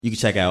You can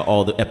check out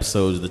all the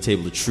episodes of The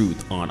Table of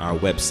Truth on our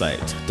website,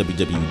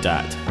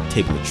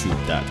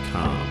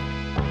 www.tableoftruth.com.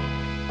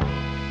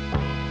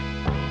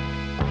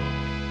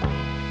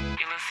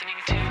 You're listening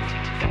to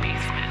The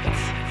Basements.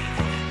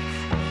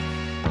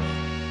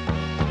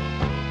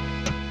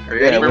 Are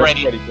you ready? We're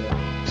ready.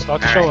 Start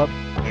the show up.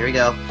 Here we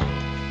go.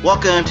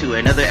 Welcome to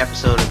another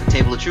episode of The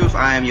Table of Truth.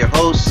 I am your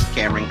host,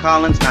 Cameron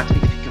Collins, not to be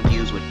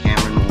confused with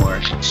Cameron Moore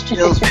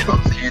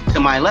Stillsville. And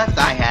to my left,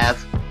 I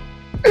have...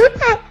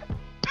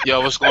 Yo,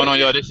 what's going on,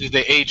 yo? This is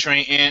the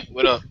A-Train Ant.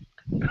 What up?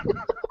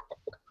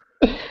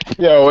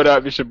 Yo, what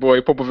up? It's your boy,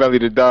 Popovelli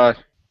the Don.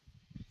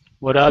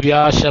 What up,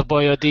 y'all? Chef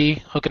Boy OD,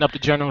 hooking up the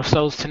General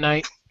Souls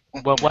tonight.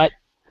 What?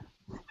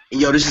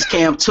 And yo, this is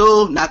Cam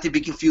 2, not to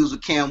be confused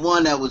with Cam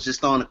 1 that was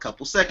just on a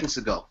couple seconds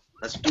ago.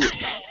 Let's do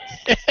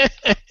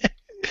it.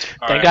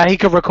 Thank God he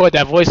could record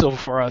that voiceover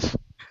for us.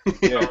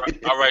 Yeah.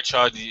 All right,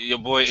 y'all. Your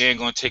boy Ant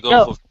gonna take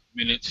over for a few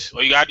minutes. Oh,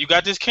 you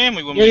got this, Cam?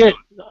 Or you want me to do it?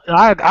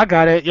 I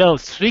got it. Yo,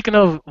 speaking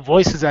of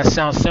voices that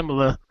sound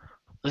similar,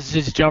 let's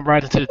just jump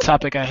right into the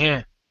topic at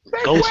hand.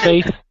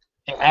 Ghostface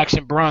and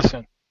Action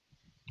Bronson.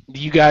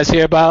 Do you guys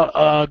hear about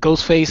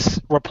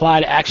Ghostface reply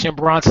to Action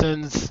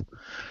Bronson's?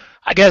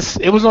 I guess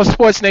it was on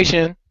Sports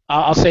Nation.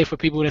 I'll say for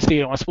people who didn't see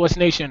it on Sports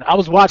Nation. I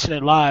was watching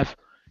it live,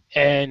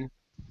 and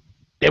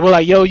they were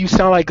like, "Yo, you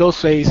sound like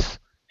Ghostface."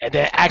 And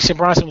then Action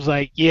Bronson was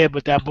like, "Yeah,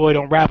 but that boy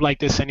don't rap like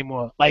this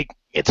anymore." Like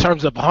in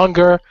terms of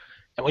hunger.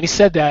 And when he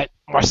said that,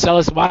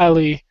 Marcellus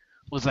Wiley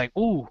was like,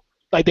 "Ooh."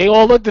 Like they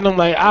all looked at him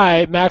like, "All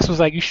right." Max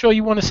was like, "You sure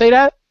you want to say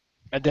that?"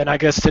 And then I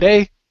guess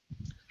today,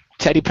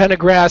 Teddy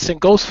Pendergrass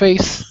and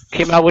Ghostface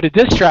came out with a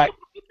diss track.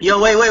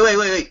 Yo, wait.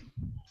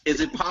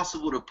 Is it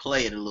possible to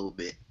play it a little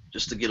bit?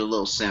 Just to get a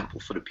little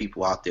sample for the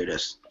people out there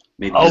that's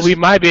maybe... Oh, we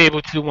might be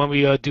able to when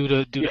we do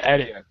the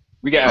edit.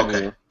 We got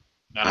Okay. it.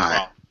 Not a All right.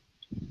 problem.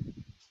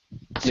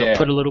 So Yeah.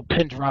 put a little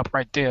pin drop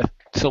right there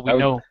so we That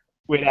was- know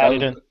where to add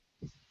it in.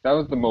 That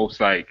was the most,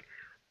 like...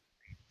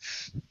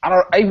 Is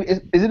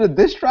it a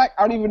diss track?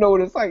 I don't even know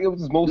what it's like. It was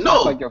just most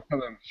No. like, yo,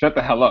 tell him, shut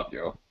the hell up,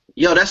 yo.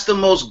 Yo, that's the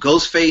most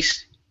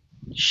Ghostface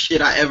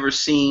shit I ever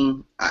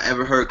seen, I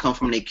ever heard come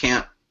from their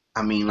camp.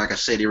 I mean, like I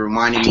said, it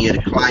reminded me of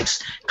the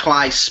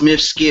Clyde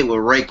Smith skit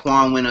where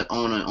Raekwon went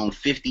on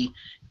 50.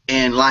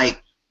 And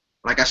like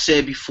I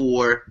said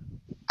before,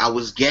 I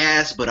was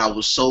gassed, but I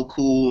was so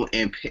cool,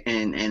 and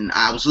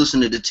I was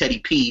listening to Teddy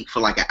P for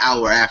like an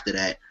hour after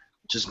that.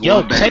 Just going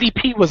Yo, back. Teddy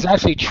P was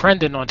actually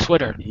trending on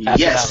Twitter.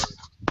 After Yes.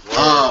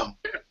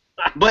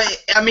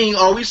 But I mean,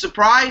 are we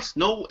surprised?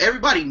 No,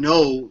 everybody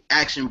know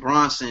Action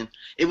Bronson.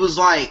 It was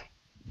like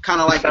kind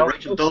of like the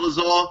Rachel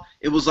Dolezal.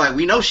 It was like,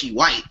 we know she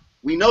white.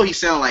 We know he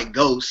sound like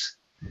Ghost.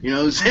 You know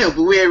what I'm saying?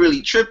 But we ain't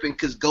really tripping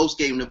because Ghost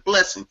gave him the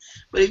blessing.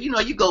 But if you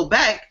go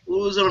back, what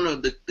was on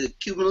the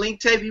Cuban Link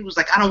tape? He was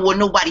like, I don't want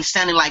nobody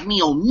sounding like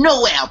me on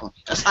no album.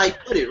 That's how he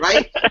put it,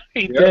 right?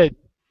 He did.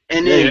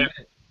 And then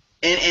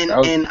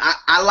and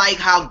I like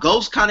how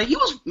Ghost kind of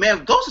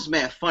Ghost is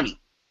mad funny.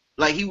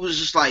 Like he was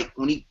just like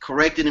when he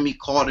corrected him, he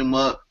called him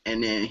up,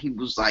 and then he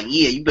was like,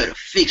 "Yeah, you better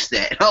fix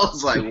that." I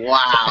was like,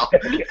 "Wow."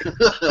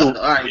 All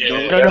right, Yeah.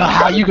 Ghost. I don't know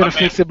how you gonna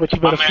fix it, but you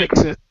better fix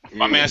it.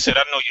 My man said,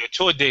 I know your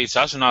tour dates.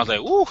 That's when I was like,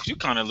 ooh, you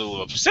kind of a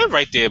little upset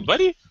right there,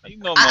 buddy. You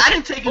know, I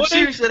didn't take him tour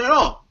serious dates? at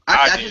all.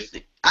 I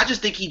I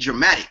just think he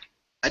dramatic.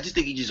 I just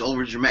think he just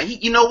over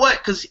dramatic. You know what?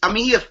 Because I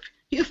mean,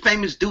 he a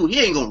famous dude.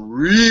 He ain't gonna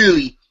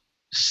really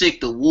sick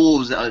the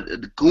wolves,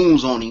 the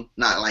goons on him.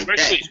 Not like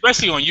that.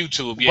 Especially on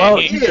YouTube. Yeah.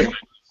 Well,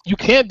 you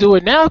can't do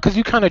it now because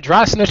you kind of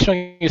dry snitched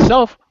on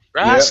yourself.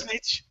 Right, Yeah.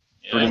 snitch.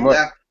 Pretty Yeah.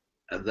 much.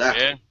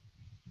 Exactly. Yeah.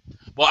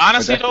 Well,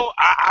 honestly, But though,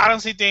 I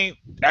honestly think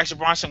Action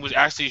Bronson was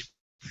actually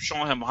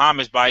showing him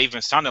homage by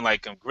even sounding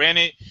like him.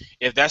 Granted,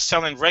 if that's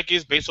selling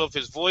records based off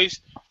his voice,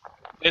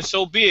 then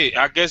so be it.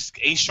 I guess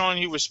he's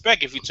showing you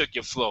respect if he took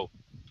your flow.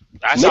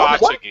 That's how I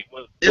took it.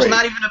 Well, It's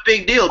not even a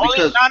big deal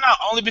because.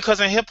 only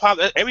because in hip hop,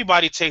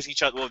 everybody takes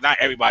each other. Well, not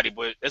everybody,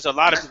 but there's a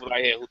lot of people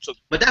out here who took.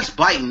 But that's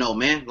biting though,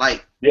 man.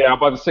 Like. Yeah, I'm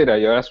about to say that,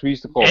 yo. That's what we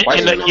used to call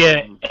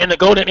fighting. In the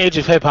golden age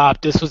of hip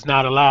hop, this was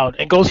not allowed.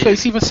 And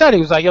Ghostface even said,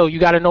 he was like, "Yo, you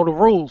got to know the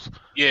rules."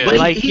 Yeah. But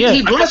Like,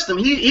 he blessed him.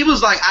 He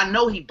was like, I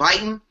know he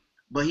biting,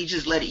 but he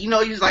just let it. He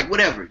was like,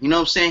 whatever. You know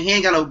what I'm saying? He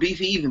ain't got no beef.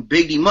 He even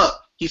bigged him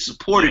up. He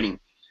supported him.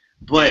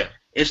 But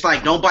it's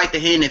like, don't bite the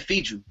hand that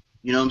feeds you.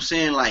 You know what I'm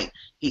saying? Like,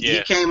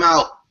 he came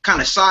out kind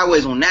of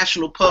sideways on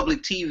national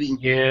public TV.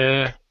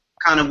 Yeah.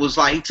 Kind of was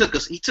like, he took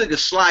a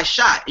sly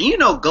shot.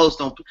 And Ghost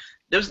don't.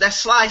 There's that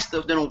sly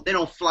stuff. They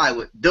don't fly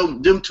with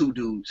them two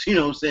dudes. You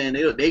know what I'm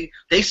saying?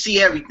 They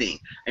see everything.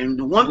 And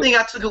the one thing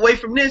I took away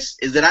from this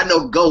is that I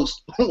know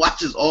Ghost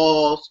watches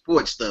all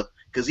sports stuff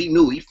because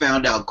he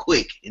found out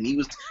quick, and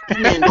he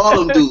man all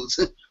them dudes.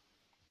 You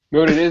know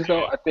what it is,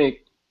 though? I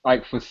think,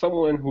 like, for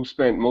someone who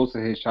spent most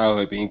of his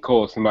childhood being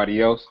called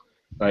somebody else,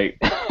 like,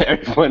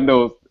 everyone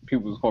knows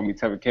people call me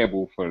Tevin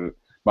Campbell for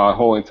my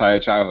whole entire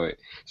childhood.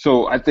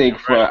 So I think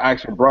for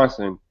Action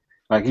Bronson,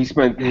 like, he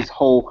spent his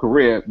whole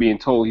career being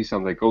told he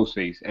sounds like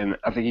Ghostface, and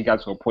I think he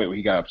got to a point where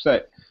he got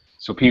upset.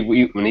 So people,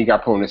 when he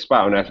got put on the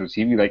spot on national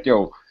TV, like,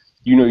 yo,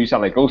 you know you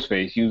sound like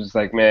Ghostface. You was just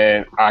like,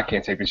 man, I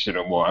can't take this shit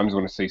no more. I'm just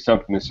gonna say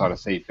something to try to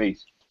save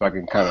face, so I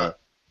can kind of.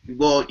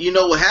 Well, you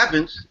know what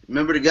happens.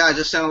 Remember the guy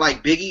just sounded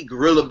like Biggie,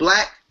 Gorilla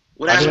Black?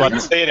 What I was happened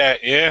about to to him? say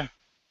that. Yeah.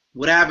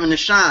 What happened to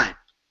Shine?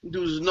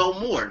 Dude's no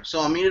more.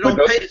 So, I mean, it But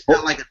don't pay to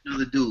sound like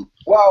another dude.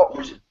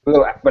 Well,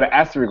 but an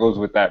asterisk goes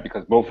with that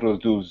because both of those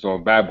dudes is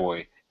on Bad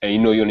Boy, and you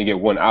know you only get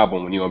one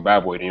album when you're on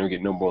Bad Boy, then you don't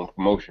get no more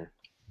promotion.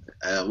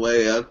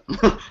 Well,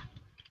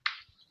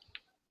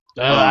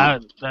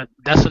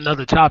 That's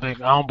another topic.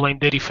 I don't blame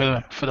Diddy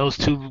for those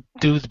two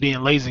dudes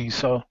being lazy.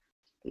 So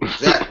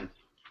exactly.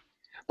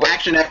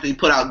 Action actually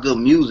put out good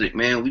music,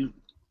 man.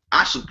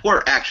 I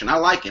support Action. I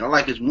like it. I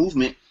like his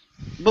movement.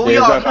 But we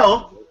all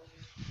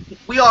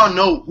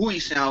know who he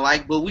sound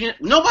like. But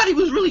nobody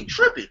was really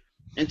tripping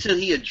until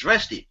he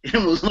addressed it. It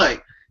was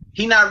like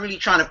he not really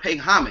trying to pay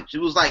homage.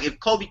 It was like if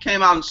Kobe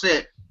came out and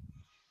said,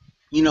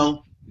 you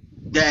know,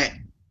 that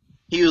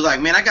he was like,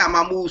 man, I got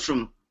my moves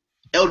from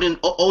Olden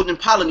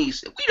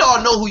Polynice. We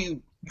all know who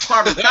you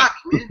carbon copy,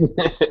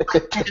 man.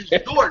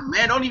 It's Jordan,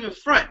 man. Don't even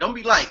front. Don't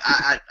be like,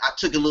 I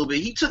took a little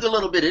bit. He took a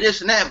little bit of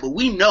this and that, but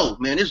we know,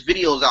 man, there's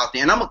videos out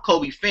there. And I'm a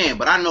Kobe fan,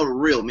 but I know the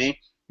real, man.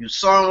 You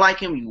song like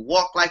him, you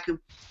walk like him,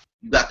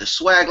 you got the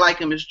swag like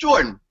him. It's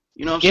Jordan.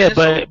 You know what I'm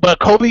saying? But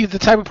Kobe is the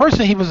type of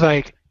person. He was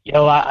like,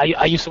 yo,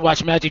 I used to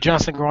watch Magic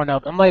Johnson growing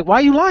up. I'm like, why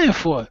are you lying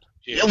for?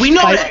 Yeah, we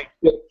know that.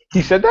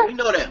 He said that? We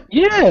know that.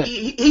 Yeah.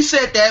 He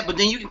said that, but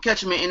then you can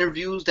catch him in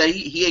interviews that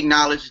he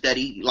acknowledged that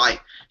he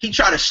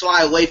tried to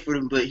slide away from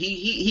him, but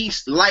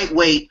he's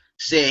lightweight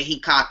said he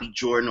copied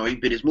Jordan or he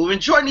bit his move.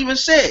 And Jordan even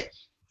said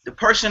the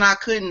person I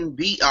couldn't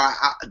beat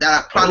that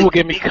I probably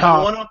get me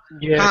caught.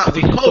 Yeah, was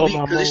Kobe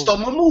because he stole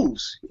my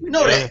moves. You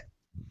know that.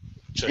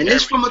 And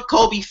this from a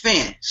Kobe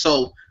fan.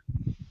 So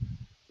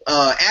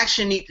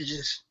Action need to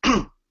just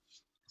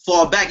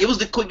fall back. It was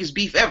the quickest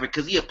beef ever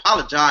because he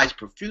apologized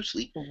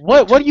profusely.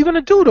 What are you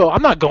gonna do though?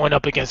 I'm not going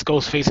up against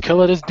Ghostface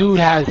Killer. This dude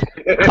has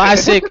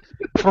classic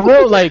for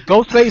real. Like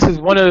Ghostface is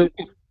one of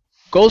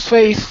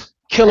Ghostface,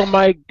 Killer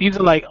Mike. These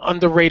are like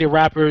underrated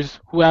rappers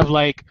who have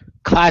like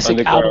classic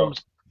Underground.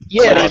 albums.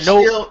 Yeah,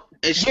 But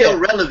it's still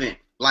relevant.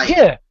 Like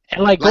and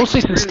like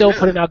Ghostface is still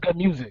putting out good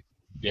music.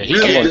 Yeah, he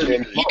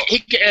Really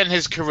can end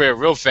his career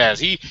real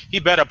fast. He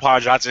better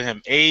apologize to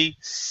him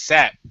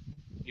ASAP.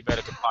 He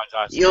better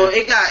apologize to him.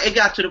 It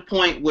got to the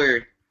point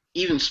where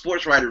even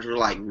sports writers were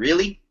like,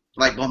 really?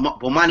 Like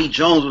Bomani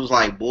Jones was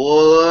like, boy,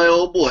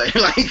 oh boy.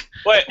 Like,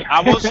 But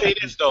I will say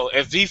this though: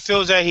 if he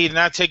feels that he's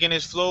not taking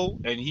his flow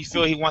and he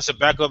feel he wants to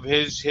back up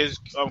his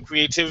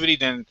creativity,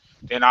 then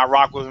I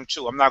rock with him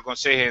too. I'm not gonna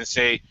sit here and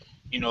say,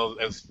 you know,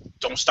 if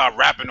don't stop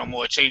rapping no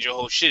more, change your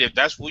whole shit. If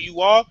that's who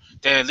you are,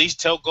 then at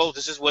least tell Ghost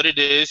this is what it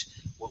is.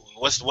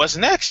 What's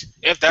next?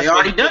 If that's They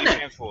what already he done really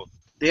that. for.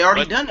 they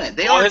already But done that.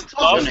 They all already his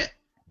told him bluff, that.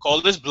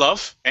 call this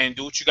bluff and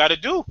do what you got to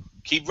do.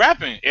 Keep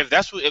rapping. If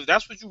that's what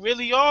you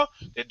really are,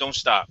 then don't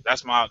stop.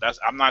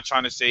 I'm not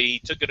trying to say he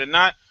took it or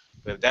not,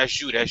 but if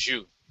that's you, that's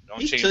you.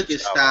 Don't He change took your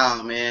his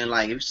style, man.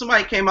 Like, if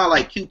somebody came out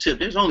like Q-Tip,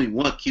 there's only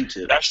one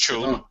Q-Tip. That's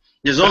true.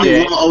 There's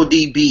only one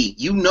ODB.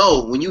 You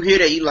know, when you hear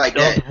that, you like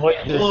Those that.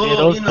 voices,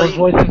 Well, those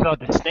voices are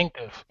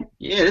distinctive.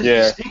 Yeah, this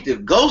is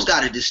distinctive. Ghost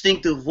got a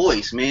distinctive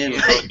voice, man.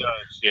 Yeah, Like, it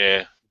does.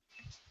 Yeah.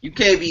 you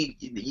can't be,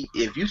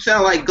 if you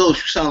sound like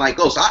Ghost, you sound like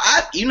Ghost.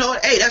 You know,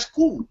 hey, that's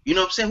cool. You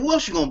know what I'm saying? Who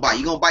else you gonna buy?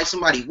 You gonna buy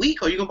somebody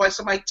weak or you gonna buy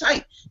somebody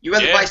tight? You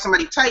rather buy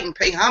somebody tight and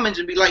pay homage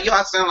and be like, yo,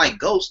 I sound like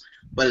Ghost.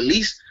 But at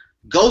least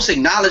Ghost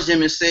acknowledged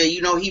him and said,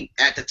 you know, he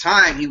at the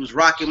time he was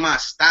rocking my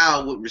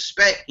style with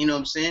respect. You know what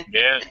I'm saying?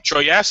 Yeah.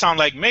 Troy, yeah, sound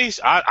like Mace.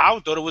 I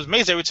thought it was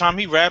Mace every time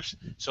he raps.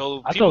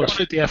 So I thought it was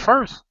 50 at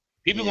first.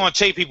 people gonna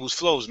take people's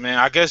flows, man.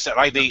 I guess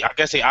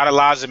they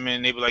idolize him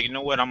and they be like, you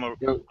know what, I'm gonna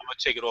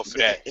take it off for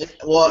that.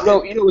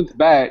 Well, you know it's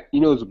bad.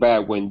 You know it's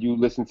bad when you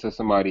listen to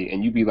somebody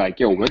and you be like,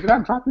 "Yo, when did I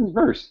drop this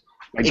verse?"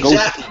 Like,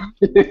 exactly.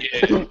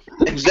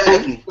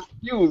 Exactly.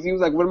 He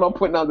was like, "When am I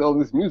putting out all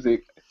this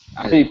music?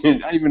 I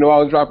didn't even know I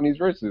was dropping these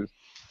verses."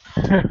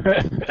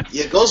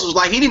 Yeah, Ghost was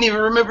like, he didn't even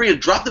remember he had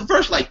dropped the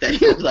verse like that.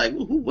 He was like,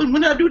 when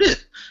did I do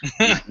this?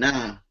 Like,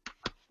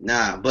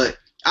 nah. But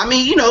I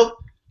mean, you know,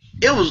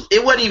 it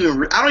wasn't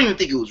even. I don't even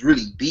think it was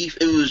really beef.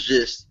 It was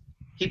just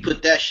he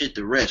put that shit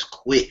to rest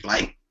quick.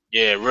 Like,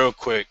 yeah, real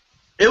quick.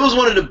 It was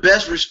one of the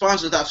best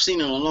responses I've seen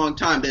in a long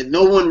time. That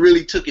no one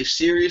really took it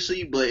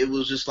seriously, but it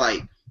was just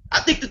like, I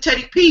think the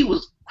Teddy P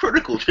was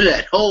critical to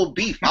that whole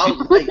beef. I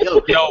was like,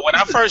 yo, when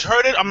I first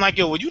heard it, I'm like,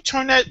 yo, would you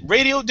turn that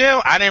radio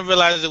down? I didn't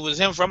realize it was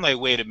him. I'm like,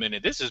 wait a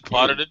minute, this is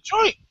part of the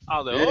joint.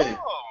 I was like, oh.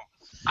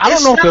 I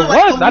don't know if it sounded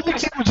like was. I think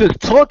he was just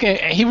talking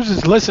and he was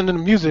just listening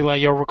to music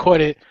like, yo,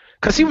 record it.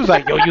 Because he was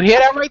like, yo, you hear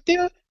that right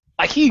there?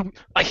 Like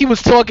he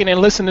was talking and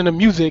listening to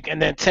music,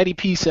 and then Teddy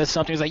P said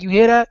something. He's like, you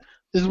hear that?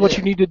 This is what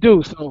you need to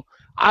do. So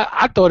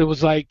I thought it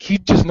was like he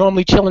just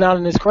normally chilling out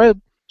in his crib.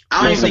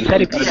 I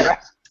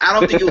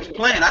don't think it was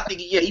planned. I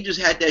think he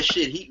just had that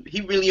shit.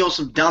 He really on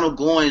some Donald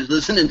Goines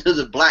listening to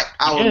the Black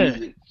Power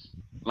music.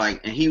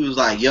 Like, and he was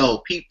like, yo,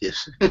 peep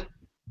this. Like,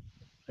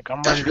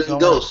 I'm That's ready to really go.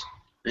 Ghost.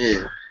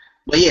 Yeah.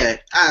 But yeah,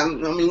 I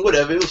mean,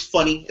 whatever. It was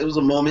funny. It was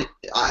a moment.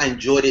 I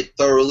enjoyed it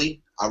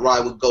thoroughly. I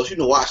ride with Ghost. You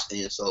know why I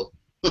stand, so.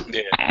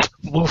 Yeah.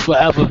 Will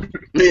forever.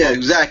 Yeah,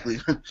 exactly.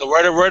 So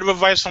word of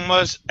advice from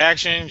us,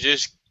 Action,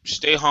 just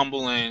stay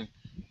humble and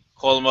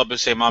call him up and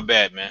say, my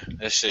bad, man.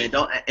 That's it.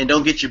 And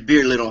don't get your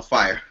beard lit on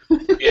fire.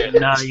 Yeah.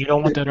 Nah, you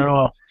don't want that at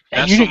all.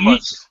 And That's so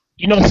much.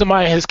 you know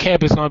somebody in his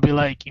camp is gonna be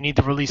like, you need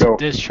to release a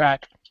diss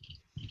track.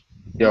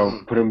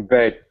 Yo, put him in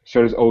bed.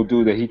 Show this old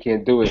dude that he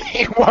can't do it.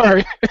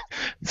 Word.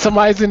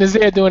 Somebody's in his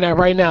ear doing that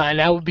right now, and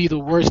that would be the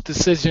worst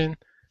decision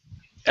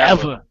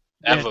ever.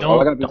 Ever. Yeah,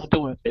 All I got don't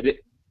do it.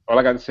 All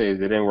I got to say is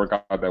it didn't work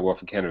out that well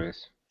for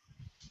Cannabis.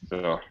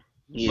 So.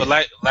 Yeah.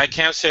 But like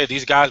Cam said,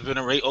 these guys been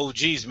around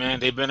OGs, man.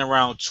 They've been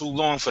around too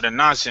long for the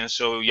nonsense.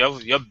 So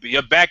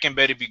your backing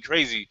better be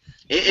crazy.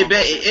 It'd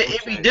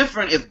be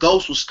different if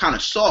Ghost was kind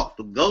of soft.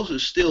 But Ghost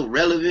is still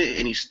relevant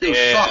and he's still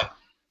soft.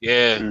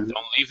 Yeah, don't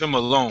leave him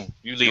alone.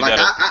 You leave Like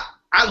that.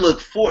 I look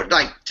for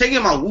like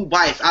taking my Wu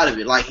bias out of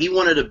it. Like he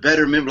one of the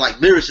better members.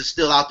 Like Lyrics is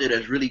still out there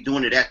that's really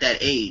doing it at that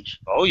age.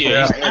 Oh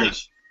yeah. Yeah.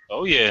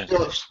 Oh yeah.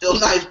 Still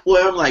nice boy.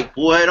 I'm like,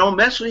 boy, don't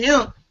mess with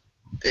him.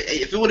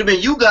 If it would have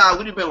been you guys,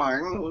 we'd have been like,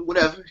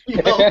 whatever.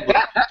 You know?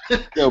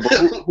 Yo, but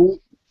who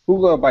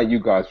gonna buy you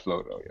guys'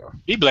 flow though, yo?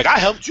 He'd be like, I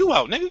helped you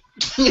out, nigga.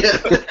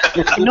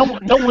 Yeah. No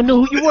one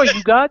knew who you were.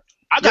 You got.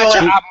 I got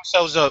Yo, your album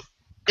sales up.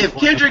 If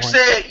Kendrick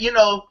said,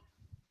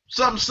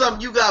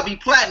 something you gotta be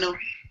platinum,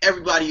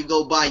 everybody would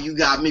go buy you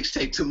got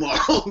mixtape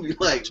tomorrow. Be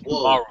like, whoa.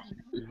 Tomorrow.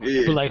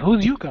 Yeah. Be like,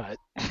 who's you got?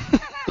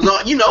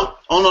 On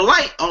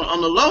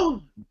the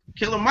low,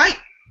 Killer Mike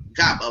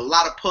got a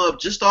lot of pub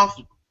just off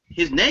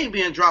his name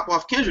being dropped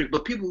off Kendrick.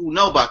 But people who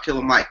know about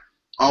Killer Mike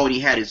already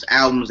had his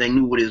albums. They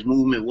knew what his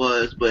movement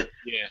was. But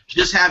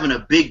just having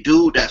a big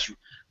dude that's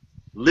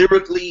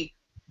lyrically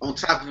on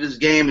top of his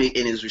game and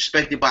is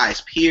respected by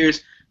his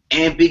peers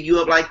and big you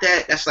up like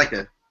that, that's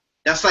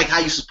like how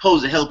you're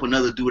supposed to help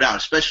another dude out,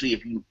 especially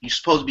if you're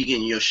supposed to be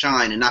getting your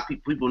shine and not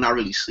people not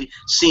really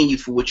seeing you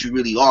for what you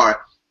really are.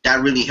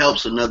 That really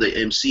helps another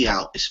MC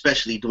out,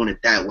 especially doing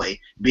it that way,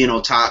 being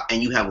on top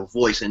and you have a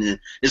voice. And then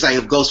it's like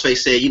if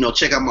Ghostface said,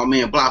 check out my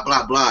man, blah,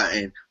 blah, blah,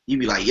 and you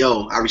be like,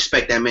 yo, I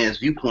respect that man's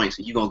viewpoints,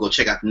 and you're going to go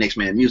check out the next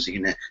man's music.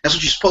 And that's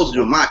what you're supposed to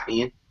do, in my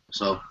opinion.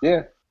 So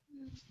Yeah.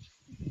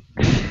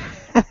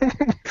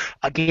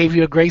 I gave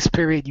you a grace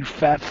period, you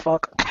fat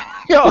fuck.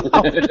 Yo,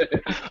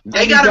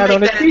 they got got to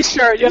on make a that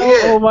t-shirt, yo.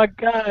 Yeah. Oh my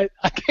god,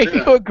 I gave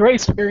you a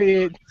grace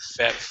period.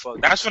 Fat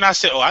fuck. That's when I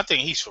said, I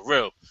think he's for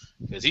real.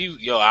 Cause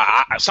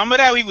some of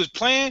that he was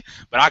playing,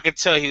 but I could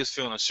tell he was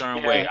feeling a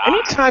certain way.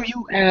 Anytime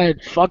you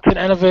add fuck to the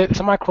end of it,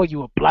 somebody call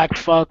you a black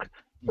fuck,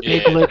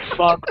 big lip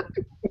fuck,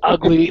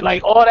 ugly,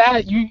 like all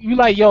that. You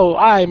like, yo,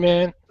 alright,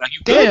 man. Like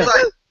you Damn.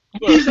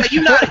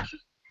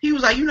 He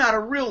was like, you're not a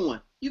real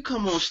one. You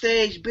come on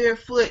stage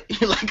barefoot.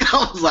 Like,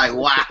 I was like,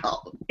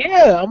 wow.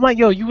 Yeah, I'm like,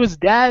 yo, you was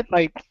that?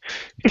 Like,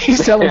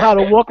 he's telling him how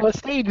to walk on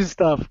stage and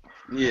stuff.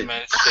 Yeah,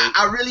 Man,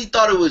 I really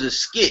thought it was a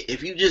skit.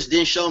 If you just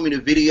didn't show me the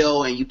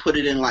video and you put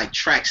it in like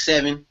track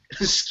 7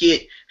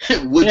 skit,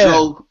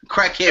 Woodrow,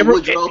 crackhead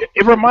Woodrow.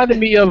 It reminded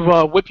me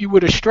of Whip You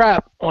With a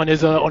Strap on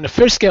his on the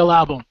Fish Scale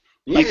album.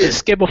 Like the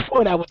skit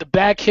before that with the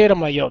back hit.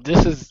 I'm like, yo,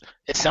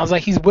 it sounds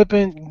like he's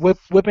whipping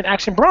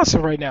Action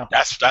Bronson right now.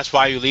 That's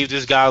why you leave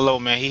this guy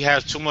alone, man. He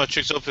has too much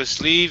tricks up his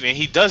sleeve, and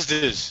he does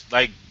this.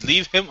 Like,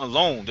 leave him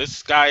alone.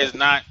 This guy is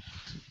not.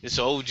 It's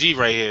an OG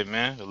right here,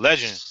 man. A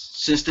legend.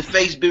 Since the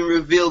face been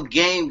revealed,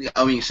 game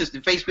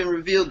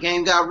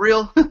got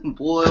real.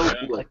 Boy, oh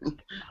boy.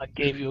 I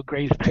gave you a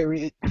grace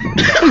period.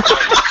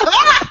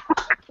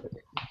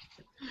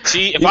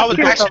 See, if I was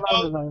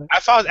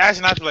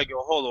asking, I'd be like,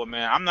 yo, hold on,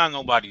 man. I'm not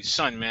nobody's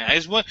son, man.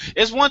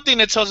 It's one thing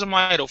that tells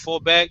somebody to fall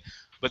back,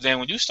 but then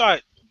when you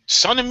start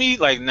sonning me,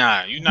 like,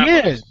 nah, you're not.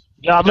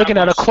 Yeah, I'm looking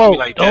at a quote.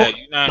 Like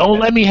don't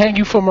let me hang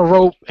you from a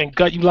rope and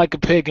gut you like a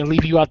pig and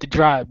leave you out to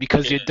dry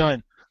because you're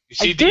done. You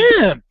see,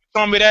 damn.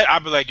 Tell me that,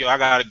 I'd be like, yo, I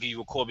gotta give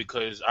you a call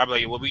because I'd be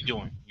like, yo, what we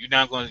doing? You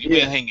ain't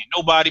hanging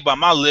nobody by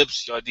my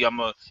lips, yo. I'm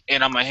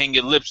gonna hang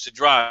your lips to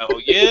dry. Oh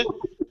yeah.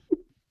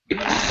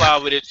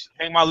 With it,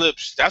 hang my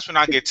lips. That's when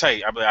I get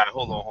tight. I'll be like,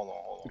 hold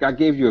on. I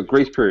gave you a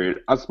grace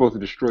period. I was supposed to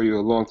destroy you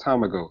a long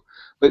time ago.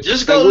 But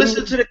just go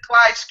listen to the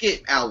Clyde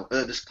skit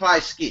album. This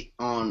Clyde skit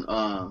on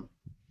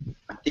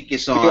I think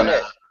it's on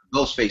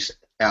Ghostface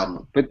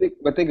album. But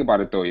think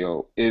about it though,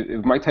 yo.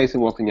 If Mike Tyson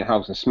walked in your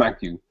house and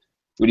smacked you,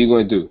 what are you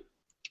gonna do?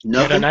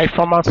 Get a knife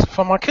from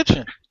my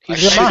kitchen.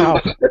 He's in my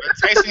house.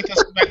 Tyson can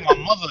smack my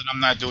mother and I'm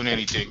not doing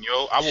anything,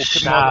 yo. I will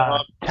pick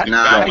my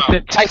mother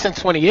up. Tyson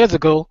 20 years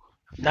ago.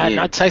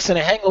 Not Tyson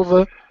a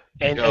Hangover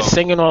and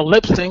singing on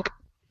lip sync.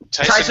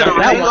 Tyson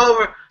on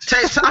Hangover.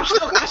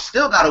 I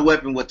still got a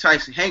weapon with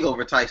Tyson.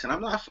 Hangover Tyson.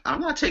 I'm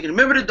not taking.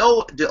 Remember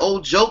the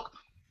old joke?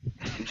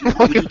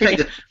 Would you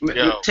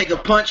take a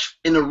punch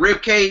in the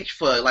rib cage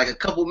for like a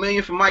couple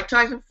million from Mike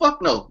Tyson?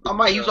 Fuck no. I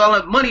might use all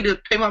that money to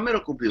pay my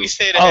medical bill. You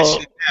say that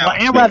shit now.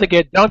 I'd rather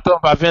get dunked on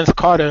by Vince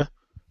Carter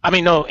I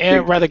mean, no,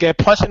 Ant rather get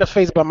punched in the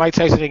face by Mike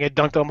Tyson than get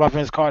dunked on by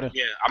Vince Carter.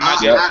 Yeah, I'm not.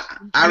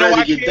 I'd You know rather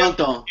why, get kid?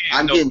 dunked on. Yeah,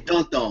 I'm no. getting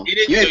dunked on. It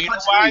is, You so ain't you know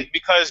punching why? me.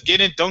 Because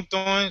getting dunked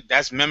on,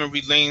 that's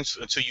memory lanes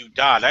until you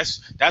die.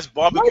 That's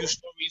barbecue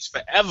stories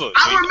forever.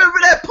 I remember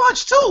that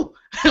punch too.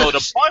 So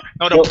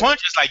the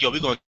punch is like, yo, we're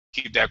gonna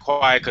keep that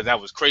quiet because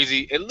that was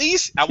crazy. At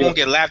least I won't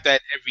get laughed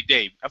at every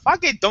day. If I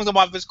get dunked on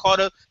by Vince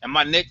Carter and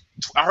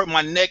I hurt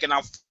my neck and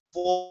I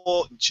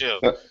fall, chill.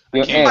 Yo,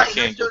 I can't Like,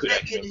 do your that.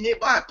 neck getting hit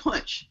by a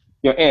punch.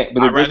 Yo, Ant,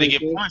 but I'd the rather difference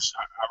get is- punched.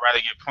 I'd rather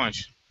get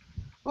punched.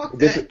 Fuck the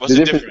that. What's the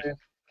difference difference?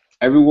 is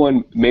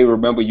everyone may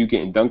remember you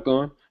getting dunked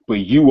on, but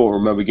you won't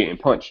remember getting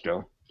punched,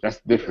 Joe.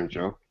 That's the difference,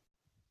 Joe.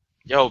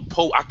 Yo,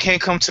 Poe, I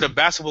can't come to the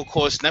basketball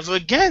courts never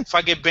again if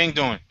I get banged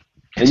on.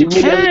 And you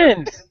may never,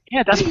 Can.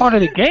 Yeah, that's part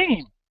of the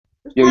game.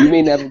 you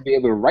may never be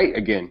able to write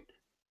again.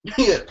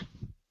 Yeah.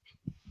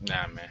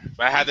 Nah, man.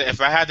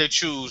 If I had to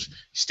choose,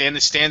 stand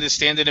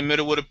in the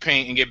middle with a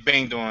paint and get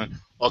banged on,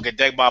 or get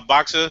decked by a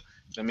boxer,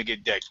 let me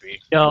get decked, B.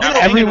 Yo, No,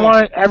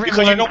 everyone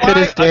because you know to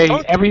this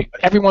why? day,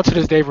 everyone to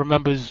this day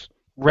remembers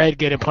Red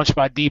getting punched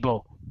by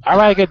Debo. I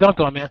rather get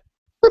dunked on, man.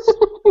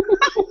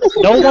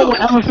 No one will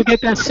ever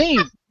forget that scene.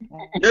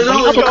 There's He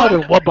only,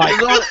 uppercutted one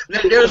bite.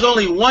 there's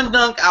only one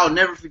dunk I'll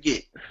never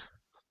forget.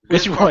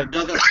 Which Vince one?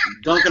 Carter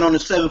dunking on the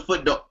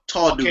 7-foot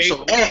tall dude. Okay.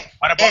 So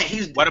Ant,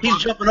 he's what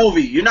jumping over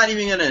you. You're not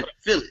even gonna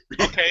feel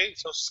it. Okay,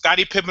 so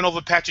Scottie Pippen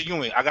over Patrick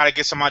Ewing. I gotta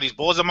get somebody's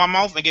balls in my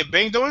mouth and get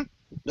banged on?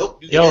 Nope.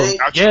 Yo, It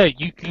ain't- yeah,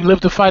 you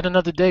live to fight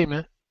another day,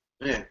 man.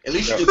 yeah. At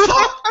least you can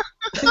talk.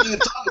 You can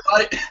talk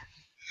about it.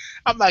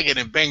 I'm not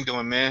getting banged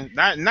on, man.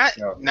 Nah, Yo,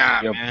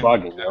 you're man.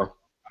 bugging, yo.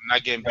 I'm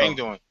not getting banged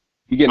on.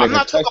 You getting I'm a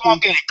not talking concussion?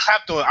 about getting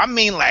clapped on. I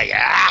mean, like,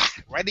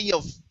 right in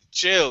your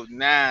chill.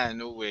 Nah,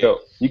 no way. Yo,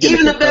 you getting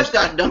Even a the best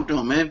concussion? got dunked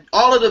on, man.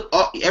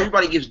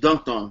 Everybody gets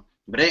dunked on,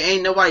 but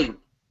ain't nobody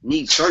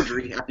needs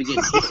surgery after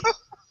getting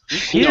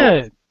hit. You know,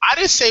 Yeah. I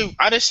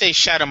didn't say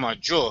shatter my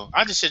jaw.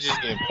 I just said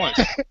just getting punched.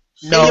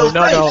 No.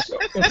 your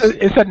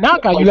It's a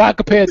knockout. You gotta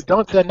compare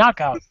dunk to a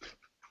knockout.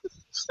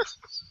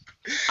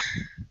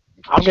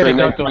 I'm Straight getting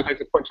neck, dunked on. take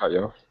the punch out,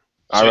 yo. So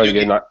I already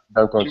you get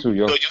dunked on too,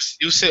 yo. So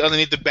you sit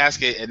underneath the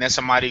basket and then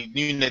somebody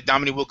you that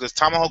Dominique Wilkins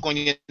tomahawk on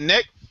your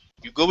neck.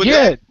 You good with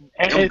Yeah, that?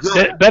 and I'm it's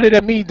good. better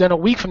than me than a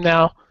week from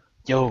now.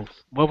 Yo,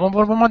 what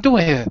am I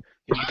doing here?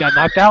 Yo, you got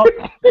knocked out.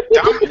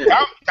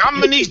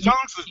 Dominique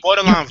Jones was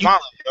borderline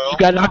violent, yo. You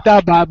got knocked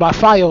out by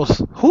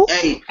Fios. Who?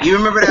 Hey, you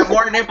remember that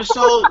Martin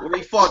episode where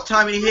he fought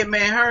Tommy the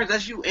Hitman Hearns?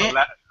 That's you, Ant.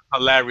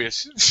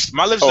 Hilarious.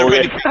 My lips Oh, are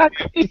ready. yeah.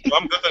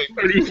 I'm good.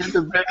 My Hey, lips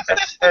are ready.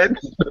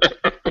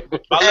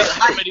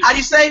 how do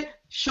you say?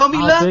 Show me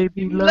My love.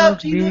 baby love,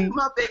 loves Jesus, me.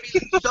 my baby.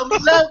 Show me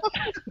love.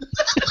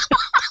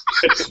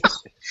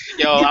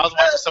 Yo, I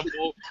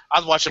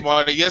was watching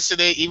Martin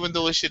yesterday. Even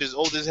though his shit is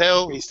old as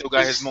hell, he still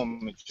got his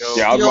moments, yo.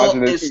 Yeah, I was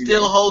watching It this too,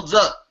 still yo. holds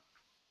up.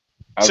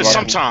 I was So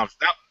watching- sometimes,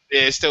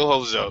 yeah, it still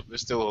holds up. It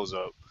still holds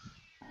up.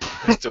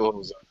 It still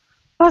holds up.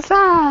 What's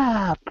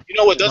up? You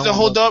know what doesn't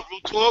hold up? Real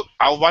talk.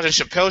 I was watching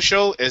Chappelle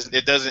show. It's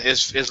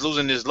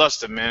losing its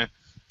luster, man.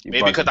 You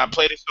Maybe bugging. because I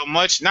played it so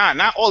much. Nah,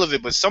 not all of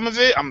it, but some of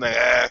it. I'm like,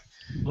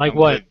 Like I'm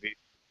what? good, B.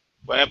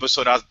 What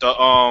episode? I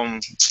was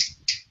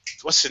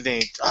what's the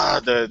name?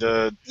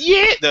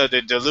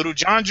 The Little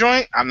John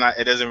joint. I'm not.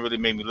 It doesn't really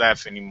make me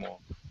laugh anymore.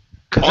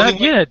 Cause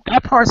Only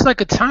that part's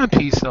like a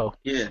timepiece though.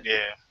 Yeah. Yeah.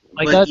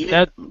 Like But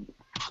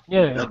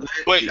yeah.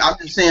 But I'm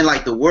just saying,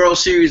 like the World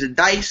Series of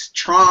Dice,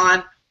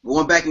 Tron,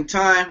 going back in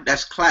time,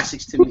 that's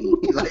classics to me.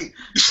 Like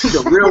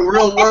the real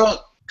world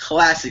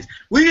classics.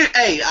 We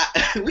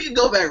can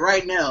go back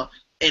right now,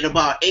 and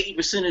about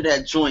 80% of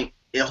that joint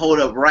it hold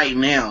up right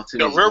now. To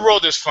the me.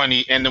 railroad is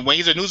funny, and when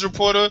he's a news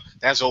reporter,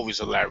 that's always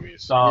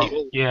hilarious.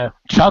 Yeah.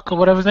 Chuck or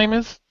whatever his name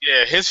is.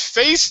 Yeah, his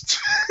face.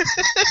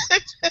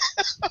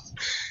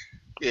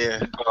 Yeah.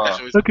 That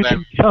shit was Look at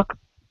you, hilarious. Chuck.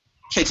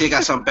 KT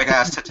got some big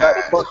ass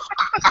tatas.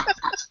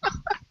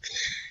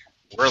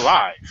 We're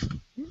live.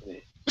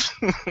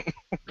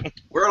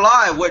 We're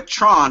live with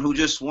Tron, who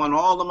just won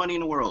all the money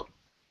in the world.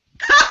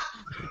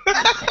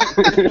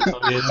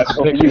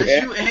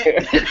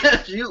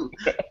 That's you.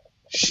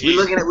 We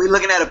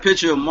looking at a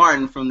picture of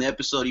Martin from the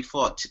episode he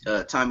fought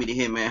Tommy the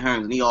Hitman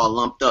Hearns, and he all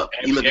lumped up.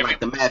 He looking like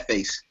the mad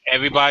face.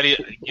 Everybody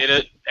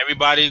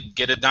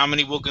get a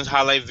Dominique Wilkins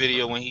highlight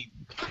video when he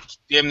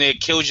damn near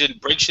kills you,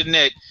 breaks your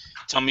neck.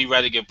 Tell me you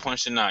rather get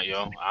punched or not,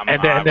 yo.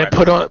 And then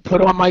put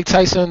on Mike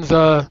Tyson's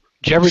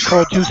Jerry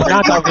Curl Juice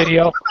knockout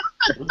video.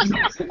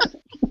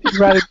 You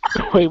rather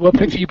wait? What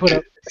picture you put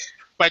up?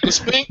 Michael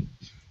Spink.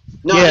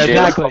 No, Yeah, just-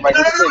 exactly.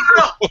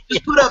 No.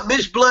 Just put up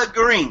Mitch Blood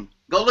Green.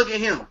 Go look at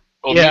him.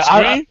 Oh, Yeah, Miss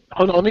Green?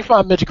 hold on. Let me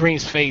find Mitch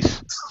Green's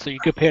face so you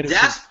compare the two.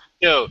 That's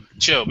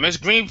Chill. Miss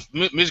Green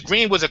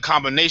was a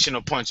combination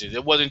of punches.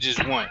 It wasn't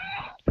just one.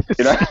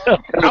 You know?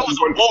 That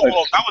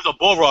was a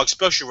Bulldog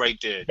special right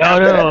there.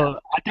 No.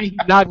 I think he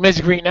knocked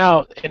Mitch Green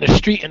out in the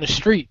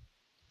street.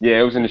 Yeah,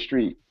 it was in the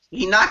street.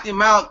 he knocked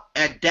him out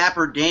at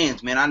Dapper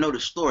Dan's, man. I know the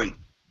story.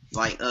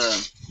 Like,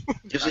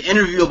 there's an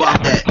interview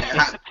about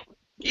that.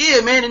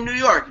 Yeah, man, in New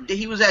York.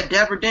 He was at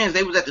Dapper Dan's.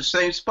 They was at the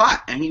same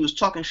spot, and he was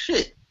talking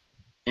shit.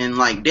 and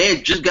like they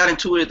had just got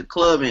into it at the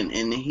club, and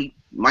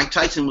Mike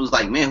Tyson was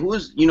like, man, who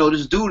is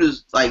this dude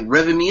is like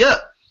revving me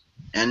up.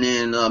 And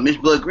then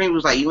Mitch Blood Green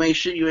was like, you ain't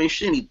shit.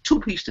 And he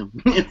two-pieced him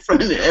in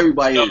front of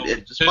everybody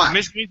at the spot.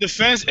 Mitch Green's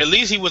defense, at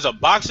least he was a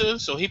boxer,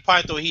 so he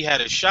probably thought he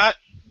had a shot.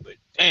 But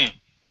damn.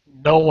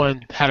 No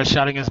one had a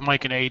shot against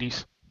Mike in the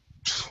 80s.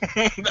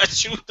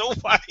 That's you,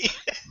 nobody.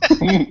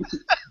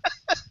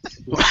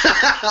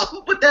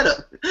 Who put that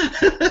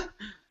up?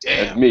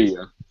 Damn. That's me.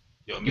 Yeah.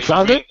 Yo, You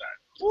found it?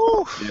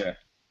 Woo. Yeah.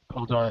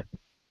 Hold on.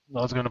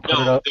 I was going to put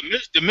it up.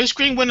 Did Mitch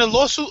Green win a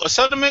lawsuit, a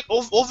settlement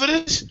over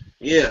this?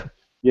 Yeah.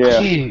 Yeah.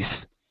 Jeez.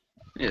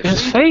 Yeah.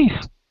 His face.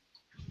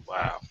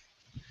 Wow.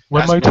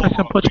 When That's Mike Tyson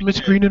normal. punched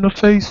Mitch Green in the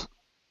face.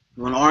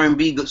 When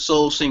R&B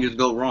soul singers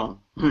go wrong,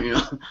 you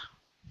know.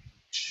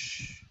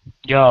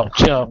 Yo,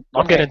 chill.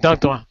 I'm getting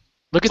dunked on.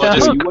 Look at But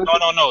that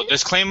hook. no.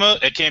 Disclaimer: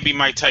 it can't be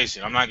Mike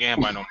Tyson. I'm not getting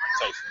hit by no Mike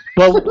Tyson.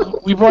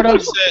 Well, we brought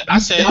up. I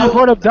said. I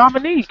brought up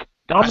Dominique.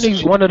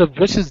 Dominique's one of the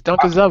vicious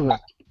dunkers ever.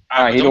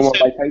 All right, he don't want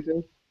say- Mike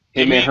Tyson.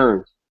 Give Him me- and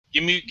Hearns.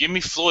 Give me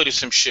Floyd or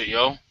some shit,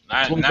 yo.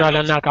 Who's not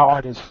a knockout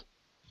artist?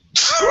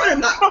 I'm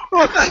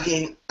not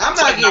getting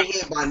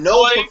hit by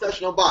no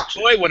professional boxer.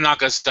 Floyd would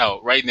knock us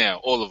out right now,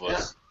 all of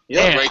us.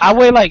 Yeah. Man, right. I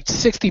weigh like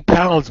 60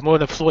 pounds more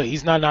than Floyd.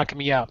 He's not knocking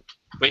me out.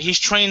 But he's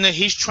trained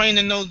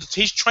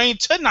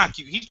to knock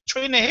you. He's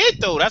trained to hit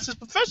though. That's his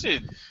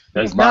profession.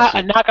 He's not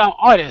a knockout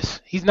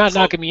artist. He's not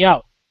knocking me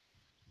out.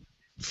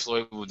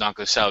 Floyd will knock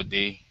us out,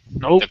 D.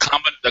 Nope.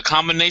 The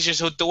combinations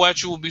he'll throw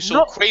at you will be so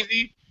No.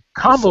 crazy.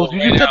 Combos. You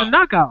Right just said now. a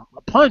knockout.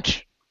 A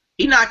punch.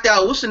 He knocked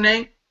out what's the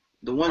name?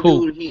 The one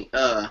Who? dude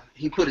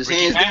he put his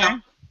Ricky hands Hatton?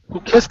 down.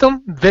 Who kissed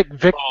him? Vic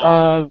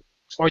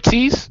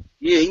Ortiz?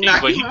 Yeah, he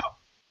knocked but him out.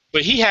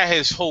 But he had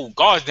his whole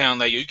guards down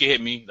like, you can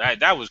hit me.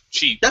 That was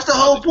cheap. That's the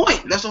whole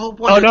point. That's the whole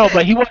point. Oh, of no, that.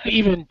 but he wasn't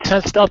even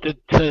tensed up to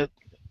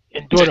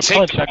endure To the take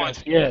punch, the I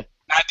punch. guess. Yeah.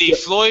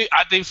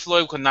 I think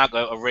Floyd could knock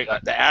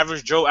the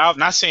average Joe out.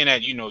 Not saying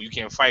that you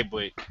can't fight,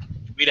 but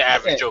be the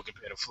average Joe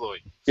compared to Floyd.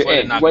 Yeah, Floyd hey,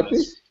 would you knock want us.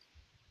 this?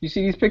 You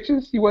see these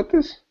pictures? You want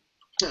this?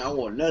 I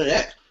want none of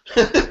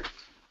that.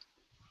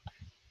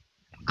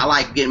 I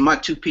like getting my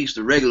two-piece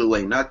the regular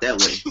way, not that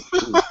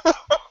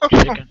way.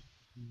 Chicken.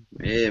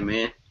 Yeah,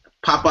 man.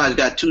 Popeye's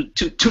got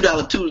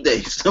 $2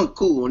 Tuesdays. I'm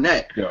cool on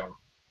that. Yo.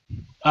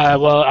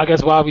 Well, I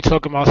guess while we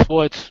talking about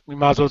sports, we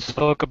might as well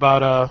talk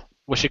about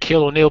what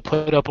Shaquille O'Neal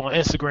put up on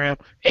Instagram.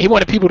 And he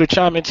wanted people to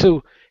chime in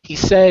too. He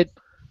said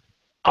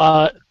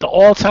the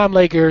all-time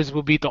Lakers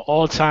will beat the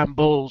all-time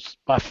Bulls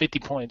by 50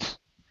 points.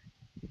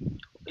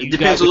 It You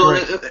depends guys on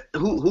agree?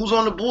 who's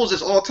on the Bulls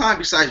that's all time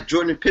besides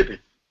Jordan and Pippen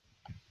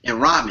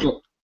and Rodman.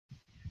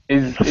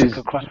 Is That's a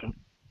good question.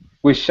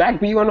 would Shaq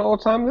be on the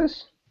all-time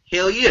list?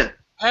 Hell yeah.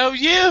 Hell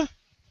yeah.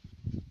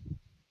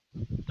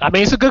 I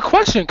mean, it's a good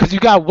question because you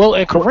got Wilt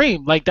and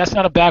Kareem. Like, that's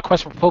not a bad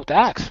question for Pope to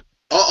ask.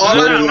 All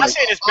No, I I'm know not is-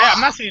 saying it's bad.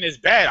 I'm not saying it's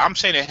bad. I'm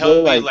saying it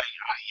hell Well, like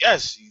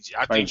yes.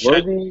 I think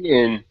Like Shaq. Worthy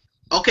and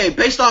Okay,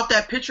 based off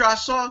that picture I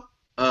saw,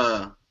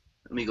 let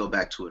me go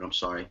back to it. I'm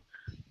sorry.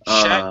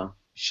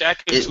 Shaq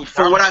is too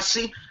From what I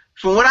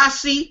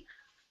see,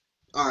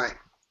 all right,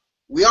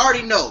 we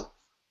already know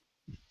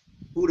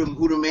who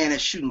the man at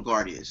shooting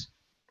guard is.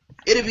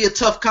 It'll be a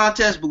tough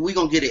contest, but we're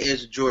gonna get it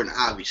as Jordan,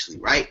 obviously,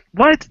 right?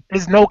 What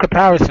is no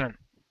comparison?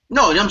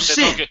 No, I'm just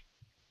saying. Okay.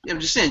 I'm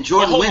just saying Well,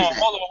 Jordan hold wins on, that.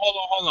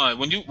 hold on.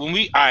 When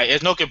we all right,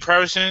 there's no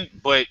comparison,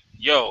 but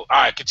yo, all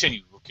right,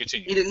 continue. He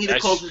the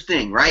That's- closest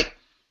thing, right?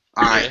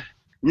 All right. Yeah.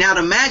 Now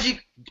the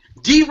Magic,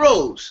 D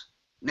Rose.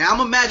 Now I'm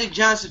a Magic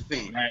Johnson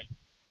fan, Right.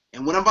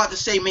 and what I'm about to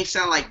say may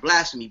sound like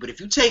blasphemy, but if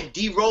you take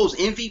D Rose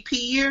MVP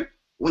year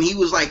when he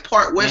was like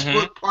part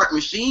Westbrook, part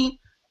machine,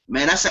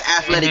 man, that's an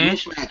athletic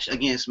mismatch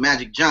against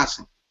Magic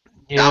Johnson.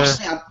 Yeah. I'm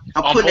saying,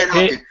 I'm putting that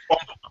out there.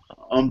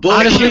 On both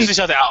Honestly- They ends. cancel each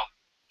other out.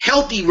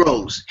 Healthy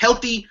Rose,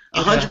 healthy,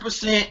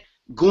 100%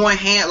 going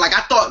hand. Like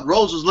I thought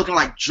Rose was looking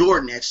like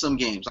Jordan at some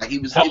games, like he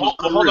was. It was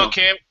Hold unreal. on,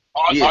 Cam.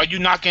 Yeah. Are you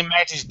knocking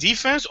Magic's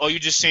defense, or are you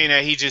just saying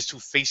that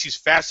he's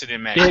faster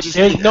than Magic? There- just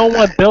there's think no that-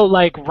 one built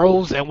like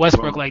Rose and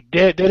Westbrook. Like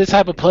they're the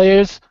type of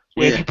players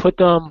where Yeah. if you put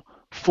them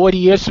 40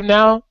 years from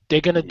now,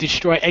 they're gonna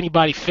destroy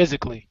anybody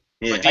physically.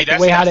 Yeah. But Like the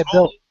way how they're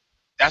built.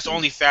 That's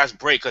only fast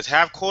break, because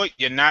half court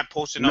you're not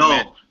posting them in.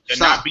 No, You're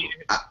stop. not beating.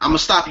 I'm gonna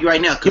stop you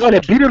right now. 'Cause Yo, they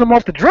beat them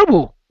off the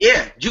dribble.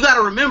 yeah, you got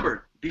to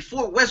remember,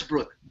 before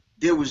Westbrook,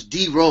 there was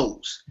D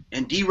Rose,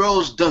 and D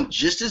Rose dunked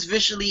just as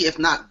viciously, if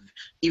not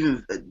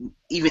even And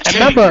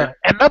chillier.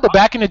 remember,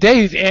 back in the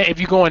days, and if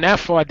you're going that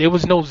far, there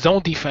was no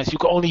zone defense. You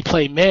could only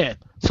play man.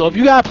 So if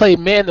you gotta play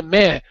man to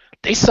man,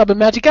 they subbing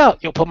Magic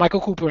out. Yo, put Michael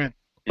Cooper in.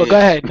 But go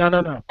Yeah. ahead.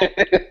 No.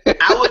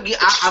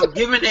 I'm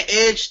giving the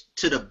edge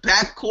to the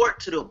back court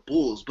to the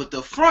Bulls, but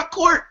the front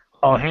court,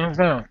 Oh, hands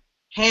down.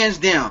 hands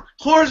down,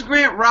 Horace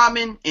Grant,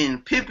 Rodman,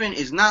 and Pippen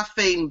is not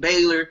fading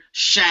Baylor,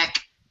 Shaq,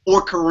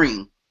 or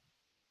Kareem.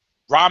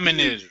 Rodman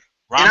is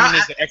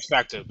the X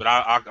factor, but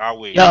I'll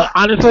wait. Yo,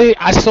 honestly,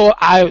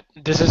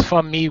 this is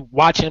from me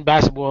watching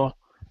basketball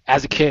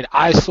as a kid.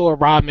 I saw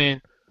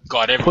Rodman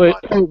God,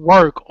 everybody. put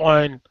work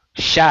on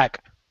Shaq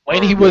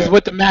when he was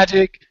with the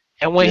Magic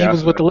and when he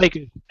was with the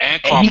Lakers.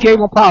 And And he gave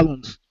him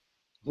problems.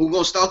 Who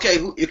gonna stop?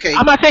 Okay.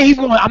 I'm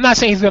not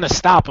saying he's gonna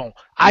stop him.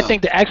 I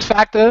think the X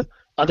factor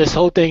of this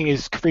whole thing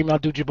is Kareem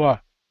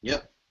Abdul-Jabbar.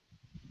 Yep.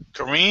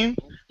 Kareem?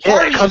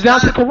 Yeah, it comes down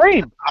to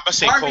Kareem. I'm gonna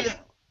say Harvey- Kobe.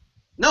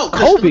 No,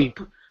 Kobe.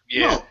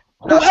 Yeah.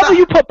 No, Whoever stop.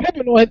 you put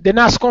Pippen on, they're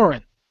not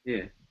scoring.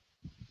 Yeah.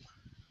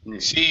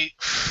 See,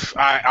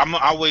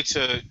 I'll wait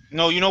to.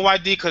 No, you know why,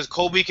 D? Because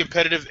Kobe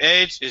competitive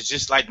edge is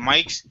just like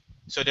Mike's.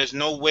 So there's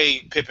no way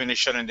Pippen is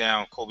shutting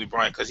down Kobe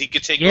Bryant because he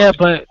could take. Yeah,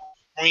 but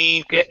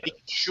screen, he can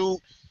shoot.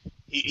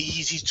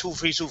 He's too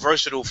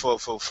versatile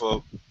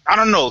for. I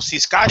don't know. See,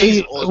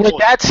 Scotty with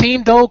that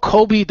team though,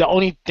 Kobe. The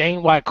only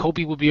thing why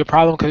Kobe would be a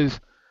problem because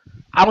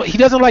he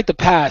doesn't like to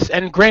pass.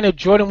 And granted,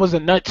 Jordan was a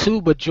nut too,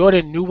 but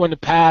Jordan knew when to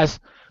pass.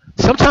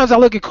 Sometimes I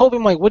look at Kobe,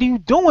 I'm like, what are you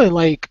doing?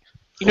 Like,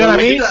 you know what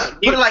I mean?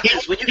 Put it like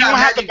this: when you got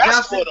Magic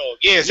Johnson,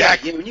 yeah,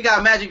 exactly. when you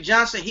got Magic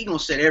Johnson, he gonna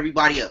set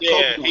everybody up.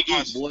 Yeah, Kobe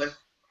gonna eat, boy.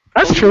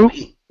 That's Kobe true. gonna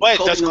eat. But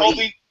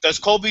Kobe does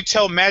Kobe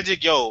tell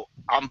Magic, yo,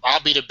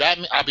 I'll be the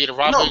Batman, I'll be the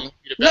Robin, No, you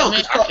the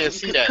Batman? I can't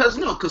see that.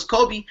 Because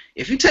Kobe,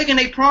 if you taking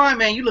a prime,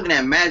 man, you looking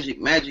at Magic.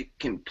 Magic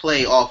can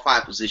play all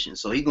 5 positions,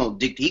 so he gonna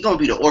be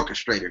the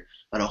orchestrator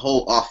of the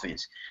whole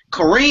offense.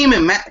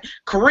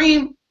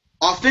 Kareem,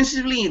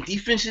 offensively and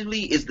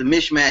defensively, is the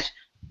mismatch.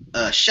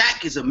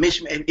 Shaq is a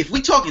mismatch. If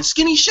we talking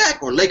skinny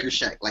Shaq or Lakers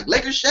Shaq, like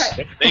Lakers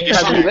Shaq,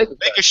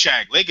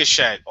 Lakers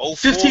Shaq.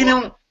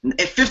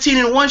 15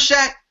 and 1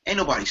 Shaq, ain't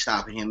nobody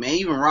stopping him, man.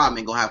 Even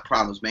Rodman gonna have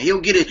problems, man.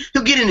 He'll get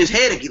in his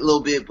head a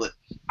little bit, but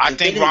I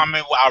think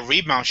Rodman will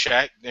out-rebound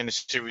Shaq in the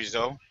series,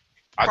 though.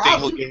 I think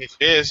he'll get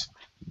his.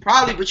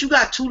 Probably, but you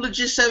got 2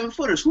 legit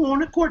 7-footers. Who on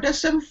the court that's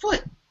 7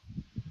 foot?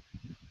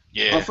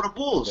 Yeah. For the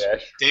Bulls.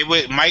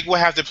 Mike would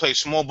have to play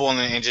small ball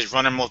and just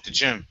run him off the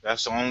gym.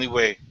 That's the only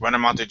way. Run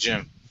him out the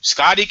gym.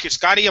 Scotty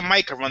and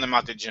Mike could run them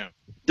out the gym.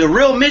 The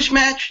real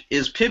mismatch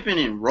is Pippen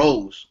and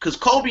Rose. Because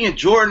Kobe and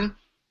Jordan,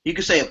 you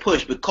could say a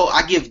push, but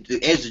I give the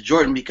edge to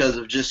Jordan because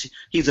of just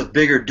he's a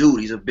bigger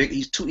dude. He's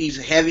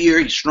heavier,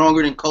 he's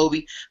stronger than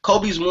Kobe.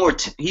 Kobe's more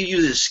he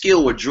uses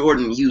skill where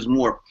Jordan used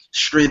more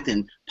strength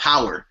and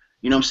power.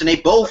 You know what I'm saying?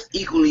 They both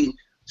equally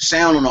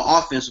sound on the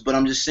offense, but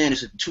I'm just saying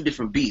it's 2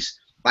 different beasts.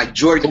 Like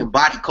Jordan can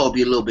body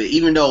Kobe a little bit,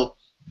 even though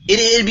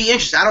it'd be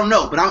interesting. I don't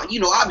know, but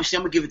obviously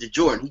I'm gonna give it to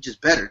Jordan. He's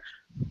just better.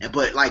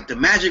 But like the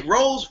Magic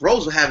Rose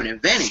will have an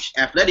advantage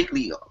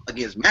athletically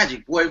against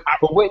Magic, boy.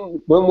 But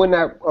when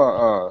that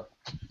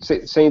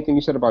same thing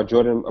you said about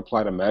Jordan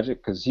apply to Magic,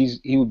 because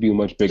he would be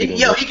much bigger.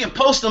 He can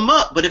post them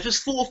up, but if it's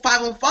full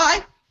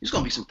 5-on-5, there's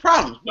gonna be some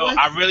problems. No,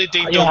 I really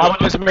think. I would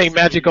just make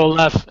Magic go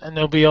left, and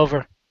they'll be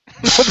over.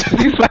 I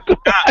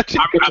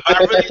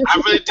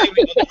really think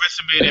we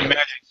underestimated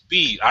Magic's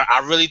speed.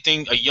 I really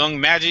think a young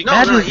Magic.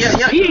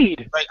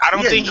 Speed. Like I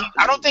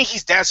don't think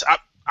he's that.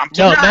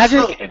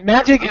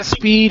 Magic and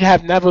speed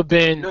have never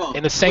been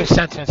in the same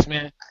sentence,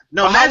 man.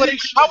 No, well, how would they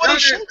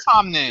shoot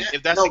Tom then?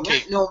 If that's the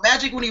case. No,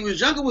 Magic when he was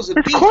younger was a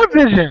It's beast. court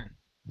vision.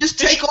 Just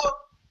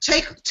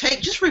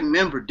just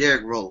remember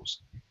Derrick Rose.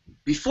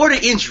 Before the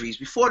injuries,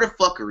 before the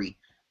fuckery.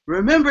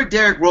 Remember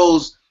Derrick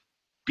Rose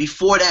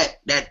before that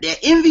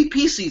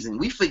MVP season.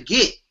 We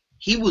forget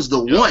he was the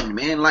one,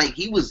 man. Like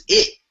he was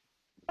it.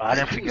 I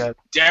didn't forget.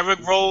 Derrick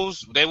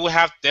Rose,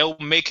 they'll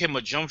make him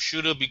a jump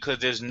shooter because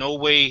there's no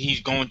way he's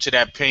going to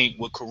that paint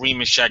with Kareem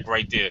and Shaq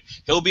right there.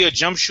 He'll be a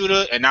jump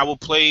shooter, and I will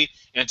play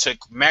into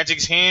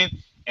Magic's hand,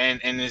 and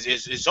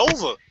it's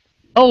over.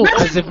 Oh,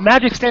 because if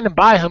Magic's standing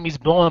by him, he's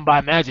blowing by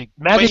Magic.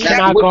 Magic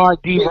cannot guard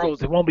D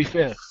Rose. It won't be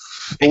fair.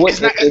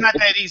 It's not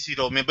that easy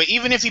though, man. But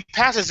even if he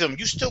passes him,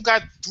 you still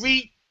got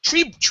 3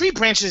 tree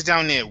branches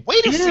down there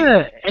waiting for you.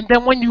 Yeah, and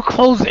then when you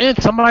close in,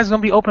 somebody's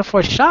gonna be open for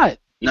a shot.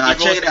 Nah,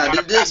 check it out.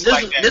 This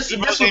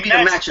would be the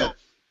matchup.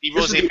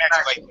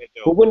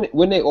 But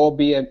wouldn't they all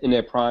be in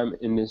their prime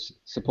in this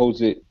supposed?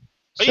 They're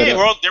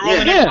all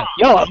in their prime.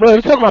 Yo, bro,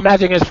 we're talking about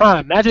Magic in his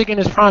prime. Magic in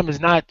his prime is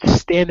not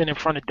standing in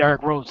front of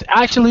Derrick Rose.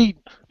 Actually,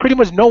 pretty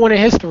much no one in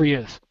history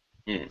is.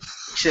 Yeah,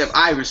 except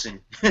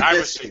Iverson.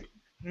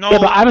 No. Yeah,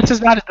 but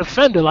Iverson's not a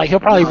defender. Like he'll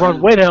probably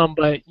run with him,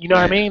 but you know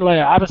what I mean. Like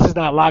Iverson's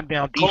not locked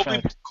down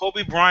defense.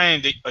 Kobe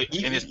Bryant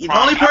in his prime. The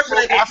only person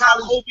that can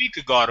probably Kobe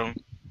could guard him.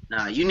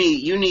 Nah, you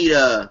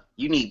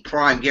need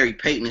prime Gary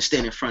Payton to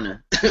stand in front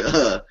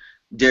of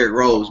Derrick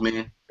Rose,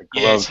 man.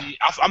 Yeah, see,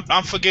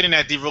 I'm forgetting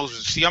that D Rose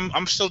was. See,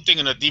 I'm still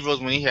thinking of D Rose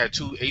when he had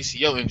 2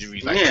 ACL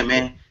injuries. Like, yeah,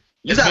 man.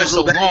 You it's gotta been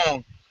so go back.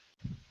 long.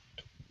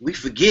 We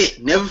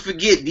never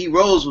forget. D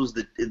Rose was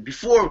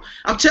before.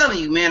 I'm telling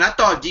you, man. I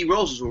thought D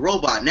Rose was a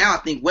robot. Now I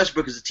think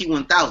Westbrook is a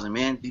T1000,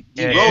 man. D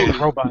Rose,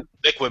 robot.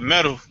 Liquid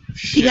metal.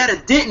 He had a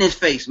dent in his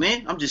face,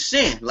 man. I'm just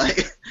saying, like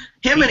him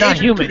He's and not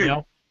Adrian human, Peter,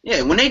 yo.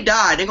 Yeah, when they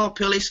die, they're gonna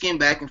peel their skin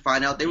back and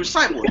find out they were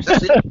cyborgs.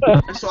 That's it.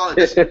 That's all it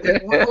is.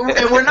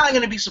 And we're not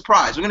gonna be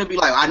surprised. We're gonna be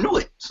like, I knew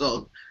it.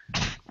 So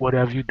what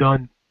have you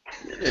done?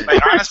 Like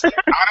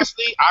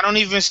honestly, I don't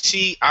even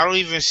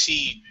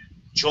see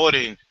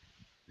Jordan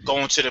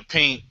going to the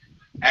paint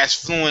as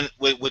fluent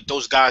with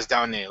those guys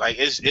down there. Like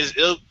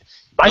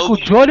Michael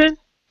Jordan?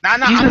 Nah,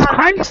 Jesus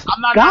Christ?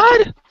 I'm not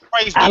God?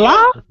 Price.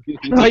 Allah?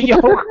 Like, yo,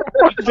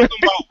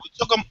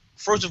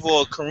 First of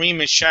all, Kareem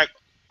and Shaq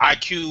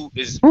IQ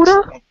is.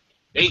 Buddha?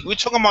 We're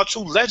talking about two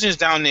legends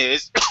down there.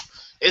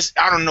 It's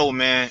I don't know,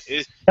 man.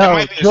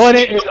 Yo,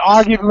 Jordan is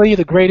arguably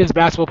the greatest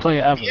basketball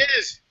player ever. He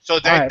is. So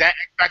Right. that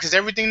factors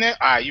everything there.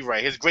 All right, you're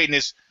right. His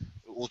greatness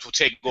will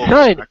take over.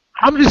 Son,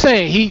 I'm just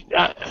saying,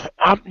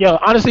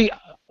 honestly,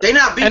 They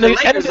not beating end the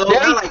of, end Lakers of the though.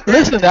 day, Not like that.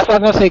 listen, that's what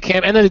I'm gonna say,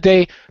 Cam. End of the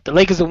day, the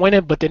Lakers are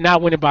winning, but they're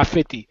not winning by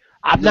 50.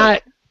 I'm No.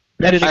 not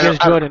betting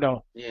against Jordan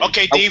though. Yeah.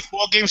 Okay, D,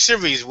 4-game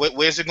series.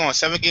 Where's it going?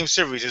 7-game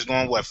series. It's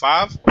going what?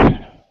 5?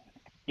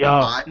 Yo,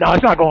 Alright. no,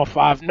 it's not going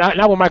 5.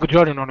 Not with Michael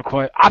Jordan on the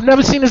court. I've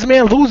never seen this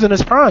man lose in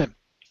his prime.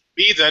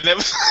 Me either. I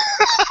never.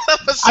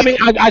 I mean,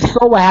 I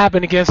saw what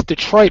happened against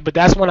Detroit, but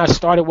that's when I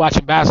started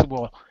watching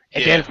basketball.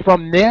 And Yeah. then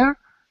from there,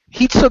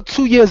 he took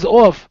 2 years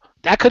off.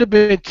 That could have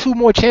been 2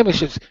 more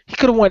championships. He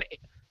could have won.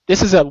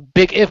 This is a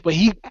big if, but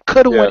he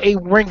could have won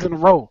 8 rings in a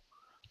row.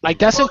 Like,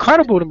 that's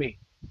incredible to me.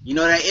 You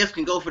know that if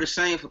can go for the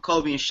same for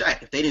Kobe and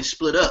Shaq if they didn't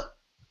split up.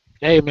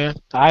 Hey, man,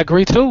 I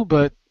agree too,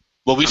 but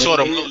But we saw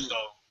them lose though.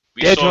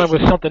 We their saw joint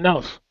was something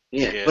else.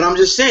 Yeah. Yeah. But I'm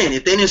just saying,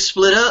 if they didn't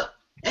split up,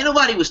 ain't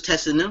nobody was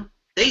testing them.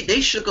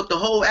 They shook up the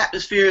whole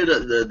atmosphere of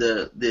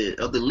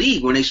the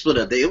league when they split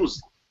up. It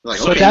was like,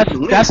 So okay, you can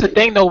win. that's the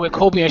thing though with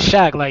Kobe and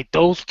Shaq. Like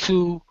those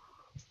two,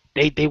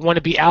 they want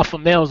to be alpha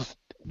males.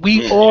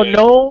 We Yeah. all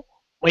know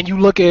when you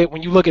look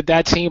at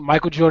that team,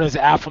 Michael Jordan's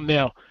an alpha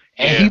male,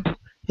 and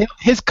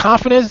his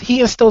confidence, he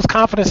instills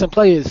confidence in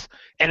players,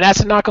 and that's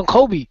a knock on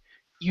Kobe.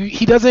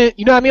 He doesn't,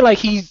 you know what I mean? Like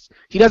he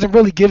doesn't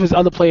really give his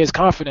other players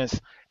confidence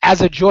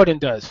as a Jordan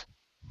does.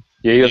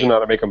 Yeah, he doesn't know how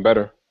to make them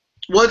better.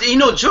 Well, you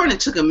know, Jordan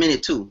took a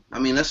minute too. I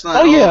mean, that's not.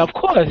 Oh yeah, of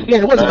course. Yeah,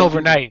 it wasn't Right.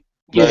 overnight.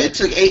 Yeah, Yeah,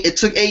 it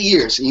took 8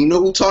 years. And you know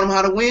who taught him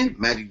how to win?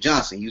 Magic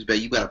Johnson. You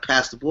got to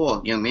pass the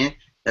ball, young man.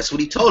 That's what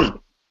he told him.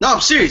 No,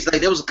 I'm serious.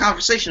 Like there was a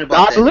conversation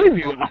about I that. believe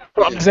you.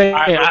 I'm saying.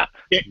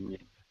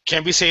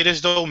 Can we say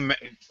this though?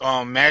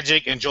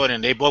 Magic and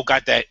Jordan, they both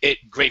got that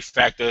great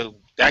factor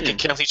that can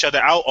cancel each other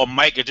out, or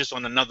Mike is just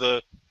on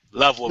another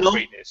level of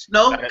greatness.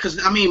 No,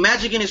 because I mean,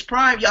 Magic in his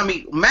prime. I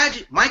mean,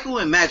 Michael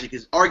and Magic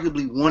is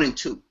arguably 1 and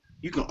 2.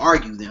 You can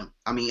argue them.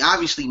 I mean,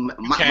 obviously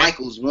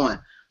Michael's 1,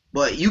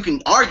 but you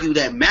can argue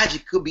that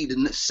Magic could be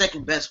the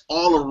second best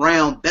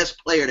all-around best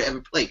player to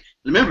ever play.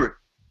 Remember,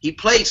 he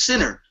played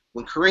center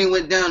when Kareem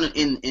went down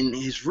in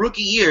his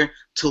rookie year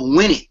to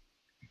win it.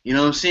 You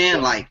know what I'm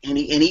saying? Like, and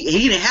he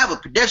didn't have a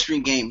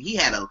pedestrian game. He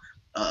had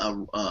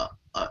a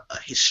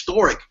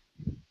historic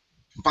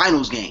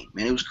finals game,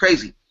 man. It was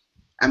crazy.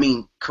 I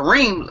mean,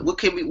 Kareem,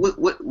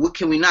 what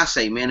can we not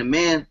say, man? The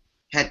man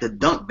had the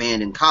dunk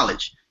band in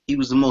college. He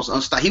was the most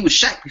unstoppable. He was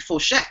Shaq before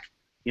Shaq.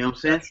 You know what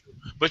I'm saying?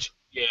 But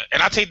yeah,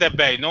 and I take that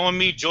back. Knowing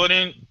me,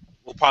 Jordan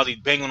will probably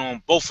bang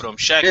on both of them,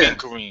 Shaq and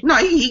Kareem. No,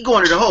 he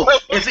going to the hole.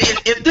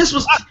 If this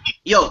was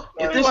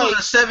if this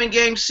was a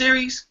 7-game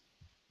series,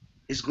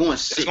 it's going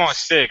 6. It's going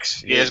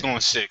 6. Yeah, it's going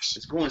 6.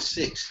 It's going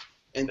 6.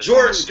 And It's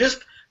Jordan, going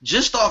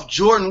just off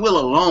Jordan Will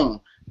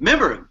alone.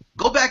 Remember,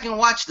 go back and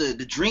watch the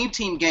Dream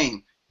Team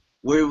game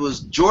where it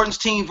was Jordan's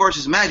team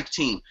versus Magic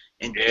team,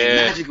 and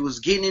Magic was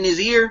getting in his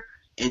ear,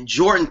 and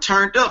Jordan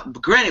turned up.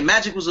 But granted,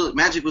 Magic was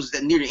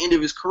near the end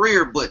of his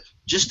career, but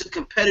just the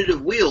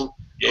competitive will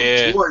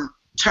of Jordan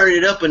turning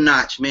it up a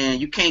notch, man.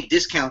 You can't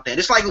discount that.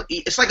 It's like a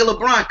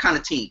LeBron kind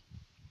of team.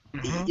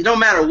 Mhm. It don't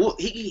matter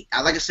what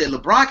like I said,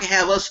 LeBron can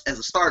have us as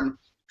a starting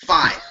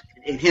 5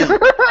 and him.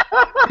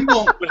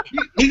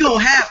 he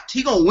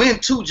gonna win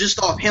 2 just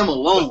off him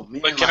alone,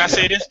 man. But can I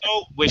say this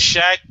though? With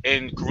Shaq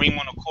and Kareem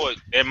on the court,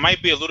 it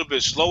might be a little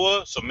bit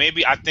slower. So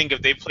maybe I think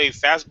if they play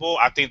fastball,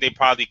 I think they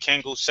probably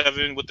can go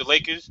 7 with the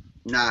Lakers.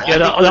 Nah. Yeah,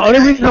 the only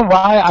reason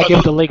why I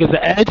give the Lakers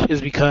the edge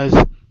is because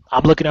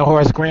I'm looking at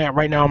Horace Grant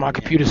right now on my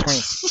computer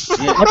screen.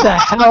 What the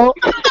hell?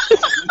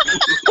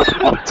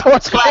 What's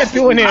Horace Grant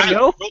doing there,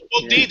 yo?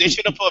 They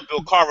should have put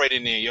Bill Cartwright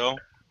in there, yo.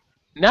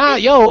 Nah,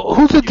 yo,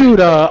 who's the dude?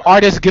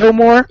 Artist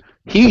Gilmore.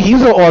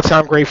 He's an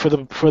all-time great for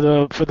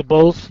the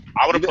Bulls.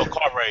 I would have put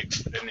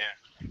Cartwright in there.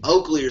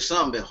 Oakley or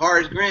something, but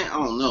Horace Grant, I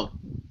don't know.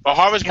 But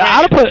Horace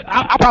Yeah, Grant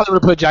I probably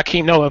would have put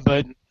Jakeem Noah,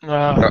 but I'd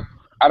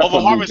have over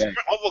put Horace Lou Deng.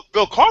 over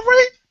Bill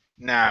Cartwright?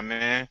 Nah,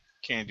 man,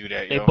 can't do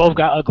that, they yo. both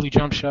got ugly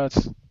jump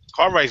shots.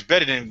 Cartwright's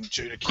better than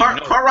Noah.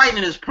 Cartwright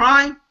in his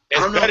prime. I It's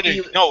don't know better if he,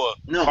 than Noah.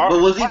 no,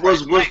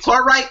 Cartwright's nice.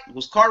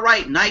 was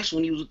Cartwright nice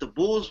when he was with the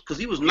Bulls? Because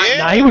he was nice. Yeah.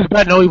 Nah, he was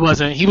better. No, he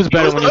wasn't. He was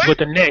better was when he was good? with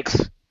the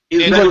Knicks. He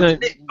was He better wasn't- with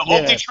the Knicks. The Yeah.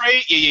 Oakley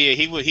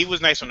trade, he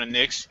was nice on the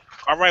Knicks.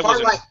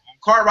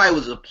 Cartwright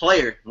was a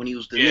player when he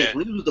was the Yeah. Knicks.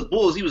 When he was with the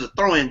Bulls, he was a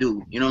throwing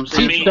dude. You know what I'm I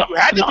saying? mean, the- you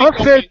had to the be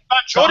unfair- you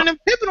got Jordan and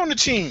Pippen on the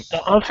team.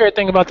 The unfair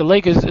thing about the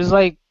Lakers is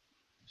like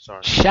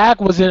Sorry. Shaq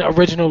was an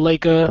original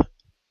Laker.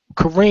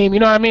 Kareem, you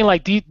know what I mean?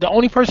 Like the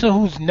only person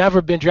who's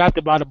never been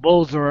drafted by the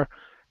Bulls or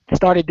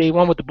started day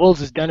one with the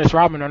Bulls is Dennis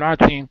Rodman on our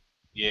team.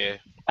 Yeah.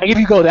 Like if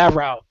you go that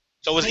route.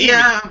 So it's even.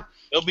 Yeah,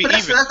 It'll be but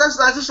even. that's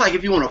just like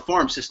if you want a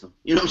farm system.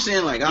 You know what I'm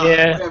saying? Like,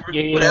 Yeah, whatever,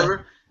 yeah.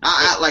 whatever.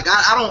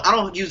 I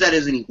don't use that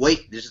as any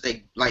weight. Just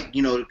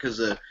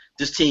because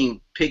this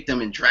team picked them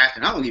and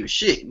drafted. I don't give a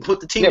shit. Put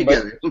the team Yeah, but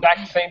together. it's back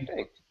the same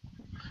thing.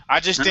 I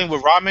just think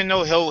with Rodman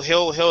though,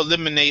 he'll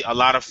eliminate a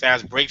lot of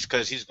fast breaks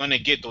because he's gonna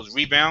get those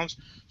rebounds.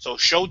 So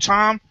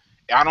Showtime,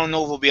 I don't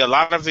know if it'll be a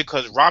lot of it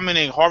because Rodman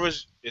and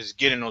Horace is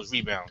getting those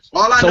rebounds.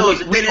 All I know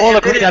is we all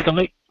agree that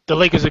the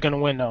Lakers are going to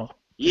win, though.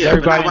 Yeah,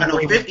 everybody but not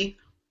by no 50.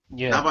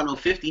 Yeah. Not by no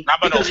 50. Not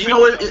by no Because 50. you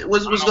know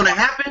what's going to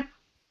happen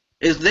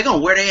is they're going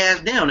to wear their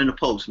ass down in the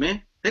post,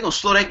 man. They're going to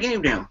slow that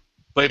game down.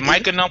 But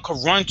Mike and them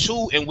could run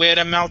too and wear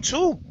them out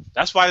too.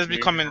 That's why it's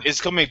becoming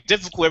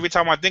difficult every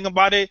time I think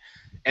about it.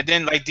 And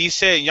then like D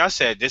said, y'all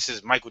said, this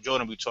is Michael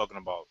Jordan we talking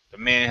about. The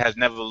man has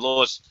never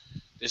lost.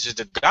 This is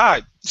the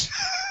God. This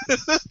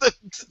is the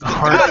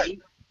God.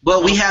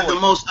 But we have the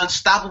most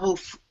unstoppable.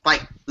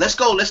 Like, let's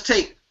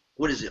take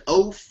what is it?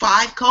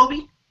 05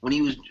 Kobe when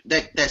he was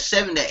that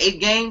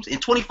 8 games in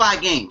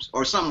 25 games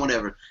or something,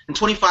 whatever, in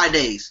 25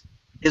 days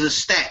is a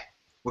stat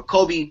where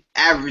Kobe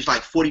averaged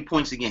like 40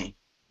 points a game.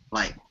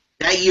 Like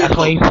that year. That's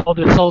why he sold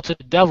his soul to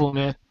the devil,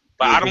 man.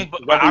 But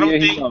I don't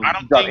think.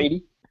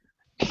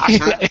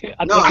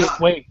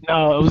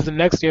 No, it was the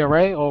next year,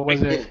 right? Or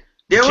was it?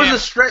 There was a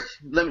stretch.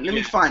 Let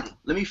me find it.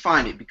 Let me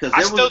find it because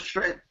there was a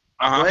stretch.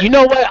 You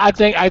know what? I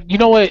think you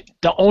know what?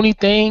 The only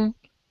thing,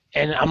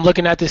 and I'm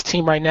looking at this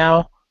team right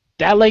now.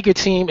 That Laker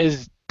team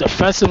is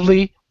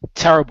defensively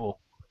terrible.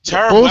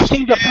 Terrible. Bulls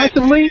team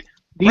defensively,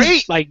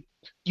 like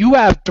you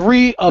have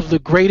 3 of the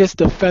greatest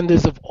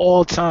defenders of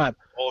all time.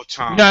 All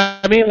time. You know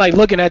what I mean? Like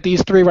looking at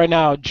these 3 right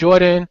now: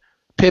 Jordan,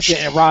 Pippen,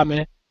 and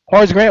Rodman.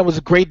 Horace Grant was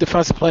a great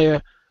defensive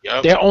player.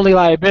 Yep. Their only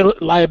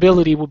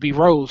liability would be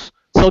Rose.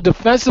 So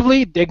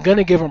defensively, they're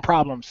gonna give him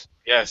problems.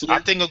 Yes, I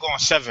think they're going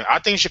 7. I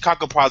think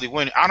Chicago probably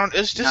win.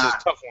 This is a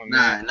tough one,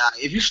 man. Nah.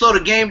 If you slow the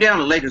game down,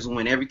 the Lakers will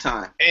win every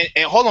time.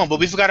 And hold on,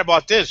 but we forgot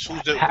about this.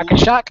 Who's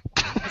Shock?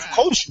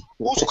 coaching?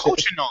 Who's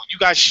coaching though?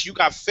 You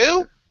got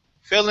Phil?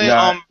 Phil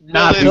and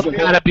Phil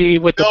gotta be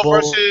with the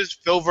Bulls.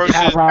 Phil versus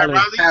Pat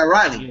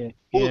Riley.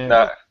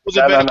 Yeah. Who's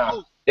a better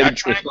coach? That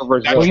triangle?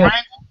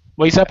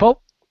 What you said,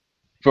 Pope?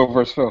 Phil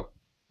versus Phil.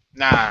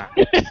 Nah.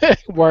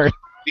 Word.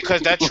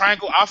 Because that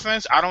triangle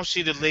offense, I don't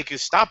see the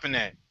Lakers stopping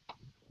that.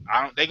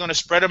 They're gonna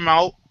spread them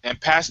out and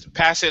pass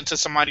it until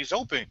somebody's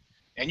open.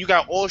 And you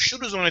got all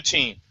shooters on the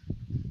team,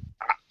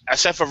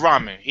 except for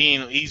Rodman.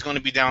 He's gonna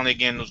be down there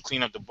again to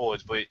clean up the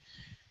boards. But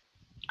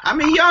I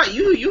mean, y'all,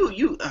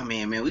 you. I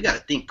mean, man, we gotta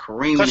think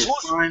Kareem in his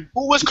prime.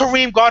 Who was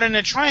Kareem guarding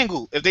the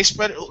triangle? If they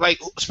spread it, like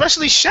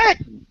especially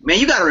Shaq. Man,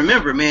 you gotta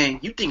remember, man.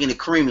 You thinking of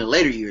Kareem in the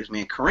later years,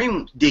 man.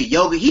 Kareem did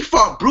yoga. He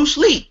fought Bruce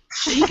Lee.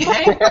 Shit, he can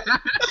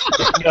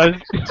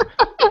hang.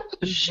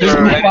 This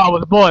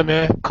was born,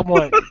 man. Come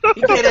on.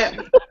 He gave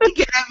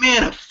that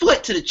man a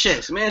foot to the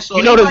chest, man.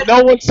 So there's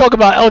no one's talking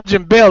about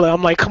Elgin Baylor.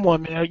 I'm like, come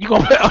on, man. You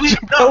gonna put Elgin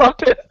Baylor up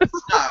there?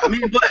 Nah, I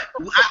mean, but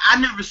I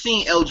never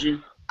seen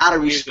Elgin. Out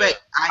of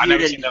respect, I hear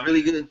that he's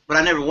really good, but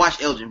I never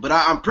watched Elgin. But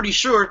I'm pretty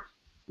sure,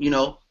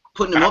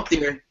 putting him up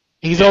there.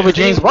 He's over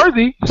James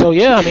Worthy, so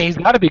yeah, I mean, he's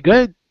got to be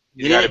good.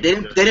 Yeah, they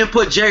didn't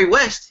put Jerry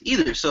West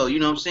either, so you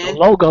know what I'm saying? The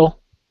logo.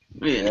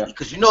 Yeah,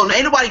 because ain't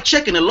nobody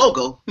checking the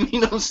logo. You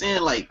know what I'm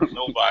saying? Like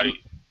nobody.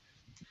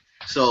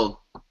 So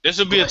this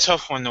would be a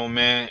tough one, though,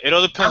 man. It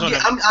all depends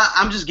on.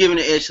 I'm just giving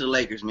the edge to the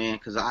Lakers, man,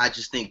 because I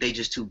just think they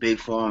just too big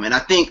for them, and I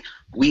think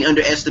we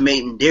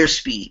underestimating their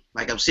speed.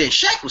 Like I'm saying,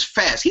 Shaq was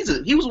fast. He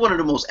was one of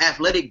the most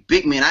athletic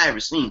big men I ever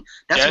seen.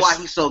 That's why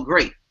he's so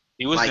great.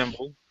 He was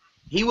nimble.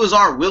 He was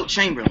our Wilt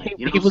Chamberlain.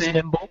 You know he what was I'm saying?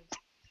 nimble.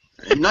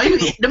 No,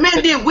 the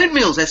man did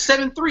windmills at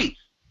 7'3".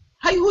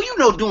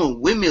 Who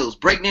doing windmills,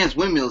 breakdance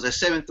windmills at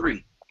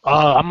 7'3"?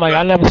 I'm like,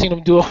 I never seen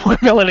him do a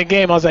windmill in a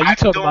game. I was like, you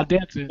talking about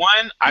dancing?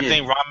 I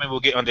think Rodman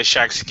will get under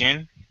Shaq's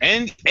skin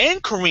and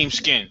Kareem's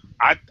skin.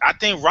 I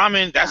think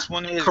Rodman, that's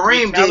one of his.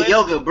 Kareem did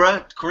yoga,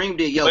 bro. Kareem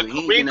did yoga. But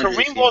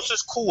Kareem was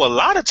just cool a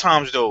lot of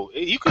times though.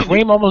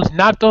 Kareem almost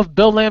knocked off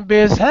Bill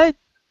Lambert's head.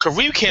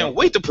 Kareem can't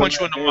wait to punch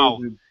you in the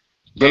mouth.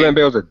 Bill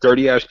Lambert was a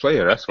dirty ass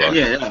player. That's why.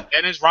 Yeah.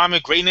 And his Rodman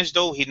greatness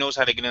though, he knows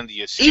how to get under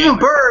your skin. Even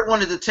Bird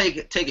wanted to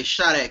take a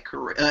shot at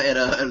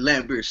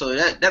Lambert, so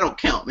that don't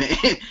count, man.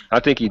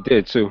 I think he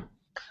did too.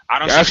 I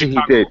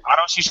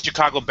don't see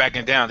Chicago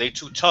backing down. They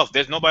too tough.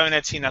 There's nobody on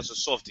that team that's a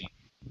softie.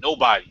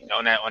 Nobody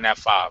on that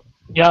 5.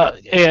 Yeah.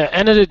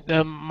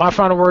 And my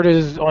final word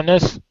is on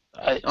this.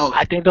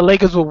 I think the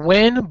Lakers will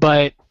win,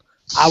 but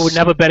I would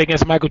never bet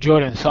against Michael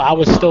Jordan, so I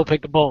would still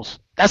pick the Bulls.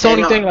 That's the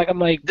only thing. Like I'm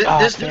like,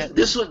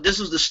 this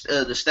was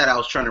the stat I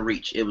was trying to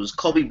reach. It was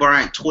Kobe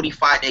Bryant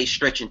 25-day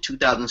stretch in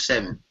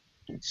 2007.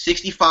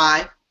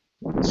 65,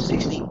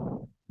 60,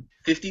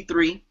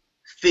 53,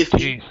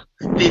 50,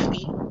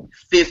 50,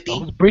 50. I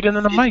was breathing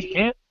in the mic,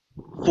 man.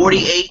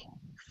 48,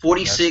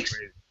 46,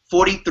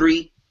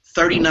 43,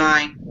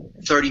 39,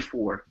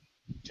 34.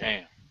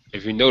 Damn.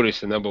 If you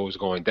notice, the number was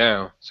going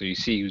down, so you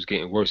see he was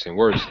getting worse and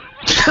worse.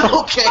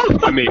 Okay.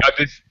 I mean, I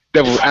just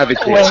devil's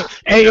advocate. Wait.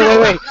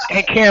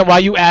 Hey, Cam, while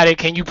you at it,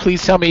 can you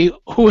please tell me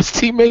who his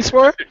teammates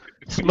were?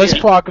 Smush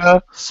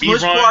Parker,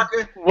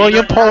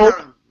 William Pope,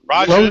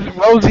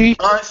 Rosie,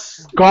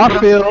 us,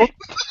 Garfield.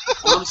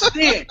 I'm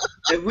saying,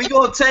 if we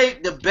gonna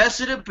take the best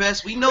of the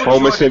best, we know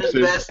Homer Jordan is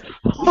Simpson. the best.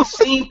 We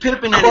seen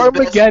Pippen at his Corey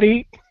best.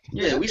 Maggette.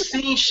 Yeah, we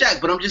seen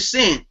Shaq, but I'm just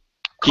saying,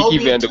 Kobe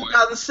Kiki Vanderweide.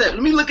 2007.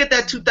 Let me look at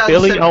that 2007.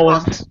 Billy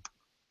Owens,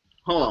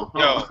 Hold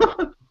on.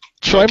 Yo.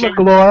 Troy Okay.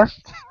 McClure,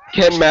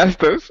 Ken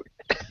Masters.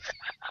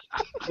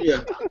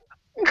 Yeah.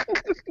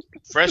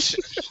 Fresh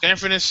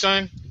Stanford and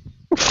Son.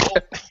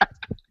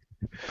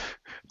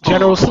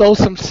 General Sos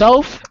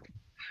himself,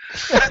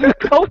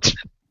 coach.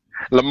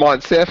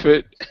 Lamont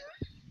Sanford.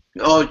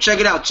 Oh, check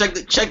it out. Check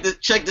the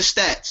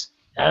stats.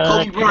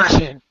 Kobe Bryant.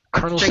 Action.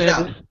 Colonel Check it out.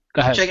 Sanders.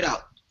 Go ahead. Check it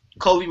out.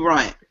 Kobe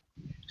Bryant,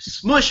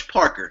 Smush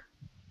Parker,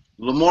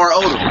 Lamar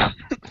Odom,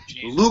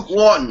 Luke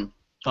Walton,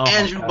 Oh, my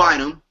Andrew God.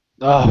 Bynum,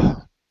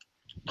 Oh,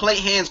 Clay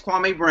Hands,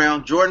 Kwame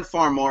Brown, Jordan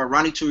Farmar,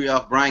 Ronnie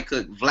Turioff, Brian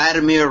Cook,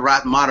 Vladimir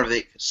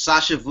Ratmatovic,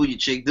 Sasha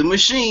Vujacic, The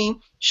Machine,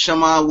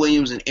 Shaman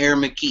Williams, and Aaron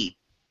McKee.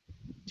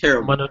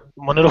 Terrible.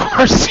 one of the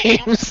worst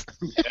teams.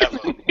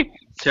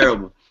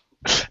 Terrible.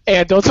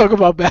 And don't talk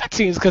about bad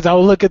teams because I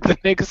will look at the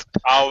Knicks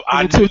I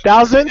in the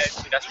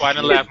 2000s. That's why I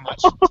didn't laugh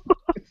much.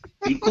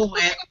 Be cool,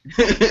 man.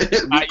 Be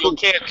You cool.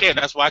 can't.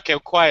 That's why I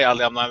kept quiet.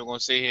 I'm not even gonna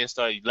sit here and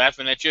start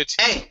laughing at your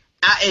team.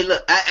 Hey,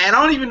 look, I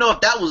don't even know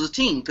if that was a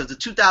team because the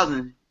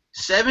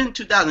 2007,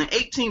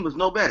 2008 team was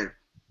no better.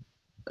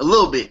 A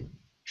little bit.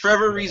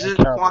 Trevor Ariza,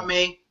 terrible.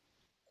 Kwame,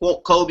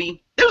 Kobe.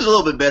 It was a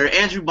little bit better.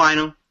 Andrew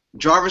Bynum,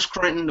 Jarvis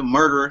Crenton, the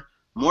murderer,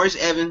 Maurice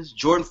Evans,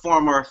 Jordan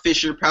Farmar,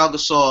 Fisher, Pau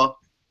Gasol.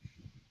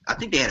 I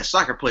think they had a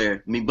soccer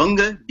player.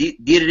 Mbunga,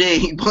 Diedere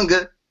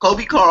Mbunga,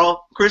 Kobe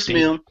Carl, Chris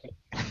Milne,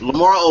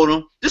 Lamar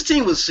Odom. This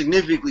team was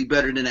significantly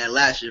better than that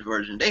last year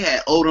version. They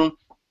had Odom,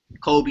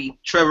 Kobe,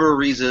 Trevor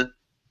Ariza,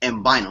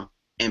 and Bynum,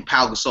 and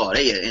Pau Gasol.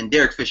 And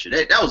Derek Fisher.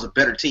 That was a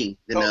better team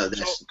than So, that.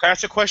 can I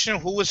ask you a question?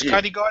 Who was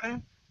Scotty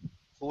guarding?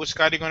 Who was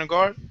Scotty going to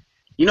guard?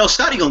 You know,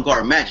 Scotty gonna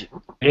guard Magic.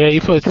 Yeah, he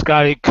put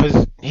Scotty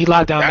because he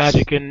locked down That's-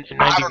 Magic in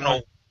I 91. don't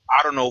know.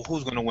 I don't know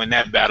who's going to win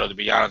that battle. To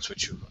be honest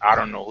with you, I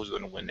don't know who's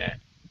going to win that.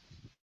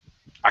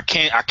 I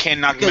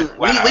cannot. Because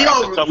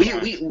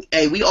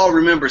we all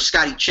remember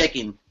Scotty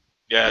checking.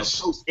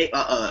 Yes.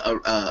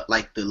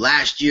 Like the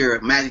last year,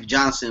 Magic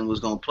Johnson was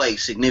gonna play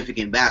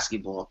significant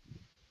basketball.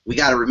 We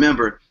got to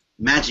remember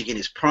Magic in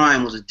his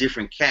prime was a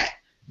different cat.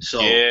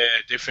 So Yeah,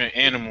 different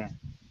animal.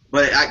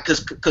 But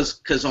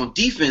because on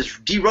defense,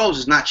 D Rose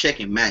is not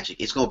checking Magic.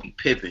 It's gonna be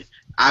Pippen.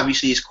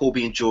 Obviously, it's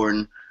Kobe and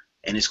Jordan,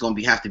 and it's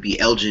gonna have to be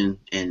Elgin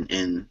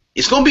and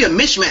it's gonna be a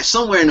mismatch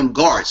somewhere in them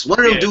guards. One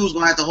of them dudes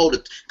gonna have to hold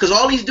it because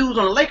all these dudes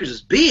on the Lakers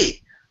is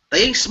big.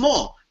 They ain't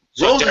small.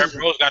 So Derrick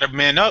Rose got to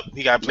man up.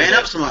 He got to play man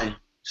that. up somebody.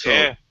 So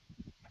Yeah.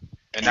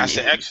 And that's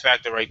the X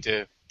factor right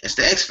there. that's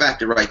the X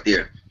factor right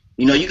there.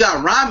 You know, you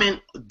got Rodman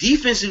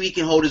defensively he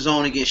can hold his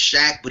own against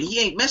Shaq, but he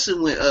ain't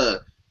messing with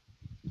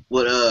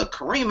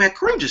Kareem. Man,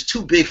 Kareem just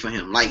too big for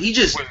him. Like he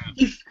just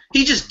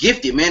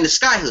gifted, man. The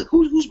sky hook.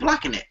 Who's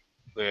blocking that?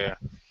 Yeah.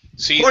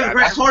 See,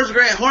 Horace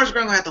Grant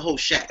gonna have to hold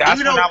Shaq. that's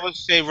Even when though, I would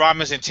say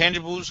Rodman's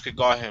intangibles could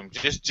guard him.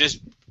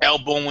 Just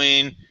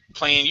elbowing,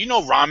 playing. You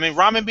know,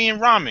 Rodman being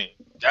Rodman.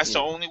 That's the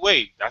only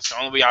way. That's the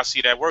only way I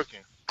see that working.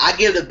 I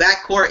give the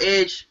backcourt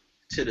edge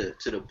to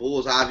the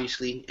Bulls,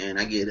 obviously, and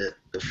I give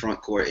the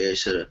front court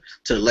edge to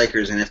the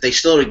Lakers. And if they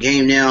slow the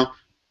game down,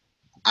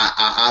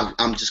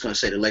 I'm just gonna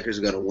say the Lakers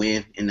are gonna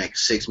win in like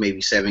 6,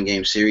 maybe 7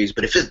 game series.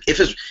 But if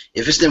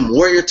it's them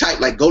Warrior type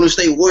like Golden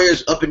State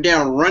Warriors up and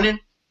down running,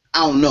 I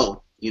don't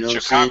know. You know,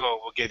 Chicago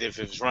will get it if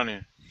it's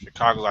running.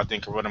 Chicago, I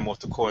think, can run him off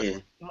the court. Yeah.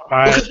 All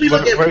right, Because we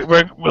look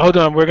at- hold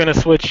on. We're gonna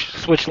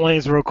switch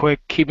lanes real quick,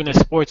 keeping it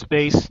sports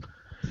based,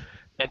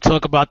 and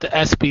talk about the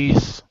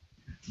ESPYs.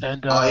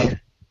 And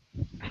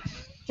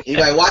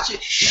Anybody watch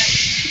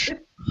it?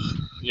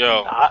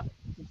 Yo,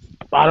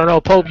 I don't know,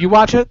 Pope. You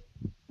watch it?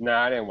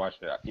 Nah, I didn't watch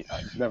that.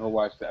 I never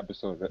watched the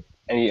episode of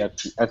any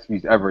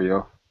ESPYs ever,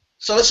 yo.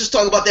 So let's just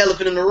talk about the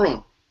elephant in the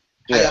room.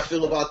 How Yeah. y'all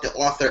feel about the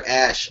Arthur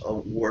Ashe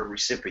Award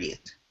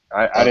recipient?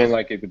 I didn't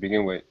like it to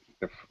begin with.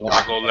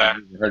 I'll go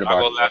last. Heard I'll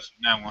about go it. last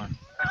on that one.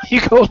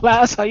 You go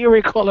last. How you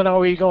recalling on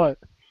where you going?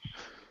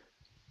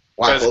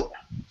 Why? Because- Pope?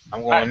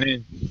 I'm going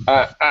in.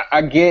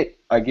 I get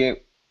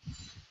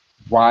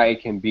why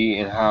it can be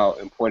and how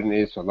important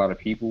it is to a lot of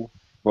people,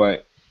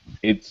 but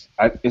it's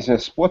a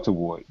sports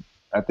award.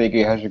 I think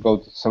it has to go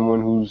to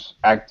someone who's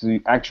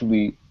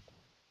actually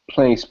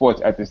playing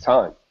sports at this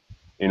time,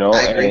 you know.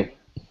 I agree.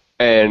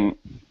 And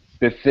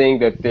the thing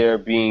that they're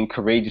being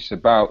courageous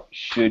about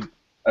should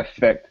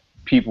affect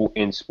people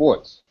in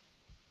sports,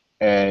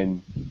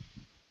 and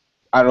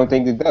I don't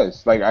think it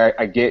does. Like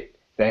I get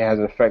that it has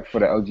an effect for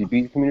the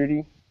LGBT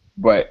community,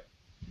 but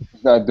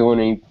he's not doing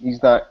any.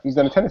 He's not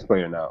a tennis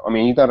player now. I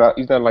mean, he's not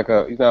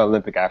an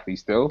Olympic athlete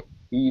still.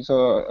 He's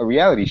a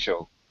reality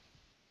show.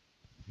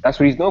 That's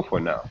what he's known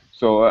for now.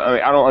 So I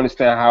mean, I don't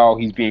understand how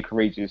he's being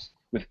courageous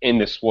within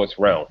the sports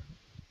realm.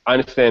 I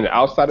understand the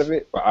outside of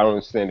it, but I don't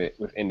understand it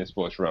within the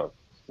sports realm.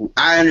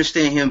 I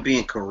understand him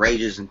being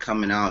courageous and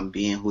coming out and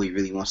being who he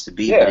really wants to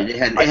be, Yeah. but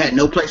it had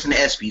no place in the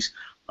ESPYs.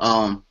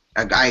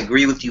 I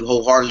agree with you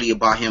wholeheartedly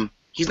about him.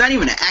 He's not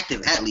even an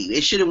active athlete.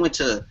 It should have went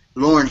to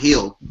Lauryn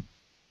Hill,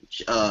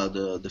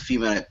 the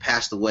female that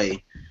passed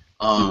away.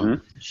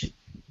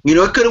 You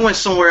know, it could have went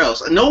somewhere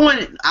else. No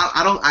one.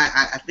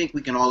 I think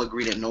we can all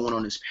agree that no one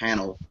on this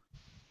panel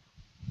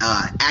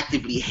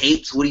actively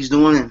hates what he's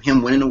doing and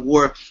him winning the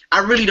war, I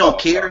really don't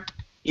care.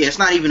 Yeah, it's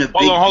not even a big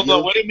deal. Hold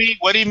on. What do you mean?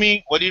 What do you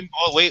mean?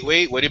 Oh,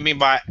 wait. What do you mean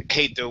by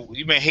hate the?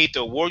 You mean hate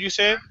the war? You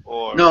said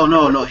or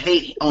No.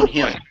 Hate on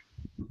him.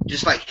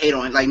 Just like hate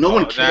on him. Like no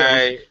one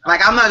cares.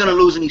 Like I'm not gonna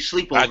lose any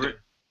sleep over it.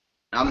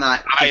 I'm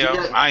not. I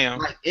am.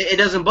 Like, it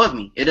doesn't bug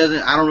me. It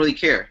doesn't. I don't really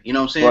care. You know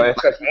what I'm saying?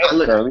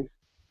 Well,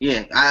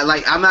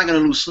 I'm not gonna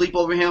lose sleep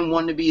over him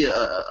wanting to be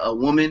a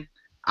woman.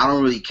 I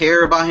don't really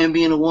care about him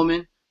being a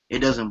woman. It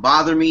doesn't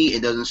bother me.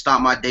 It doesn't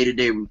stop my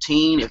day-to-day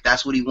routine. If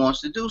that's what he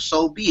wants to do,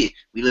 so be it.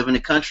 We live in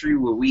a country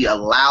where we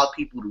allow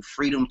people the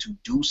freedom to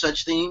do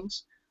such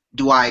things.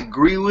 Do I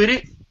agree with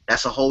it?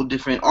 That's a whole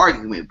different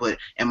argument. But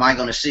am I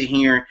going to sit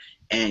here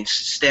and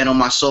stand on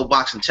my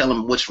soapbox and tell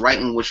him what's right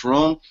and what's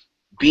wrong?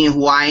 Being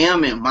who I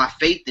am and my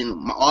faith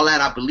and all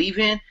that I believe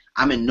in,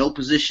 I'm in no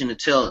position to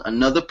tell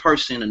another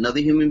person,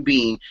 another human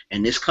being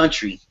in this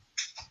country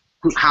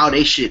how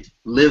they should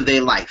live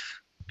their life.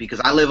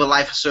 Because I live a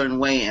life a certain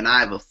way, and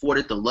I've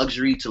afforded the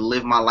luxury to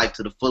live my life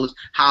to the fullest,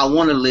 how I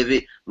want to live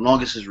it, as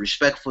long as it's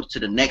respectful to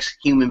the next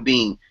human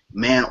being,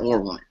 man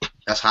or woman.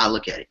 That's how I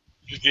look at it.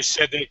 You just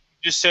said that. You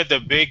just said the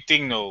big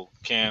thing, though,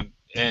 Cam,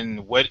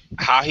 and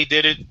how he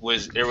did it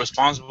was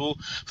irresponsible.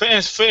 For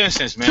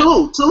instance, man.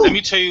 Two. Let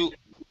me tell you.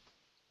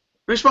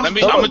 I'm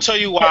gonna tell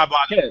you why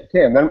about it.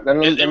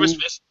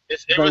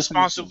 It's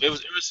irresponsible.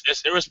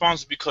 It's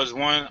irresponsible because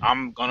one,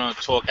 I'm gonna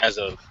talk as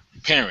a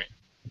parent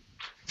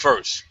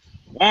first.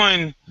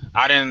 One,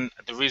 the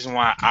reason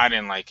why I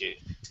didn't like it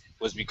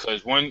was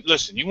because one,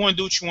 listen, you want to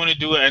do what you want to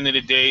do at the end of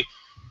the day,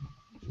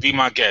 be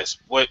my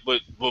guest. What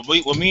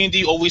me and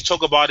D always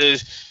talk about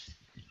is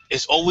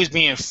it's always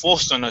being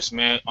forced on us,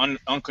 man,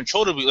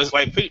 uncontrollably. It's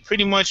like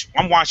pretty much,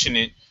 I'm watching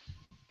it.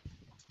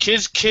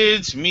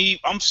 Kids,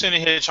 me, I'm sitting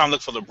here trying to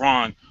look for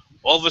LeBron.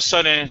 All of a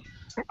sudden,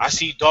 I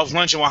see Dolph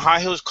Lundgren with high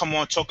heels come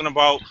on talking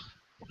about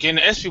getting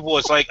the SP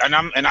boards. Like, and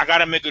I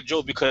gotta make a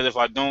joke because if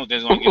I don't, then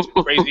it's gonna get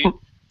too crazy.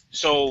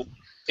 So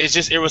it's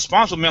just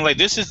irresponsible, man. Like,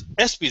 this is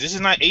ESPY. This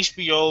is not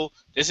HBO.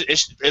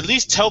 At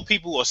least tell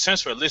people or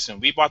censor it.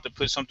 Listen, we about to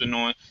put something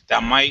on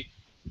that might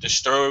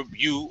disturb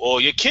you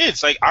or your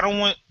kids. Like, I don't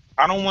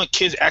want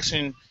kids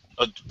asking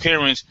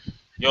parents,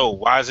 "Yo,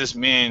 why is this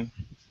man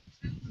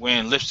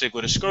wearing lipstick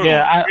with a skirt?"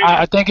 Yeah,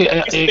 I think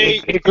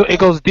it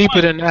goes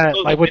deeper than that.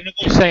 Like what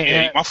you're saying,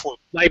 yeah, my fault.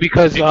 Like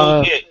because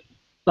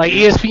like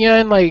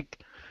ESPN, like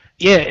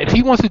if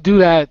he wants to do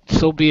that,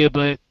 so be it.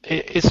 But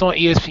it's on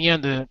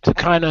ESPN to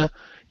kind of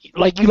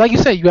like you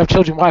said, you have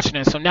children watching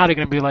it, so now they're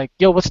gonna be like,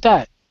 "Yo, what's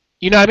that?"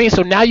 You know what I mean?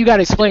 So now you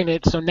gotta explain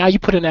it. So now you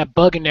put in that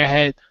bug in their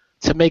head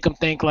to make them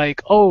think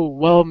like, "Oh,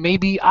 well,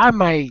 maybe I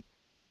might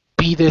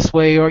be this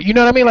way," or you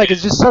know what I mean? Like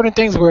it's just certain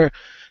things where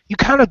you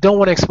kind of don't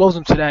want to expose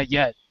them to that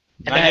yet.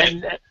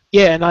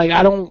 And like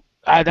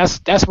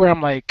that's where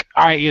I'm like,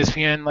 all right,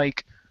 ESPN.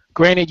 Like,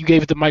 granted, you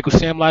gave it to Michael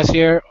Sam last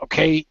year.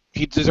 Okay,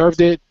 he deserved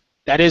it.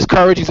 That is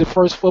courage. He's the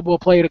first football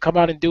player to come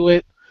out and do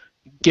it.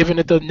 Giving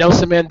it to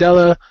Nelson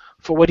Mandela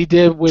for what he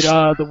did with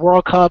the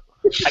World Cup.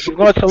 I can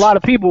go to a lot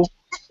of people,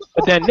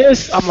 but then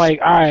this, I'm like,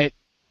 all right,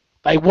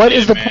 like what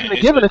is the point of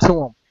giving it to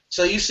him?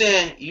 So you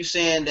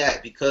saying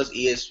that because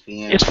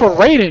ESPN, it's for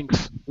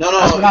ratings. No,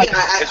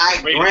 I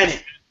grant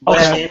it. But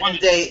at the end of the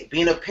day,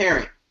 being a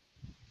parent,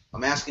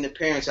 I'm asking the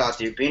parents out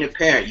there, being a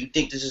parent, you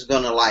think this is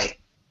gonna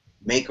like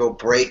make or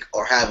break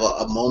or have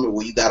a moment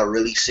where you gotta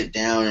really sit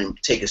down and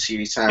take a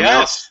serious time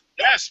out?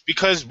 Yes,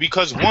 because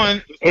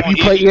one. If you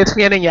play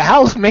ESPN in your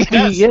house, maybe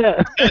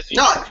yeah.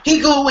 No,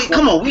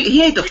 come on,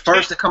 he ain't the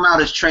first to come out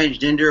as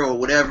transgender or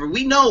whatever.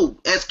 We know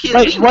as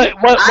kids.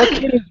 Like,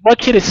 what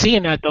kid is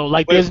seeing that though?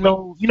 Like, there's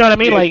no, you know what I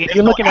mean? Like, if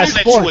you're looking at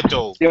sport, it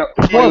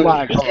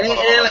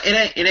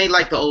ain't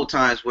like the old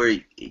times where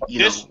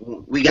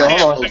we got.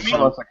 Hold on.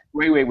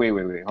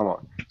 Wait, hold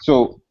on.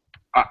 So,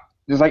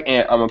 just like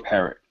Ant, I'm a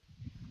parent,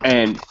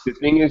 and the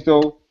thing is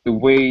though, the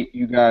way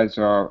you guys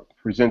are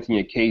presenting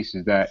your case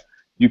is that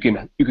you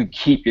can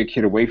keep your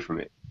kid away from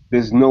it.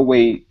 There's no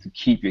way to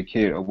keep your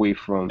kid away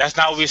from. That's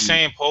not what we're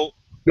saying, Pope.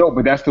 No,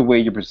 but that's the way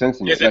you're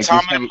presenting it. There's a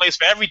time and a place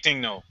for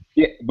everything, though.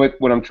 Yeah, but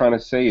what I'm trying to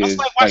say is,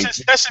 like watching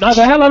Sesame no,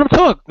 go ahead, let him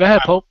talk. Go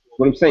ahead, Pope.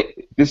 What I'm saying,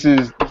 this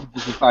is the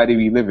society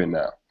we live in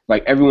now.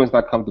 Like, everyone's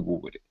not comfortable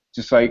with it.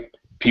 Just like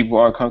people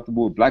aren't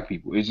comfortable with black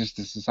people. It's just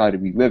the society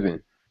we live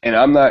in. And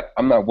I'm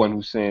not one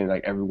who's saying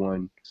like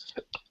everyone,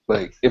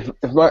 like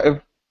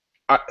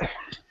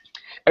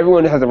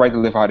everyone has the right to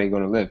live how they're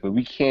gonna live, but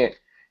we can't.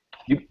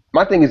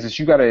 My thing is that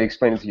you gotta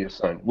explain it to your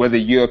son. Whether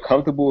you're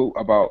comfortable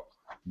about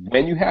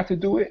when you have to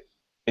do it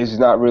is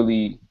not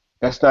really.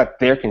 That's not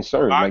their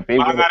concern. I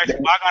gotta explain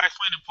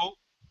it, Pope.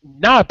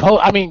 Nah, Pope.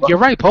 I mean, you're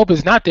right. Pope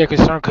is not their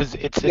concern because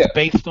it's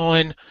based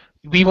on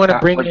we want to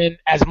bring in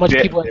as much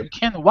people as we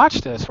can to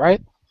watch this,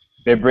 right?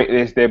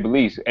 It's their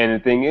beliefs, and the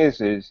thing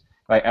is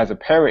like as a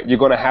parent, you're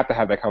gonna have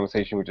that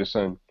conversation with your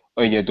son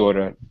or your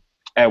daughter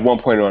at one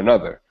point or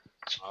another.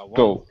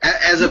 So,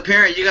 as a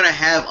parent, you're gonna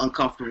have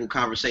uncomfortable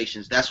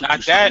conversations. That's what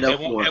you signed up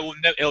for.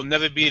 It'll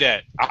never be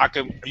that.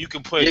 You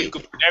can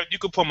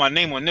put my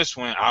name on this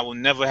one. I will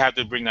never have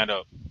to bring that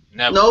up.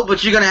 Never. No,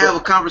 but you're gonna have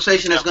a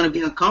conversation that's gonna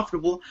be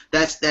uncomfortable.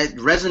 That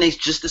resonates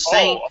just the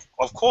same. Oh,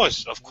 of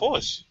course.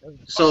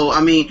 So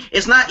I mean,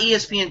 it's not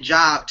ESPN's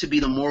job to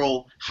be take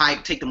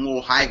the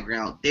moral high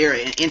ground.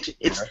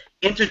 It's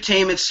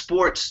entertainment,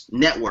 sports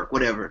network,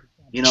 whatever.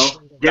 You know,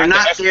 they're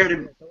not there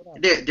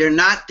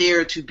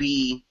to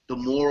be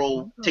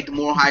take the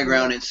moral high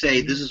ground and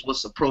say this is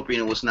what's appropriate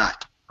and what's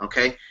not.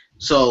 Okay,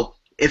 so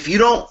if you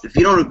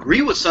don't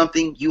agree with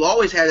something, you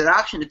always have that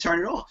option to turn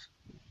it off.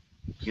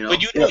 You know?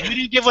 But you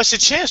didn't give us a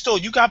chance though.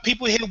 You got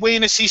people here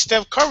waiting to see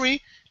Steph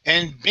Curry,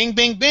 and bing,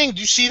 bing, bing.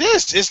 You see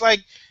this? It's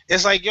like,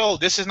 yo,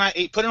 this is not.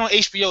 Put it on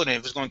HBO then.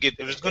 If it's gonna get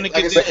this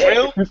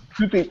real.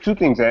 Two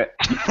things. That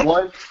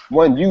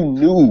one, you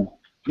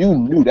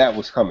knew that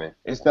was coming.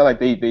 It's not like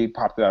they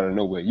popped it out of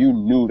nowhere. You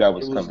knew that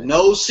was coming.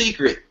 No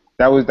secret.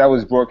 That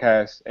was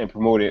broadcast and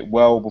promoted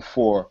well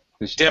before.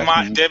 Did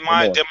my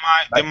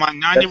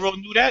 9-year-old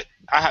knew that?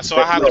 I have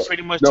to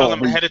pretty much tell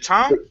him ahead of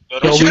time.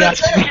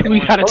 We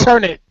gotta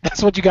turn it.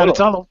 That's what you gotta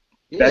tell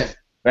them.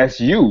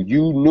 That's you.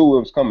 You knew it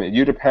was coming.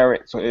 You're the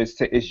parent, so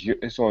it's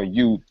on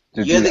you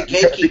to do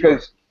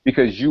that.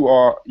 Because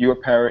you're a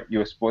parent,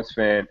 you're a sports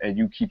fan, and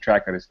you keep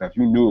track of this stuff.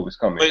 You knew it was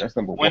coming. That's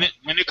number one.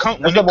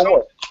 That's number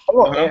one.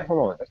 Hold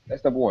on.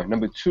 That's number one.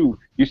 Number two,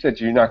 you said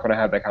you're not gonna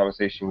have that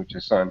conversation with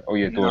your son or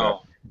your daughter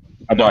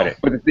about it.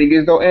 But the thing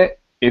is, though, Ant,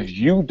 if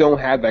you don't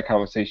have that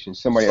conversation,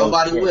 somebody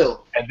else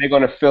will. And they're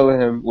going to fill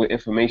him with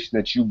information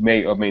that you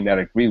may or may not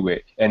agree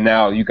with. And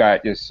now you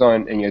got your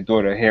son and your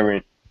daughter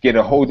get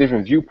a whole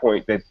different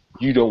viewpoint that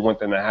you don't want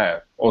them to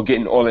have, or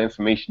getting all the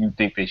information you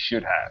think they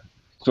should have.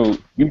 So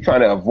you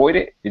trying to avoid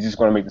it is just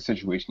going to make the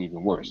situation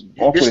even worse.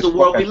 This is the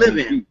world we live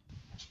in.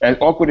 As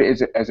awkward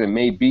as it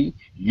may be,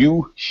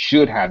 you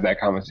should have that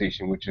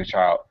conversation with your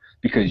child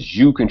because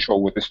you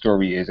control what the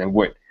story is and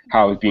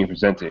how it's being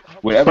presented.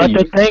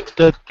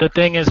 The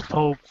thing is,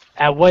 Pope,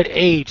 at what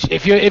age?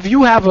 If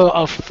you have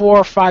a 4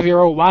 or 5 year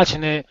old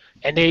watching it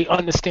and they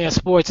understand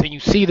sports and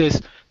you see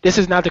this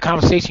is not the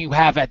conversation you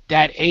have at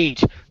that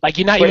age. Like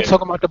you're not even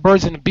talking about the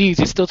birds and the bees.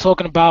 You're still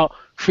talking about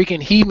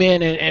freaking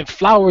He-Man and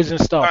flowers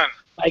and stuff.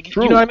 Like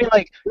True. You know what I mean?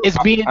 Like it's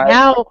being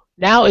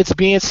now it's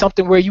being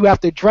something where you have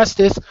to address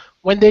this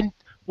when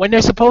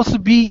they're supposed to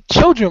be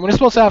children, when they're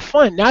supposed to have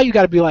fun. Now you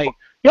got to be like,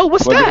 yo,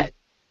 what's that?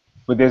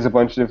 But there's a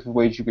bunch of different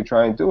ways you can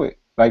try and do it.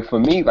 Like for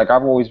me, like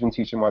I've always been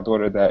teaching my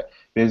daughter that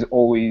there's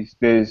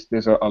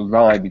a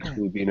line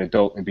between being an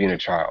adult and being a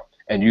child,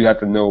 and you have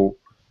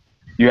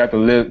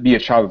to be a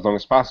child as long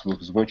as possible,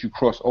 because once you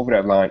cross over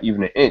that line,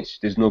 even an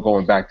inch, there's no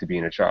going back to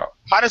being a child.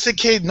 How does a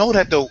kid know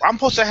that though? I'm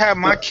supposed to have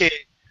my kid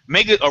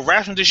make a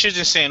rational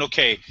decision, saying,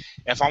 okay,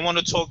 if I want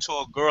to talk to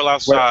a girl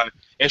outside,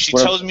 if she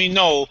tells me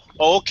no,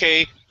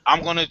 okay,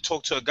 I'm going to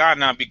talk to a guy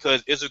now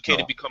because it's okay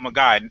to become a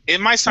guy.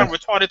 It might sound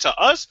retarded to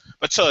us,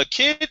 but to a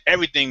kid,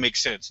 everything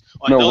makes sense.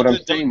 What I'm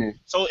saying is...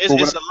 So it's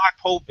a lot,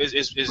 Pope. It's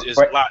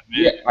a lot,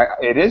 man. Yeah,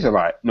 it is a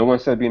lot. No one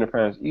said being a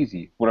parent is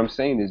easy. What I'm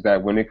saying is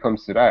that when it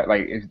comes to that,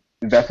 like if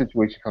that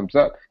situation comes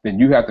up, then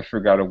you have to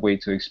figure out a way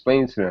to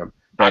explain to them.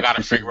 I got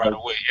to figure out a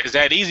way. Is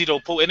that easy,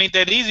 though, Pope? It ain't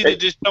that easy to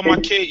just tell my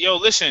kid, yo,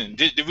 listen,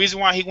 the reason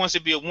why he wants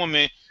to be a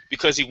woman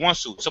because he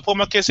wants to. Suppose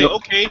my kid say,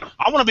 okay,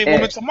 I want to be a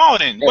woman tomorrow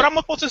then. What am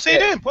I supposed to say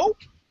then, Pope?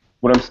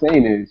 What I'm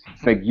saying is,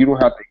 it's like you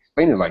don't have to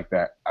explain it like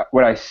that.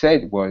 What I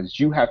said was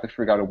you have to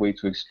figure out a way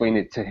to explain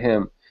it to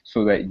him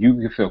so that you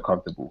can feel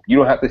comfortable. You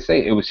don't have to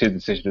say it was his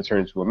decision to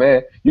turn into a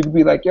man. You can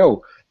be like,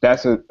 yo,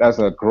 that's a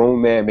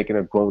grown man making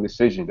a grown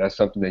decision. That's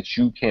something that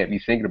you can't be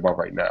thinking about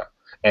right now.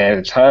 And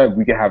at the time,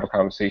 we can have a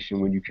conversation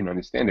when you can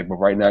understand it. But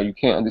right now, you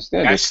can't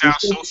understand it. That sounds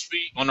so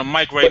sweet on the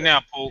mic right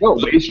now, Paul. No,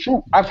 but it's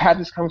true. I've had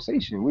this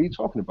conversation. What are you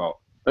talking about?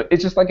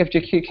 It's just like if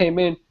your kid came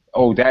in,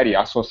 oh, daddy,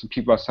 I saw some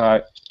people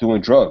outside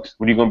doing drugs.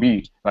 What are you going to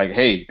be? Like,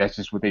 hey, that's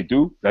just what they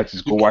do? Let's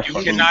just go watch.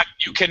 You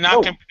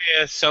cannot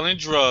compare selling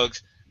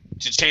drugs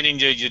to changing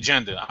your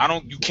gender.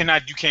 You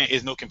can't,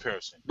 there's no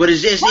comparison. But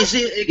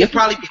it can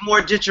probably be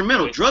more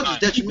detrimental. Drugs is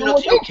detrimental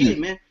to your kid,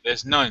 man.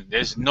 There's none.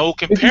 There's no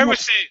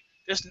comparison.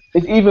 It's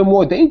even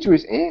more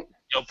dangerous, Ant.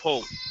 Yo,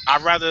 Pope,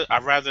 I'd rather.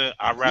 You'd rather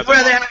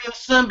have your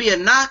son be a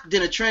knock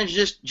than a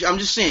transgender. I'm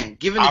just saying,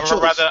 given the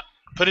choice.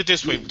 Put it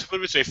this way,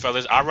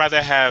 fellas. I'd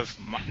rather have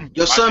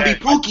your son be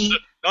Pookie.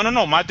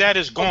 No. My dad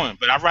is gone,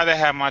 but I'd rather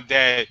have my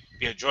dad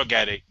be a drug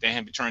addict than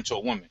him be turned to a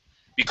woman.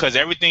 Because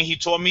everything he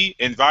taught me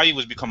in value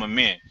was become a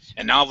man.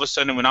 And now all of a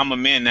sudden, when I'm a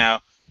man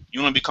now,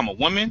 you want to become a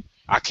woman?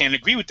 I can't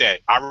agree with that.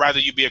 I'd rather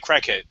you be a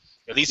crackhead.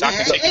 At least I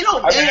can take it.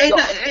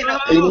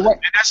 And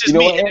that's just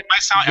me. And it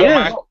might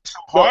sound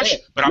harsh,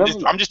 but I'm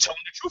just telling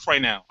the truth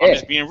right now. I'm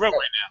just being real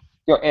right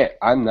now. Yo, Ant,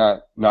 I'm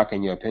not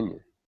knocking your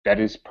opinion. That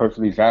is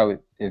perfectly valid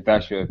if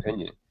that's your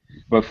opinion.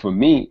 But for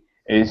me,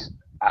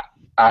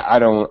 I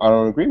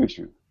don't agree with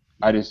you.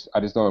 I just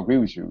don't agree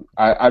with you.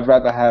 I'd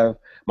rather have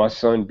my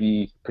son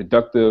be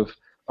productive,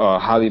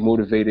 highly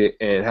motivated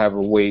and have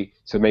a way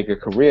to make a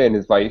career in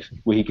his life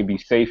where he can be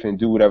safe and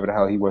do whatever the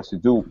hell he wants to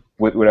do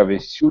with whatever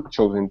his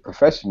chosen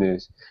profession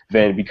is,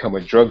 than become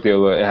a drug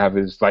dealer and have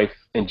his life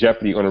in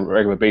jeopardy on a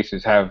regular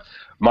basis, have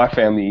my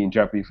family in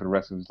jeopardy for the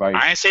rest of his life.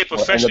 I ain't say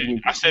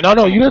profession. I said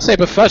No, you didn't say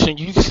profession.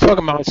 You just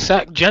talking about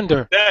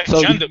gender. Yeah,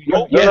 So gender.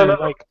 no,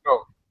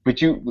 But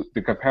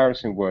the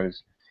comparison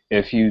was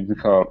if you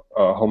become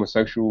a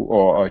homosexual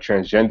or a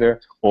transgender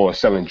or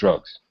selling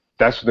drugs.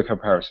 That's what the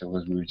comparison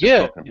was. We were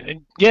just talking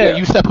about. Yeah,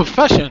 you said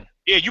profession.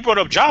 Yeah, you brought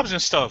up jobs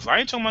and stuff. I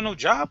ain't talking about no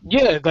job.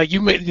 Yeah, like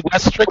you made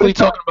that's strictly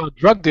talking about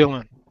drug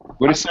dealing.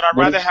 I said I'd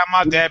rather have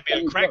my dad be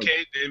a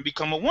crackhead than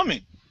become a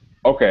woman.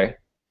 Okay.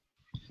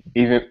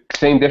 Even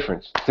same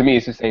difference. To me,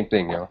 it's the same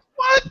thing, yo.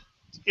 What?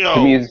 Yo.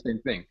 To me, it's the same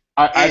thing.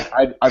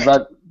 I'd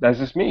rather. That's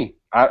just me.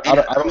 I don't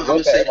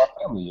want that in my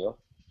family, yo.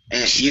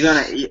 And you're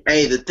gonna,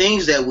 the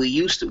things that we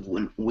used to,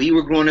 when we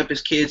were growing up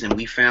as kids and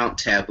we found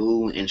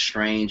taboo and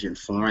strange and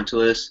foreign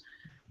to us,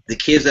 the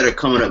kids that are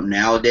coming up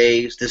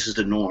nowadays, this is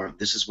the norm.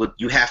 This is what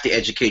you have to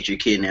educate your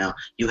kid now.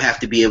 You have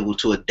to be able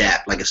to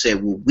adapt. Like I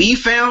said, what we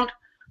found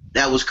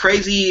that was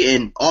crazy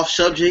and off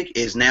subject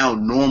is now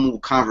normal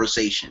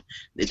conversation.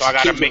 So I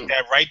gotta make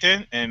that right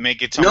then and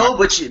make it. No,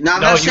 but you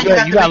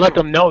gotta let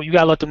them know. You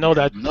gotta let them know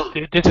that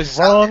this is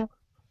wrong.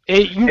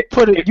 You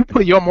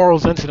put your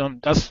morals into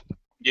them.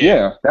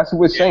 Yeah, that's what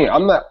we're saying.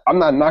 I'm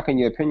not knocking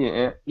your opinion,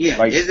 Ant. Yeah,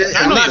 like,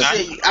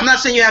 I'm not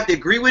saying you have to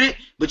agree with it,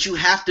 but you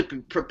have to be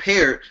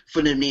prepared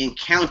for them to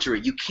encounter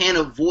it. You can't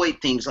avoid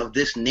things of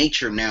this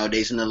nature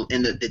nowadays. In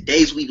the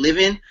days we live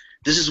in,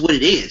 this is what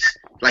it is.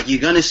 Like,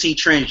 you're going to see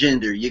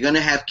transgender. You're going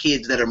to have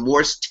kids that are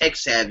more tech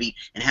savvy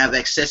and have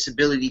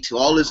accessibility to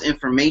all this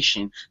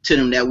information to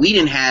them that we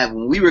didn't have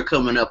when we were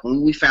coming up,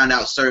 when we found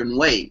out certain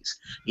ways.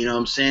 You know what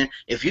I'm saying?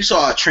 If you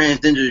saw a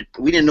transgender,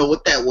 we didn't know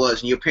what that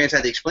was, and your parents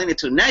had to explain it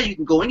to them. Now you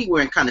can go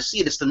anywhere and kind of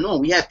see it. It's the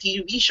norm. We have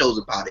TV shows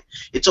about it.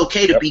 It's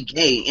okay to be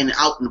gay and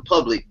out in the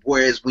public,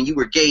 whereas when you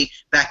were gay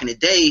back in the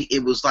day,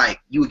 it was like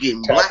you were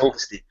getting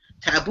blacklisted.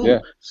 Taboo. Yeah.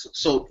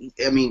 So,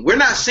 I mean, we're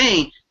not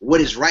saying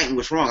what is right and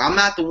what's wrong. I'm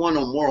not the one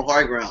on moral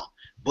high ground.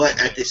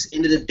 But at this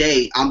end of the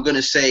day, I'm going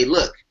to say,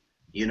 look,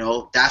 you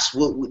know, this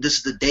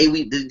is the day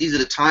these are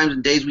the times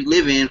and days we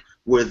live in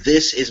where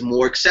this is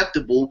more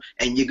acceptable,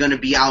 and you're going to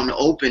be out in the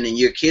open and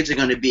your kids are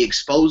going to be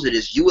exposed to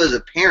this. You as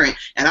a parent,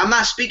 and I'm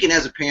not speaking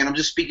as a parent, I'm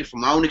just speaking from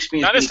my own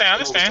experience. I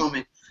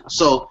understand.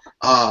 So,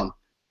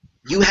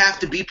 you have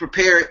to be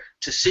prepared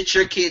to sit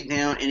your kid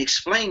down and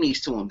explain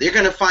these to them. They're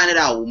going to find it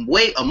out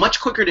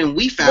much quicker than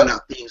we found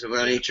out things of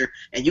our nature,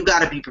 and you got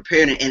to be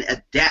prepared and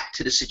adapt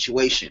to the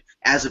situation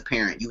as a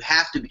parent. You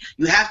have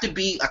to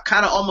be a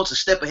kind of almost a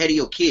step ahead of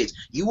your kids.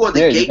 You are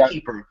the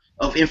gatekeeper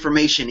of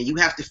information, and you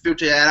have to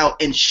filter that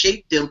out and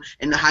shape them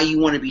into how you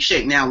want to be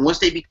shaped. Now, once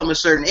they become a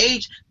certain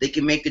age, they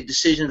can make the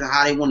decisions of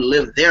how they want to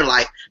live their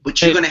life,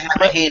 but you're going to have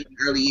a hand in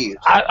the early years.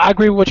 I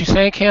agree with what you're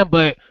saying, Cam,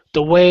 but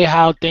the way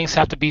how things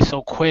have to be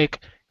so quick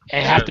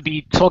and have to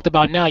be talked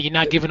about now, you're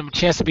not giving them a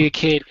chance to be a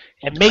kid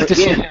and make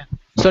decisions.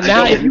 So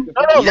now, if you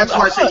that's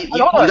why I say you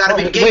got to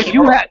be a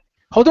gatekeeper.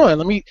 Hold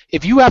on,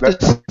 if you have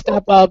to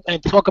step up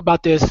and talk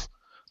about this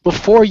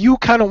before you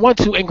kind of want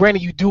to, and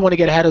granted you do want to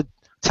get ahead of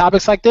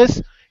topics like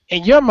this,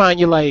 in your mind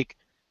you're like,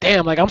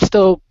 damn, like I'm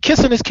still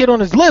kissing this kid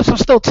on his lips, I'm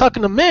still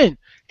tucking him in,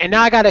 and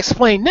now I got to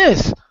explain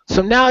this.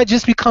 So now it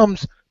just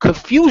becomes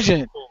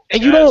confusion,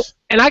 and you don't.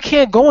 And I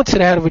can't go into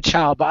the head of a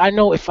child, but I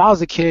know if I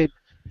was a kid,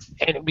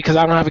 and because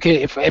I don't have a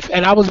kid, if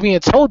and I was being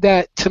told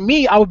that, to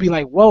me, I would be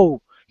like, whoa,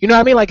 you know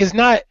what I mean? Like it's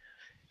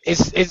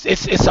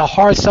a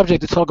hard subject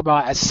to talk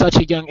about at such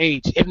a young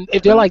age.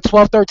 If they're like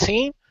 12,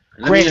 13,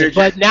 granted,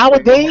 but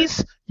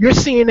nowadays you're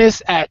seeing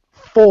this at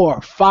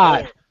 4,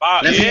 5.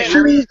 Let's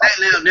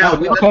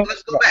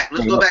go back.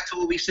 Let's go back to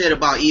what we said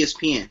about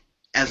ESPN.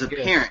 As a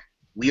parent,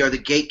 we are the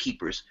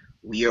gatekeepers.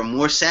 We are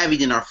more savvy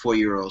than our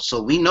 4-year-olds,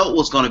 so we know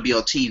what's going to be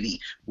on TV.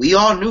 We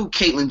all knew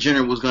Caitlyn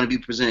Jenner was going to be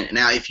presented.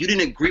 Now, if you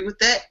didn't agree with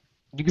that,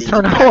 you can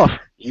turn it off.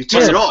 You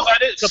turn it off.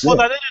 Suppose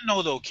I didn't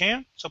know, though,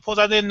 Cam. Suppose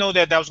I didn't know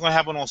that was going to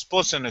happen on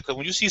SportsCenter, because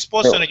when you see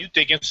SportsCenter, you're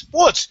thinking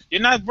sports.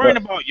 You're not worrying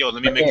about,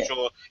 let me make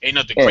sure ain't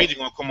nothing crazy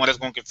going to come on that's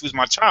going to confuse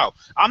my child.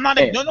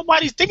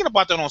 Nobody's thinking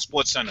about that on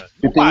SportsCenter.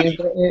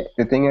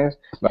 The thing is,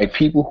 like,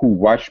 people who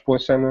watch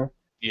SportsCenter,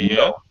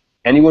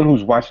 anyone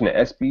who's watching the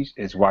ESPYs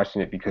is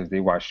watching it because they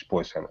watch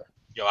SportsCenter.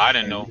 Yo, I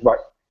didn't know.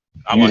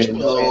 I watched it.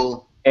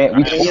 And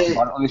we talked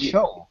about it on the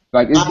show.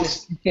 Like,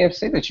 you can't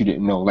say that you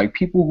didn't know. Like,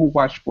 people who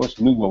watch sports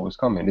knew what was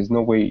coming. There's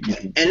no way you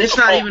can. And it's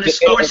not even a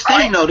sports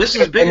thing, though. This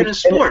is bigger than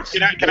sports.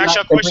 Can I ask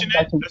you a question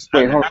then?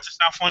 Not to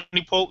sound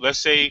funny, Pope. Let's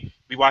say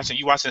you watching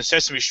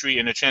Sesame Street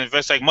and the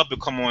transvestite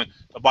Muppet come on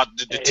about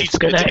the teacher. It's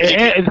gonna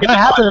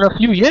happen in a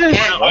few years.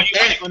 Are you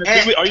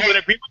gonna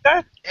agree with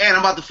that? And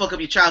I'm about to fuck up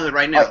your childhood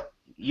right now.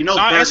 You know,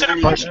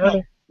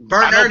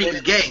 Bert Ernie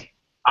is gay.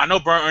 I know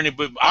Bert Ernie,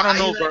 but I don't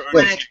know Bert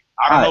Ernie.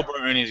 I don't know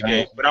Bert Ernie is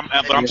gay, but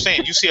I'm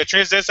saying you see a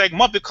transvestite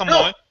Muppet come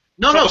on.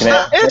 No,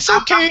 stop. It's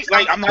okay.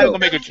 Like, I'm not gonna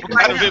make a joke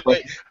out of it,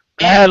 but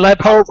let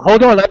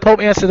Pope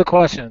answer the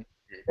question.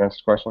 Answer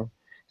the question.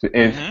 So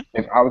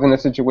if I was in a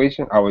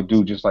situation, I would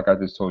do just like I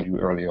just told you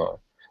earlier on.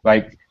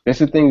 Like, that's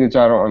the thing that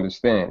y'all don't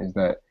understand is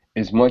that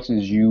as much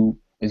as you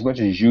as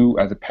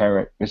a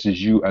parent, as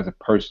you as a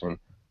person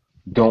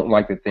don't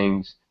like the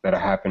things that are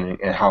happening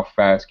and how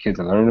fast kids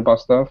are learning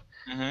about stuff,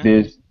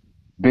 there's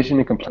bitching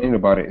and complaining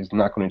about it is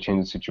not going to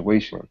change the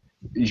situation.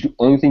 The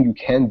only thing you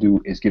can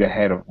do is get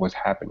ahead of what's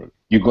happening.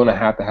 You're going to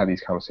have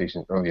these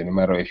conversations earlier, no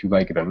matter if you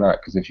like it or not.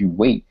 Because if you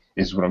wait,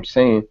 is what I'm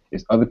saying,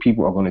 is other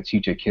people are going to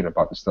teach your kid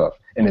about the stuff.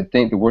 And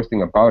the worst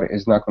thing about it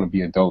is not going to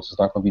be adults. It's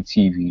not going to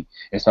be TV.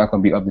 It's not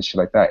going to be other shit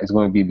like that. It's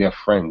going to be their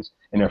friends.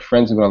 And their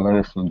friends are going to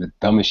learn from the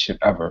dumbest shit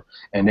ever.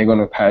 And they're going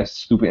to pass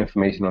stupid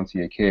information onto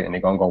your kid. And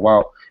they're going to go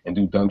out and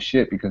do dumb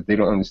shit because they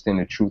don't understand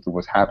the truth of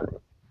what's happening.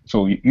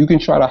 So you can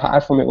try to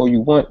hide from it all you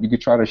want. You can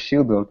try to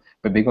shield them,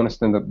 but they're going to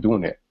stand up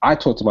doing it. I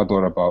talked to my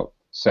daughter about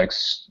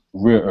sex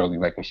real early,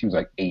 like when she was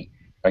like 8.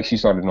 Like, she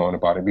started knowing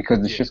about it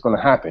because it's just going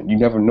to happen. You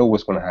never know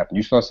what's going to happen.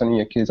 You start sending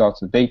your kids out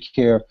to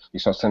daycare. You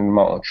start sending them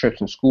out on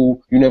trips in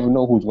school. You never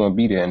know who's going to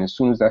be there. And as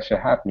soon as that shit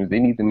happens, they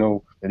need to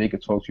know that they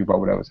can talk to you about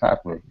whatever's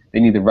happening. They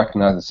need to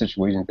recognize the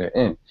situation they're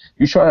in.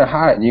 You try to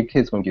hide, and your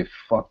kid's going to get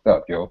fucked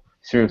up, yo.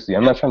 Seriously.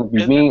 I'm not trying to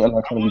be mean. I'm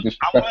not trying to be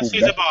disrespectful. I want to say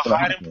it's about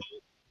hiding.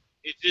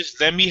 It just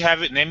let me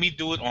have it. Let me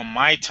do it on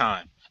my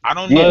time. I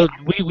don't know.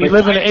 We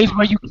live in an age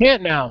where you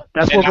can't now.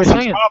 That's what we're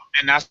saying.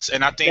 And I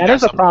think that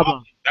that's is a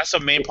problem. That's a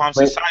main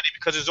problem in society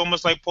because it's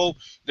almost like, Pope,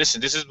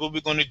 listen, this is what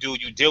we're going to do.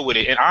 You deal with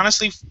it. And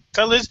honestly,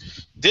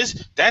 fellas,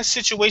 that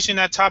situation,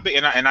 that topic,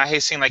 and I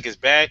hate saying like it's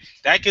bad,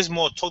 that gets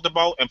more talked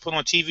about and put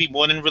on TV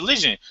more than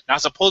religion. Now,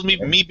 suppose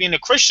me being a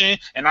Christian,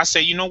 and I say,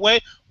 you know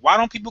what? Why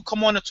don't people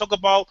come on and talk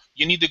about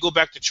you need to go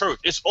back to church?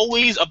 It's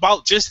always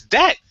about just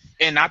that.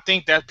 And I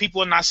think that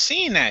people are not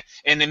seeing that.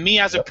 And then me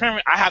as a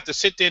parent, I have to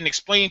sit there and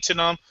explain to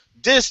them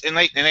this and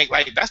like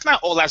that's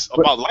not all that's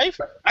about life.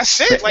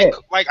 That's it.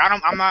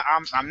 I'm not.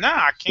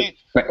 I can't.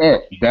 But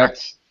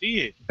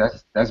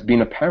that's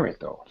being a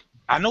parent though.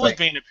 I know it's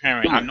being a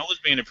parent. I know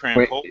it's being a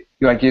parent. But,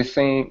 like you're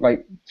saying,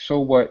 like, so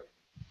what?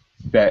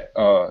 That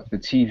the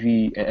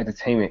TV and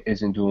entertainment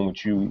isn't doing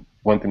what you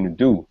want them to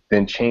do.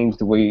 Then change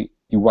the way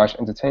you watch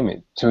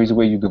entertainment. Change the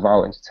way you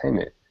devour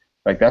entertainment.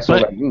 Like, that's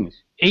what that means.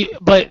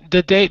 But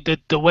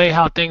the way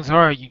how things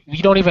are,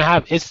 you don't even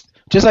have. It's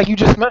just like you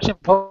just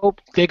mentioned, Pope.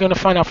 They're gonna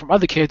find out from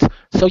other kids,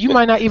 so you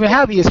might not even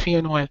have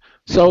ESPN on.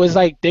 So it's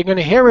like they're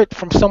gonna hear it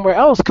from somewhere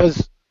else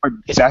because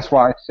that's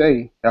why I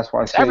say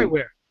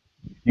everywhere.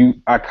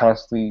 I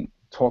constantly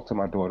talk to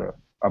my daughter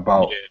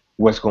about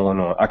what's going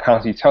on. I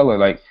constantly tell her,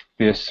 like,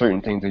 there's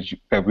certain things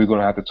that we're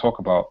gonna have to talk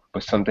about,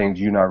 but some things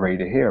you're not ready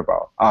to hear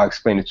about. I'll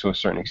explain it to a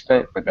certain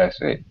extent, but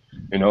that's it.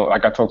 You know,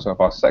 like, I talked to her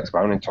about sex, but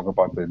I didn't talk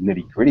about the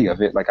nitty-gritty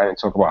of it. Like, I didn't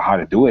talk about how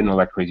to do it and all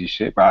that crazy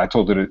shit, but I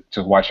told her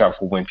to watch out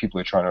for when people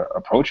are trying to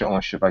approach her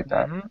on shit like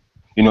that.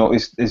 You know,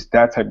 it's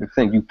that type of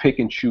thing. You pick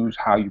and choose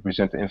how you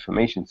present the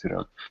information to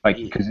them. Like,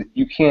 because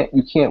you can't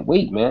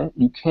wait, man.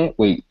 You can't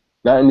wait.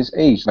 Not in this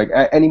age. Like,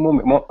 at any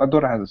moment, my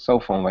daughter has a cell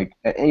phone. Like,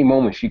 at any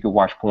moment, she could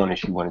watch porn if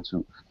she wanted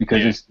to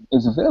because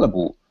it's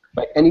available.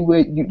 Like,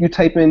 anywhere you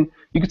type in,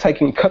 you can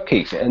type in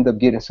cupcakes and end up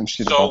getting some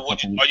shit. So, are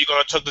you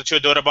going to talk to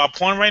your daughter about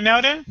porn right now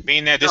then?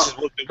 Being that this is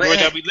what the world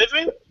that we live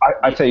in?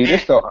 I tell you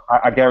this, though.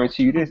 I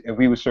guarantee you this. If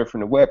we were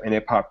surfing the web and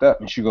it popped up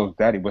and she goes,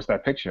 Daddy, what's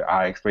that picture?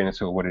 I explain it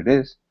to her what it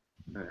is.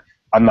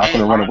 I'm not going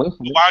to run away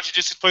from it. Why don't you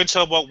just explain to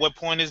her about what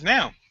porn is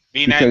now?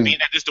 Being that this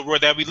is the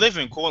world that we live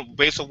in,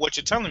 based on what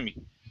you're telling me.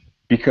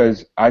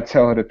 Because I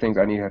tell her the things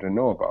I need her to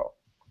know about.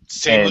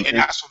 And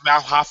that's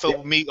how I feel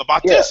with me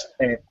about this.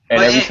 And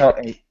every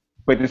time...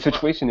 But the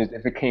situation is,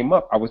 if it came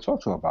up, I would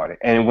talk to her about it.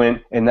 And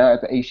now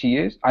at the age she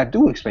is, I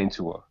do explain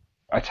to her.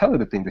 I tell her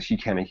the things that she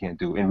can and can't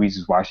do and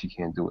reasons why she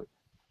can't do it.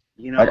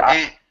 You know,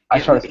 like, I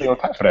try to stay on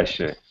top of that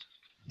shit.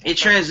 It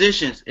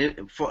transitions.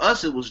 For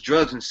us, it was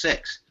drugs and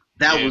sex.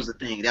 That was the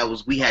thing. That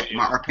was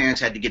our parents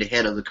had to get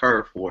ahead of the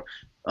curve for.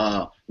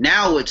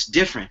 Now it's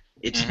different.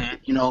 It's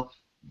you know,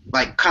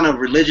 like, kind of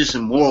religious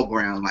and moral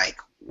ground, like.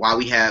 Why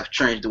we have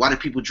why do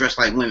people dress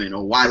like women,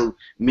 or why do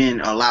men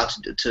are allowed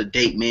to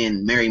date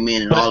men, marry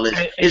men, and all this?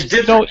 It's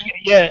different.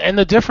 And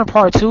the different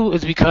part too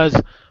is because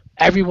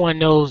everyone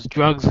knows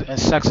drugs and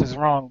sex is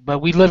wrong, but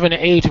we live in an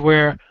age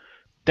where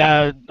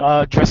that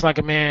dressing like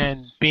a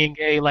man, being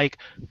gay, like,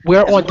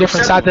 we're on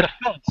different sides of the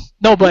fence.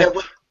 No, but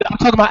I'm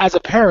talking about as a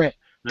parent.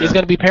 There's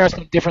gonna be parents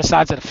on different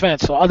sides of the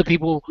fence. So other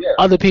people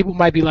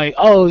might be like,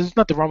 oh, there's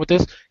nothing wrong with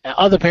this, and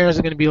other parents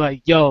are gonna be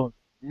like, yo,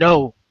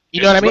 no.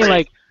 You know what I mean?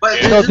 Like, but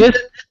this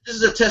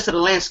is a test of the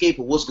landscape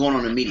of what's going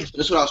on in the media.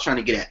 This is what I was trying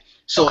to get at.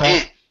 So,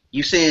 Ant,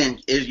 you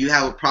saying if you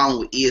have a problem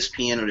with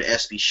ESPN or the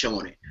ESPY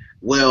showing it,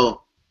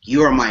 well,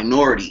 you're a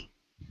minority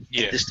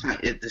at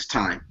this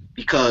time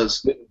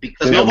because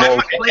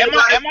nobody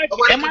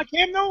am I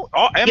Cam though?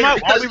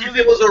 If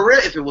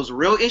it was a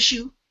real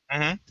issue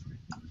and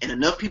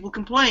enough people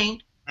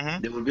complained,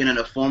 there would have been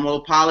a formal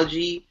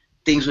apology.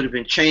 Things would have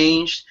been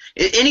changed.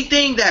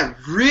 Anything that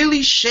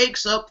really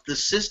shakes up the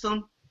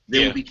system,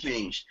 they will be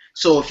changed.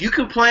 So if you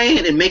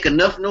complain and make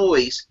enough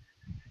noise,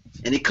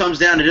 and it comes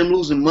down to them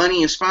losing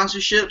money and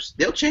sponsorships,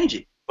 they'll change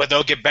it. But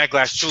they'll get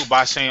backlash too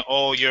by saying,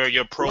 "Oh,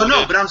 you're pro." Well, no,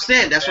 this. but I'm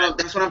saying that's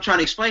what I'm trying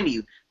to explain to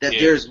you. That Yeah.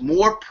 there's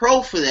more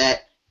pro for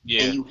that,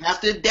 Yeah. and you have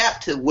to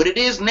adapt to what it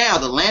is now,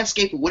 the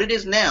landscape of what it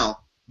is now.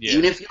 Yeah.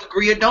 Even if you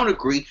agree or don't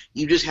agree,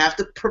 you just have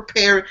to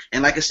prepare.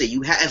 And like I said,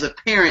 as a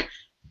parent,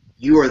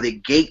 you are the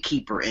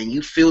gatekeeper, and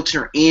you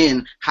filter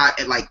in how,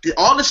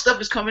 all this stuff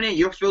is coming in.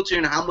 You're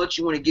filtering how much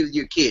you want to give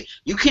your kid.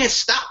 You can't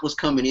stop what's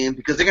coming in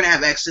because they're gonna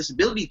have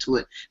accessibility to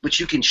it, but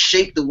you can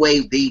shape the way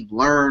they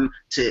learn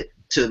to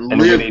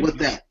live with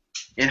that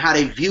and how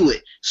they view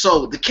it.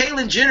 So the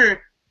Caitlyn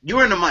Jenner,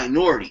 you're in the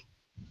minority.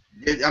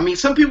 I mean,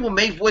 some people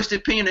may voice their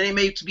opinion and they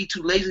may be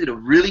too lazy to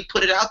really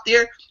put it out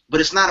there,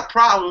 but it's not a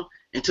problem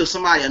until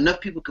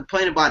enough people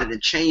complain about it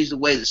and change the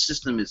way the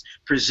system is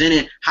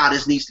presented, how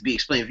this needs to be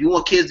explained. If you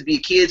want kids to be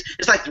kids,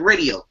 it's like the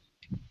radio.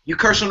 You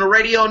curse on the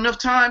radio enough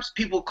times,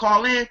 people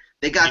call in,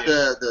 they got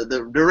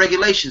the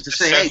regulations to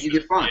say, hey, you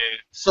get fined. Yeah.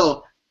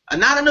 So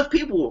not enough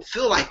people will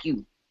feel like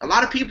you. A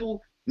lot of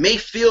people may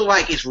feel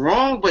like it's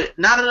wrong, but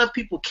not enough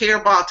people care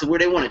about to where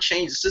they want to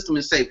change the system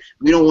and say,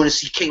 we don't want to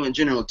see Caitlyn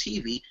Jenner on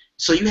TV.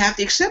 So you have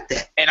to accept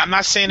that. And I'm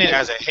not saying it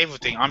as a hateful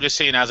thing. I'm just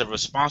saying as a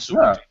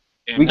responsible thing.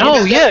 And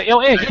No, yeah,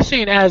 you're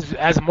saying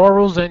as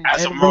morals and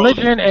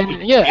religion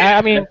and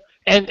I mean,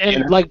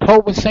 and like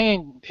Pope was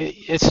saying,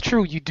 it's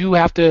true. You do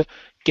have to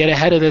get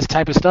ahead of this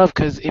type of stuff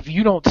because if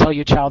you don't tell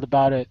your child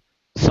about it,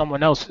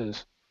 someone else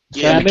is.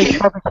 So that makes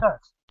perfect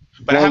sense.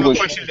 But I have a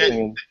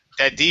question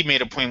that D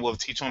made a point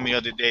with. He told me the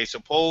other day.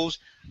 Suppose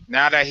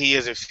now that he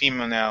is a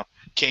female now,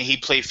 can he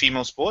play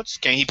female sports?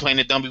 Can he play in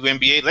the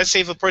WNBA? Let's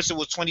say if a person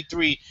was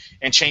 23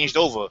 and changed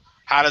over,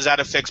 how does that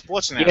affect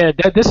sports now? Yeah,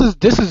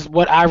 this is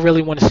what I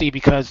really want to see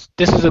because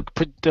this is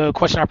the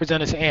question I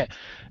presented to Ant.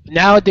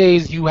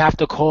 Nowadays, you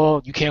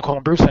can't call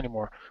him Bruce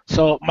anymore.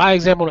 So my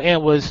example to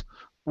Ant was,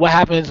 what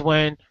happens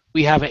when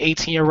we have an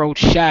 18-year-old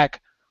Shaq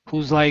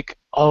who's like,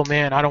 oh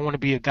man, I don't want to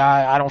be a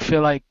guy. I don't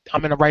feel like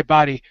I'm in the right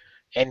body.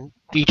 And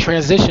he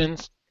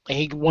transitions and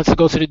he wants to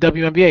go to the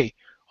WNBA.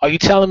 Are you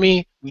telling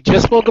me, we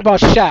just spoke about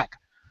Shaq,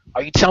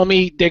 are you telling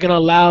me they're going to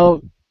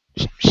allow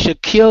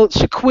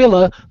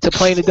Shaquilla to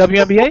play in the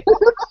WNBA?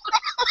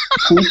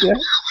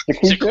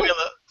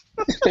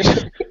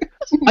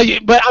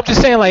 But I'm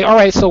just saying, like, all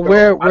right, so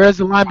where's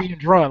the line being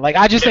drawn? Like,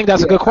 I just think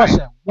that's a good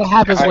question. What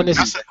happens when this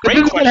is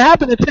going to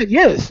happen in 10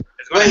 years?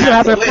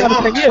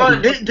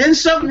 Didn't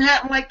something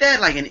happen like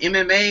that, like in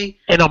MMA?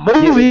 In a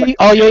movie?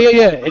 Oh,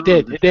 yeah. It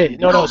did.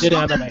 No, it did in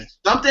MMA.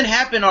 Something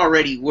happened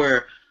already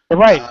where a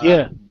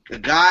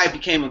guy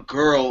became a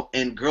girl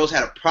and girls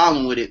had a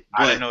problem with it.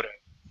 But, I didn't know that.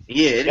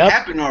 Yeah, it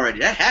happened already.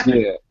 That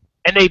happened. Yeah.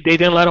 And they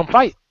didn't let him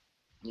fight.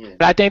 Yeah.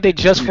 But I think they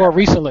just fought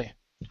recently.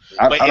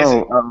 I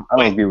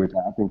don't agree with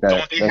that. I think that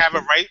don't they have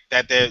a right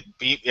that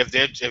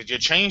if you're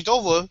changed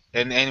over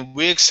and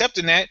we're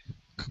accepting that,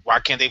 why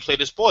can't they play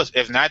the sports?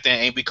 If not, then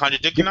ain't we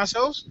contradicting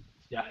ourselves?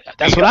 Yeah,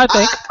 that's what I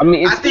think.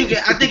 I think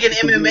in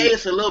MMA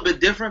it's a little bit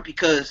different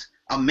because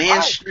a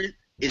man's strength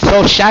is.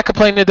 So Shaq could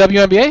play in the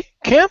WNBA,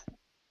 Cam?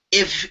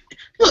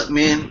 Look,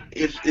 man,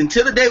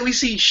 until the day we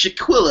see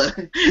Shaquilla.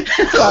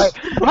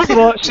 First of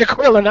all,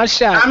 Shaquilla, not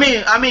Shaq.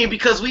 I mean,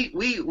 because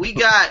we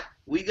got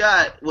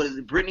what is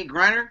it, Brittany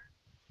Griner?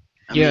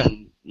 I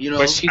mean, you know.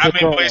 But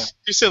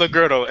she's still a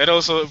girl though, and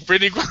also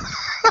Brittany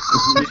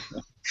Griner.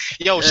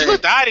 Yo, she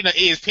looked died in the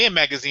ESPN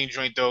magazine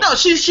joint though. No,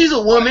 she's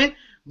a woman,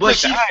 but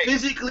she's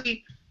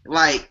physically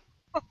like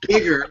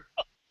bigger.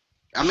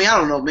 I mean, I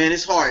don't know, man.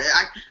 It's hard.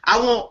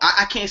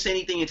 I can't say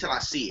anything until I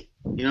see it.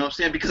 You know what I'm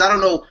saying? Because I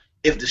don't know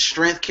if the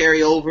strength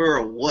carry over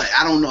or what.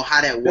 I don't know how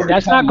that works.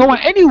 That's not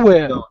going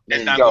anywhere.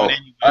 That's not going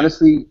anywhere.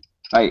 Honestly,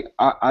 like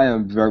I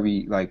am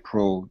very like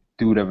pro.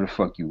 Do whatever the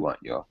fuck you want,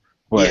 yo.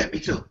 But, yeah, me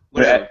too.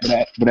 But at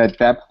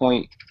that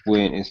point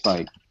when it's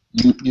like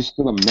you're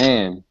still a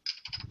man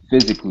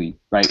physically,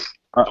 like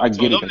I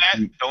get it.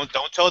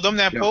 Don't tell them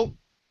that, Pope.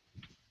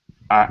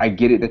 I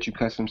get it that you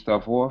cut some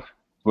stuff off,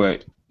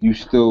 but you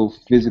still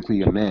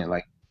physically a man.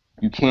 Like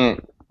you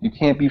can't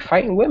be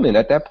fighting women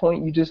at that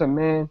point. You just a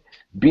man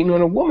beating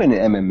on a woman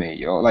in MMA,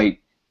 yo. Like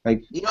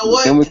you know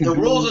what? The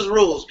rules is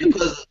rules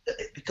because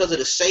of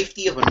the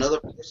safety of another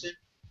person.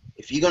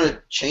 If you're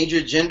gonna change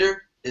your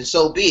gender, then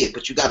so be it.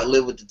 But you got to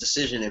live with the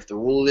decision. If the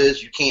rule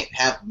is you can't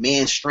have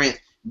man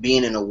strength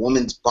being in a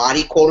woman's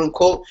body, quote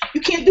unquote,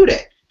 you can't do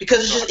that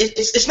because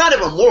it's not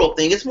even a moral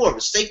thing. It's more of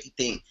a safety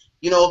thing.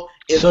 You know.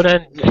 So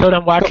then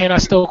why can't I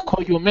still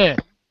call you a man?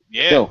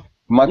 Yeah. Yo,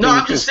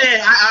 I'm just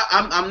saying.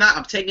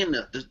 I'm taking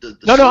the.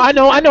 No, I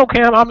know,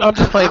 Cam. I'm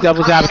just playing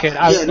devil's advocate.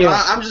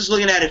 I'm just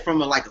looking at it from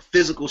a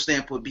physical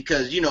standpoint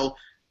because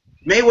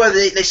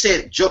Mayweather. They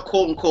said,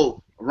 quote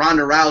unquote,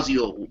 Ronda Rousey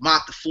will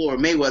mop the floor of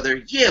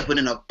Mayweather. Yeah, but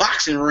in a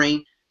boxing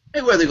ring,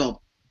 Mayweather gonna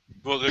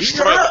beat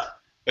her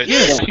up.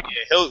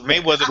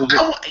 Mayweather.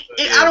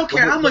 I don't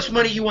care how much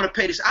money you want to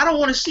pay this. I don't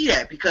want to see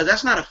that because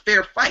that's not a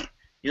fair fight.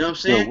 You know what I'm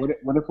saying? So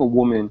what if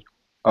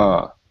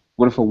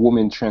a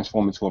woman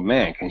transforms into a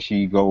man? Can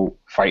she go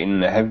fight in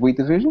the heavyweight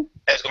division?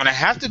 It's gonna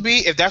have to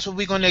be if that's what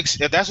we're gonna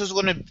if that's what's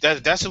gonna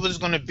that's what it's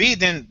gonna be.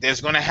 Then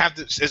there's gonna have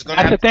to it's gonna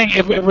That's have the thing.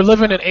 If we're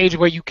living in an age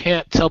where you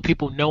can't tell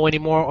people no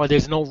anymore, or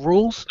there's no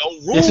rules, no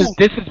rules.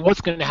 this is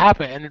what's going to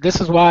happen, and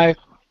this is why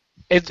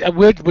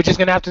we're just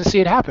going to have to see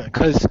it happen,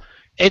 because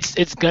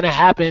it's going to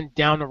happen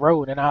down the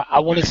road, and I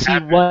want to see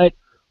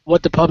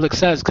what the public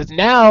says, because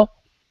now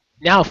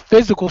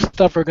physical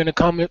stuff are going to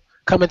come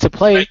into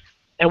play, Like,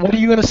 and what are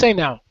you going to say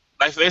now?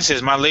 like for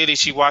instance, my lady,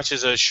 she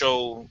watches a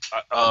show.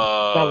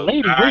 My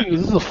lady, really?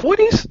 This is the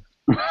 40s?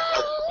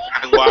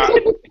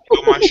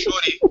 Well, my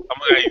shorty, I'm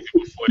gonna give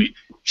you 40.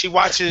 She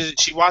watches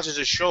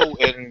a show,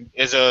 and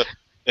is a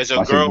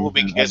girl who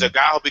is a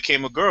guy who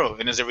became a girl,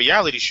 and it's a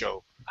reality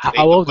show. How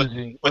old is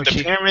he? But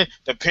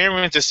the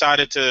parent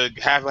decided to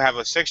have her have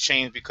a sex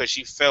change because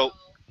she felt.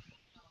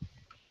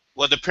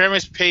 Well, the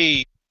parents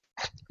paid.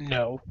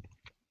 No.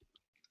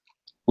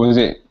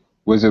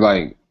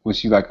 Was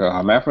she like a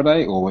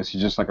hermaphrodite, or was she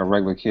just like a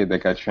regular kid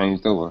that got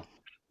changed over?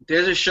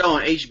 There's a show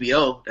on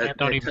HBO I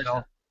don't even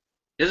know.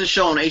 There's a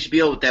show on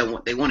HBO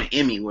that they won an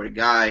Emmy where the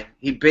guy,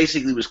 he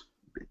basically was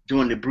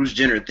doing the Bruce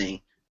Jenner thing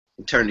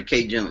and turned to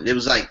Kate Jenner.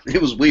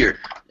 It was weird.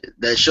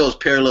 That show's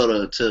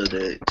parallel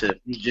to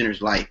Bruce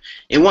Jenner's life.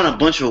 It won a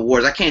bunch of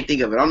awards. I can't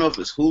think of it. I don't know if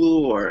it's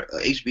Hulu or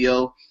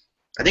HBO.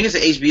 I think it's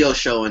an HBO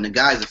show, and the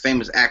guy's a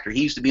famous actor.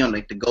 He used to be on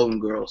like the Golden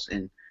Girls,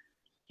 and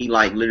he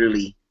like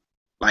literally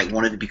like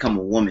wanted to become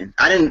a woman.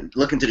 I didn't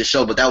look into the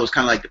show, but that was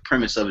kind of like the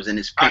premise of it, and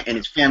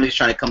his family's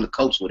trying to come to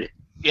cope with it.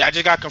 Yeah, I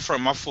just got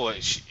confirmed. My fault.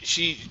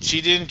 She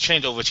didn't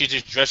change over. She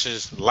just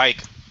dresses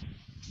like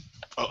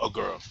a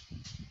girl.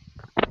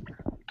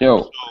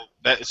 Yo.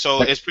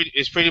 So it's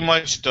pretty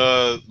much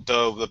the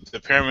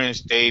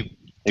parents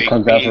it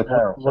comes down to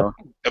parents, bro.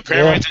 The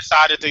parents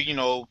decided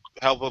to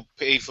help her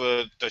pay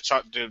for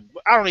the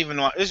I don't even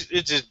know. It's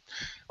just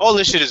all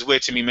this shit is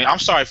weird to me, man. I'm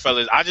sorry,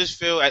 fellas. I just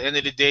feel at the end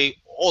of the day,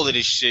 all of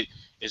this shit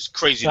is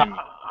crazy to me.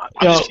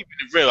 I'm just keeping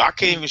it real. I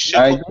can't even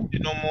shit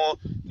no more.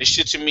 This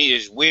shit to me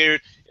is weird.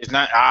 It's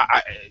not.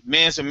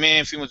 Man's a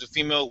man, female's a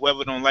female.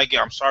 Whoever don't like it,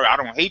 I'm sorry. I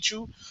don't hate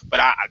you,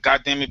 but I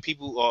goddamn it,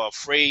 people are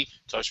afraid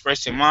to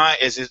express their mind.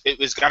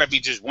 It's got to be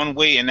just one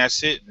way and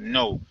that's it.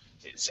 No,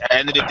 at the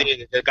end of the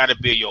day, there got to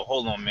be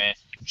hold on, man.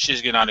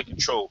 Shit's getting out of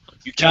control.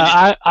 You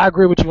can't. I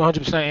agree with you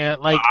 100%.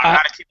 Ant. Like I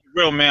gotta keep it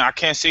real, man. I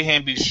can't sit here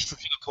and be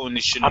sugarcoating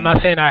this shit. I'm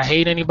not saying I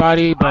hate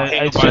anybody, but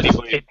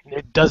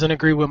it doesn't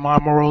agree with my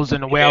morals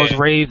and the way I was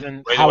raised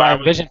and how I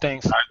envision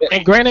things.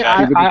 And granted,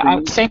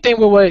 I same thing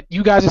with what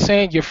you guys are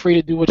saying. You're free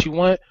to do what you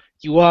want.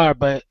 You are,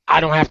 but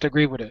I don't have to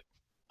agree with it.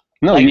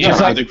 No, like, you know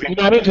what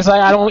I mean? Just like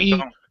I don't eat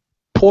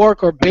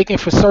pork or bacon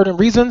for certain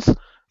reasons.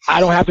 I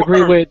don't have to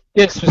agree with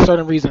this for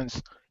certain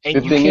reasons. And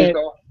the you thing can't. is,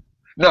 though,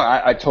 no,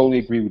 I totally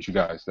agree with you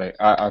guys. Like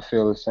I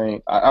feel the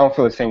same. I don't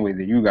feel the same way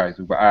that you guys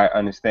do, but I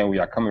understand where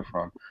you're coming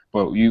from.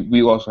 But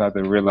we also have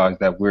to realize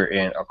that we're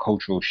in a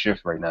cultural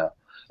shift right now,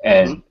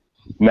 and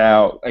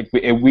now like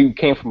we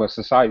came from a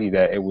society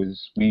that we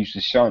used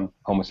to shun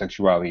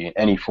homosexuality in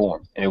any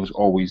form, and it was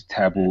always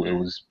taboo. It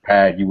was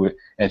bad.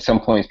 At some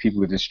points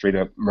people were just straight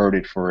up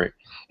murdered for it,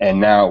 and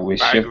now we're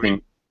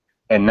shifting.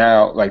 And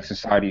now like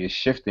society is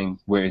shifting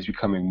where it's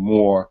becoming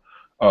more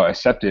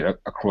accepted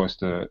across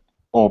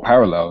all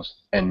parallels,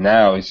 and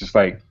now it's just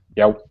like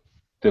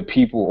the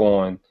people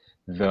on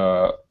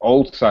the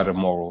old side of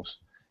morals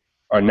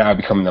are now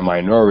becoming the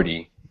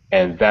minority,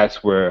 and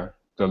that's where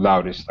the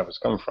loudest stuff is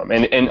coming from.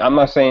 And I'm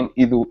not saying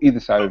either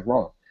side is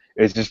wrong.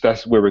 It's just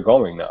that's where we're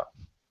going now,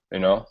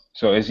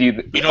 So it's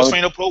either we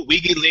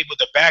get labeled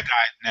the bad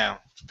guy now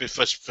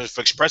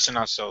for expressing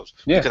ourselves.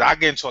 Yeah. Because I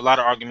get into a lot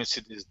of arguments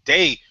to this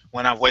day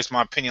when I voice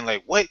my opinion,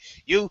 like, what?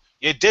 You're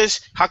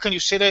this? How can you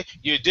say that?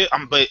 You're this?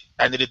 But at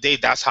the end of the day,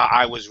 that's how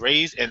I was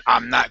raised, and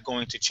I'm not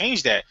going to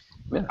change that.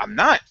 Yeah. I'm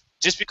not.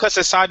 Just because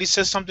society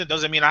says something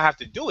doesn't mean I have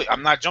to do it.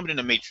 I'm not jumping in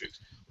the matrix.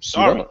 I'm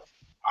sorry. No.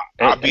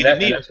 I'll be the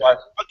need.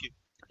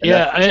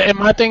 And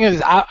my thing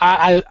is,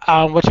 I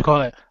what you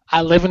call it?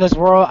 I live in this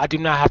world. I do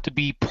not have to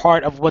be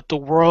part of what the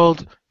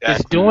world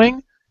is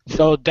doing.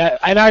 So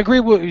and I agree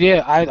with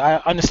I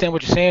understand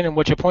what you're saying and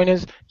what your point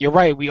is. You're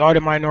right. We are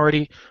the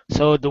minority.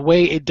 So the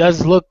way it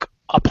does look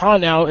upon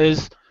now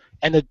is,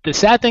 and the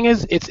sad thing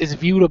is, it's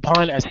viewed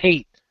upon as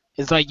hate.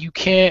 It's like you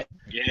can't.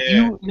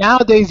 Yeah.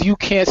 Nowadays you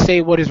can't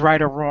say what is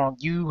right or wrong.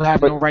 You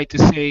have no right to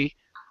say.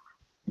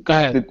 Go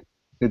ahead.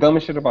 The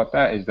dumbest shit about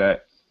that is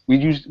that we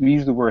use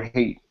the word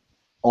hate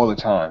all the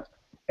time,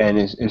 and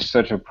it's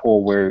such a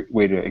poor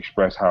way to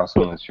express how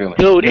someone is feeling.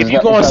 Dude, if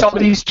you go on some of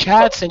these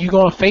chats and you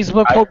go on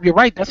Facebook, you're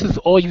right. That's just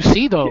all you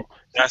see, though.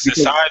 That's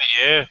society,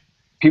 yeah.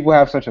 People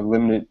have such a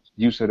limited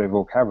use of their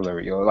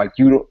vocabulary, yo. Like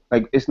you don't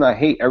like. It's not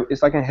hate.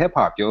 It's like in hip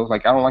hop, yo. It's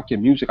like I don't like your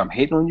music. I'm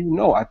hating on you.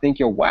 No, I think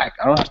you're whack.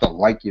 I don't have to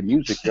like your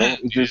music, yo.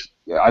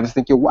 I just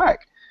think you're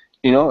whack.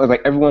 It's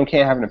like everyone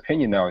can't have an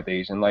opinion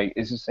nowadays, and like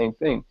it's the same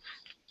thing.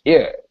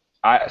 Yeah,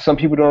 some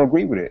people don't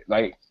agree with it.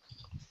 Like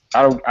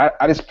I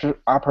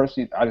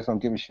personally just don't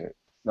give a shit.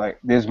 Like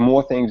there's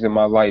more things in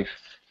my life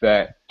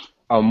that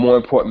are more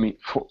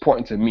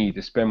important to me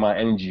to spend my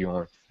energy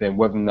on than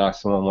whether or not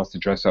someone wants to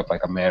dress up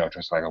like a man or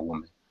dress like a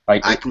woman.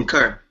 Like I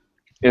concur.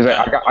 Is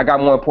like I got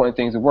more important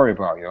things to worry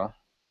about, yo.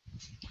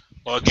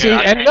 Well, See,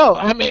 again, and no,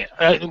 I mean,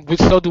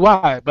 so do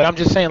I. But I'm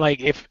just saying,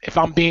 like, if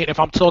I'm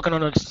talking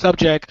on a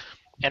subject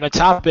and a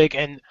topic,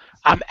 and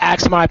I'm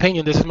asking my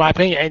opinion, this is my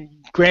opinion. And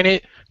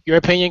granted, your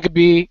opinion could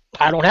be,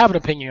 I don't have an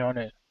opinion on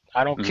it.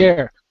 I don't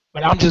care.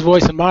 But I'm just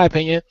voicing my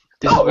opinion.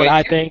 This is what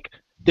I think.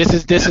 This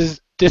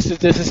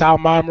is how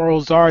my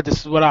morals are.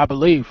 This is what I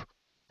believe.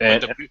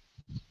 And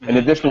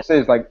the difference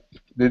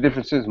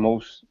is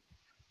most.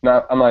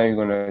 I'm not even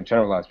going to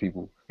generalize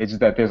people. It's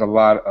just that there's a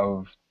lot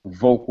of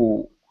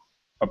vocal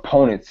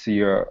opponents to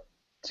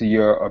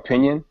your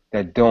opinion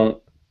that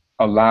don't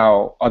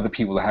allow other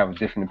people to have a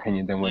different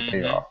opinion than what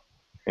they are,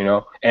 you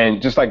know.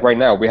 And just like right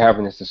now, we're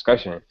having this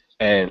discussion,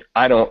 and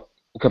I don't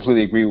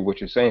completely agree with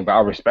what you're saying, but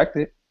I respect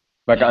it.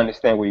 Like I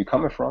understand where you're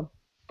coming from,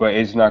 but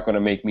it's not going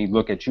to make me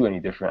look at you any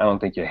different. I don't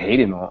think you're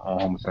hating on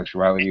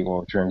homosexuality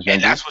or transgender.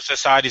 And that's what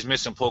society's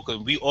missing, Paul,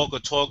 because we all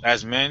could talk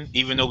as men,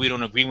 even though we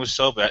don't agree with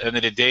stuff. But at the end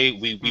of the day,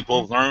 we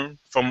both learn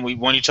from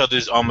one each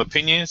other's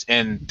opinions,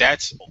 and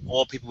that's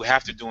all people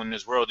have to do in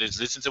this world is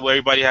listen to what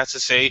everybody has to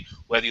say.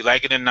 Whether you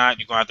like it or not,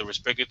 you're going to have to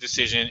respect their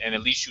decision, and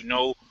at least you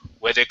know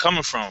where they're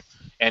coming from.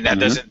 And that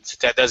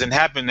doesn't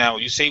happen now.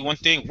 You say one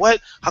thing,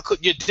 what? How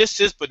could you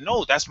this? But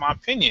no, that's my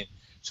opinion.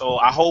 So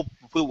I hope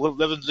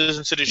whoever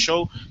listens to the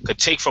show could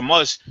take from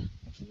us.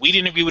 We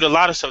didn't agree with a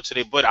lot of stuff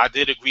today, but I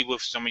did agree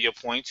with some of your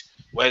points.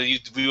 Whether you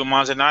agree with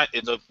mine or not,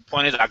 the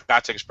point is I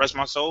got to express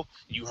myself.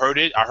 You heard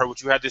it. I heard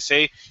what you had to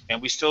say,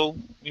 and we still,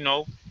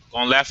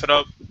 gonna laugh it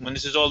up when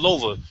this is all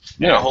over.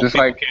 And I hope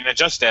people can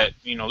adjust that.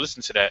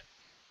 Listen to that.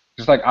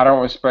 Just like I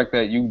don't respect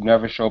that you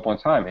never show up on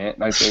time, man.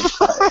 Like, yo,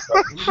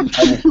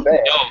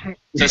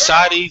 that's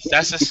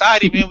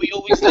society, man. We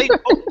always late.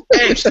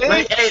 But check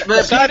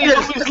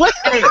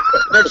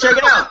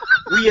it out.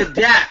 We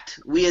adapt.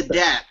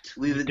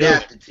 We've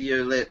adapted to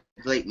your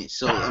lateness.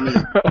 So I mean,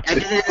 at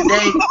the end of the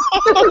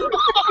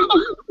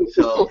day,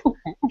 so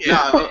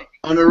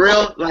on the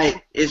real,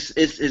 like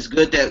it's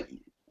good that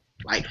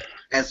like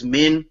as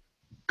men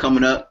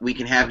coming up, we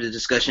can have the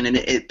discussion, and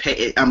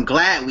I'm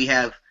glad we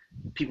have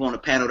people on the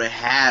panel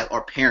that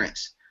are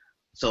parents.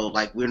 So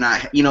like we're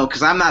not,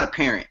 because I'm not a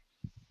parent,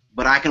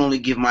 but I can only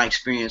give my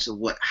experience of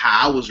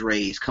how I was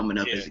raised coming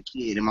up as a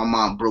kid, and my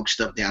mom broke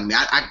stuff down. I mean,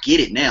 I get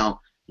it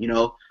now,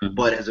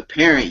 but as a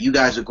parent, you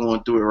guys are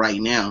going through it right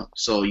now.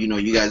 So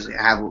you guys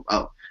have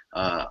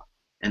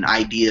an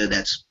idea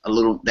that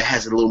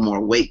has a little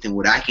more weight than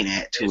what I can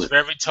add to it. It's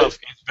very tough.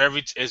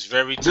 It's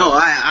very tough. No,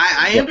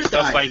 I empathize.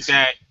 Stuff like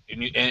that.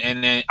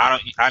 And then I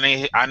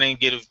didn't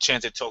get a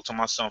chance to talk to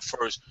my son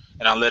first,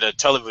 and I let a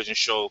television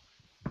show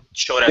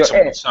that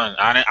to my son.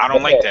 I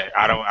don't like that.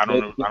 I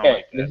don't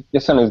like that.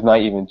 Your son is not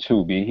even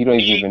 2, B. He don't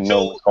even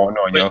know what's going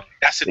on, yo.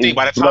 That's the thing.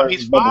 By the time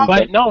he's 5,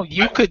 but no,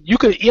 you could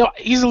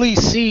easily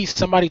see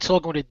somebody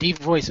talking with a deep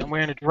voice and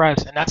wearing a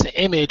dress, and that's an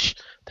image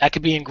that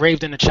could be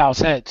engraved in a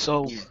child's head.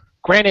 So,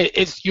 granted,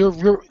 it's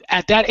you're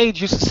at that age,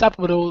 you're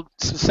susceptible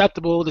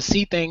to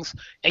see things,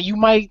 and you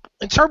might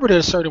interpret it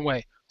a certain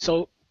way.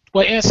 So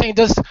what Ant's saying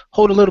does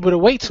hold a little bit of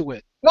weight to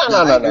it. No.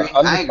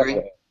 I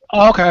agree.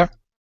 Oh, okay.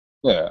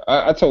 Yeah,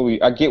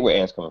 I get where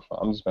Ant's coming from.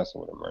 I'm just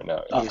messing with him right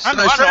now.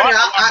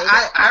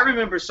 I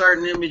remember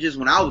certain images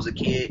when I was a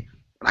kid.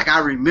 Like I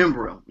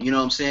remember them. You know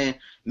what I'm saying?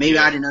 Maybe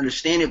I didn't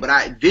understand it, but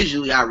I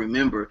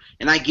remember.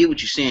 And I get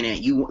what you're saying,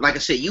 Ant. Like I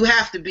said, you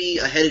have to be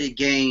ahead of the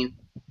game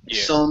in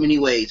so many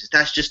ways.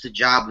 That's just the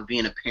job of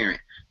being a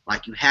parent.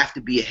 Like you have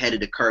to be ahead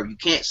of the curve. You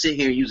can't sit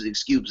here and use the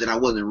excuse that I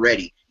wasn't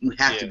ready. You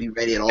have to be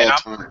ready at all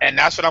times. And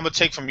that's what I'm gonna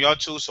take from y'all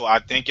too. So I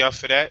thank y'all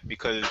for that,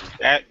 because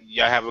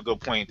y'all have a good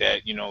point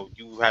that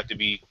you have to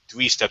be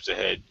 3 steps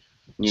ahead.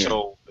 Yeah.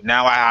 So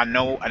now I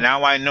know.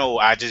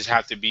 I just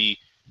have to be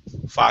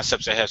 5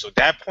 steps ahead. So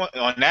that point,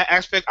 on that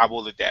aspect, I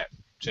will adapt.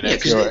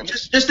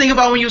 Just think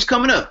about when you was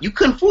coming up. You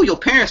couldn't fool your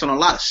parents on a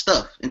lot of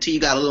stuff until you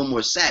got a little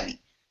more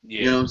savvy. Yeah.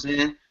 You know what I'm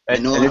saying?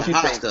 And know a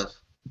lot of stuff.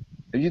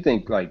 If you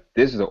think like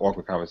this is an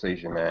awkward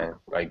conversation, man,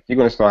 like you're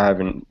gonna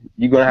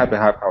have to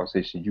have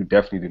conversations you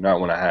definitely do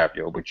not want to have,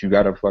 yo. But you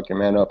gotta fucking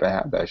man up and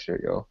have that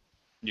shit, yo.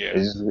 Yeah.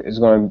 It's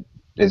just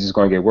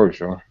gonna get worse,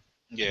 yo.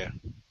 Yeah.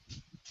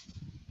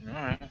 All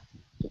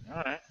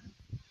right.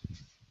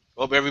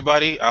 Hope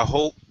everybody. I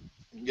hope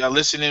y'all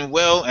listening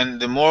well. And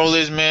the moral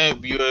is, man,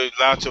 you're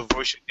allowed to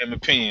voice your damn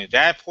opinion.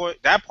 That part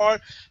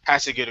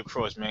has to get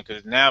across, man.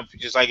 Because now,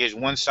 just like it's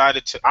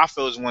one-sided. I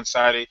feel it's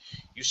one-sided.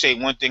 You say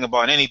one thing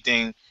about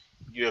anything,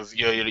 you're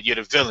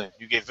the villain.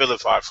 You get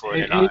vilified for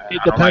it.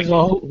 It depends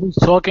on who's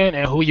talking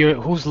and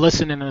who's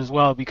listening as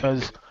well.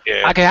 Because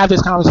I can have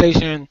this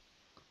conversation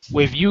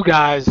with you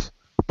guys,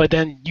 but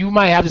then you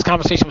might have this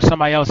conversation with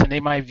somebody else, and they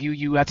might view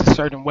you as a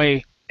certain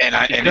way. And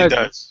it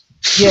does.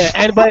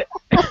 Yeah, but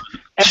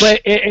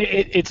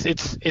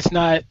it's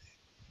not.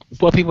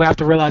 What people have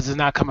to realize is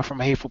not coming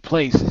from a hateful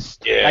place.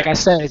 Like I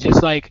said, it's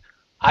just like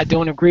I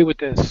don't agree with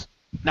this.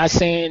 Not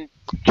saying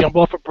jump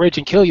off a bridge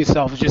and kill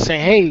yourself. It's just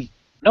saying, hey.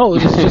 No,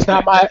 it's just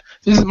not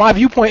my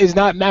viewpoint is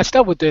not matched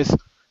up with this,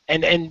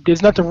 and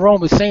there's nothing wrong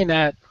with saying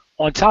that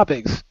on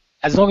topics,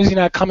 as long as you're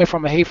not coming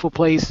from a hateful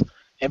place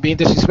and being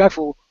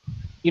disrespectful.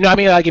 You know what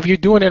I mean? Like if you're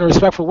doing it in a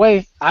respectful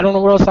way, I don't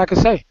know what else I could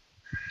say.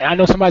 And I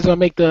know somebody's gonna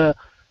make the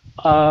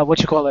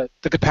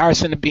the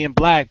comparison to being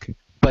black,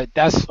 but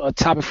that's a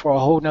topic for a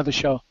whole nother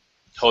show.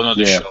 Whole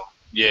nother show.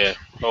 Yeah,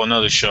 whole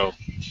nother show.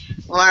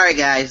 Well, all right,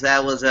 guys,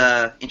 that was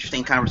a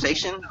interesting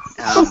conversation.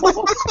 All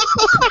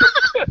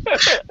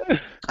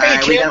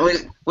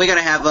right, we're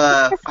gonna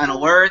have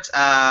final words.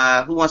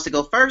 Who wants to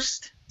go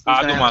first?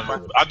 I'll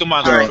do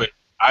mine real quick.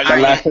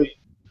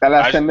 That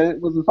last 10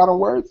 minutes was the final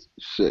words?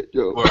 Shit,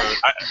 yo.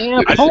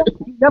 You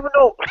never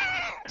know.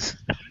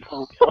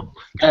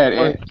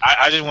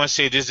 I just want to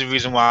say this is the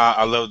reason why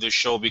I love this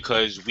show,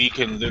 because we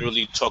can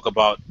literally talk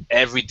about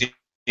everything,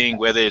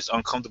 whether it's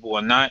uncomfortable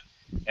or not,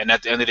 and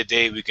at the end of the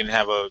day, we can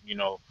have a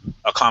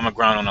common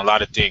ground on a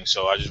lot of things.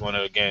 So I just want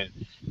to again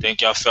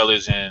thank y'all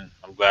fellas, and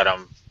I'm glad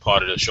I'm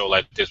part of the show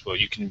like this, where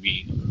you can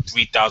be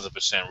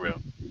 3,000%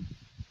 real.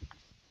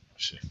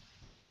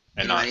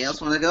 Anybody else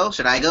want to go?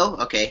 Should I go?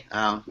 Okay.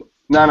 No.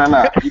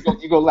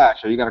 You go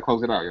last, yo. You gotta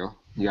close it out, yo.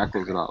 You gotta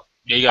close it out.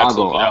 Yeah, you gotta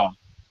close it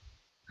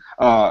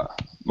out.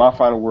 My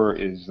final word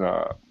is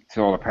to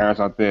all the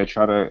parents out there: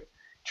 try to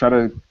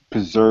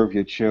preserve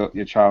your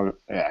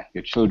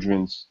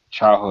children's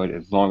childhood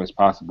as long as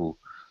possible.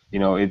 You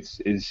know,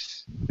 it's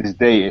this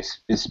day it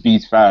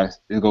speeds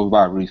fast. It goes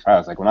by really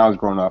fast. Like when I was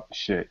growing up,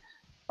 shit,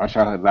 my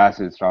childhood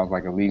lasted till I was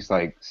like at least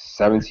like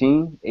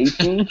 17,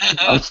 18.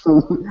 I was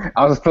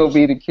still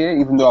being a kid,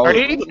 even though I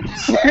was.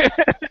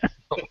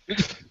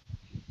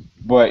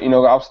 But, I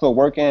was still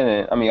working,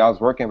 and I was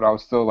working, but I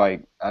was still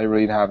like, I didn't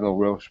really have no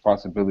real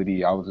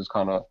responsibility. I was just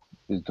kind of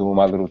just doing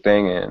my little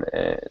thing and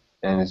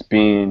just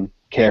being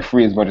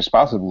carefree as much as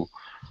possible.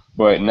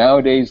 But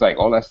nowadays, like,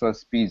 all that stuff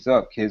speeds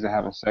up. Kids are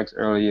having sex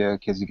earlier.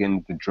 Kids are getting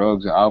into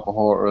drugs and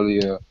alcohol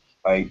earlier.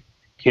 Like,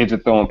 kids are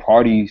throwing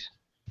parties,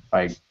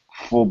 like,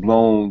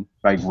 full-blown,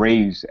 like,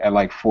 raves at,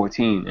 like,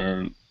 14.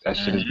 And that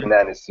shit is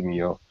bananas to me,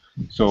 yo.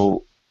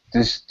 So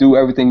just do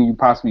everything you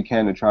possibly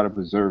can to try to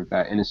preserve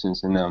that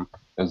innocence in them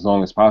as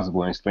long as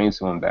possible, and explain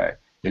to them that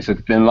it's a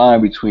thin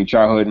line between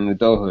childhood and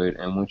adulthood,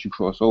 and once you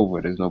cross over,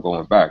 there's no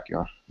going back,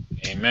 yo.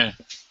 Amen.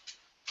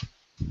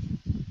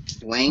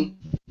 Dwayne?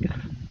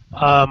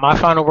 My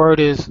final word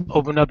is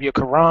open up your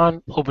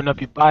Quran, open up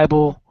your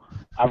Bible.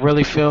 I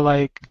really feel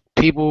like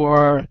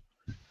people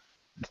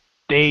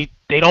they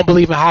don't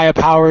believe in higher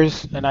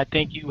powers, and I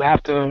think you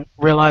have to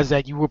realize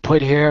that you were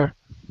put here,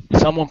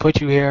 someone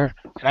put you here,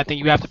 and I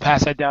think you have to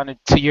pass that down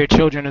to your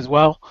children as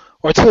well,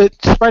 or to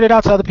spread it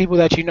out to other people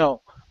that you know.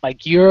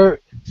 Like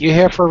you're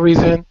here for a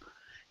reason,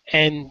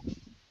 and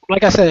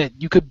like I said,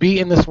 you could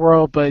be in this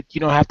world, but you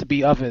don't have to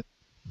be of it.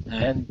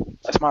 And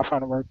that's my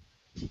final word.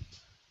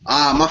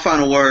 My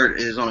final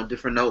word is on a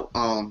different note.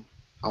 I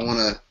want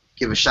to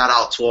give a shout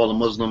out to all the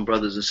Muslim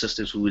brothers and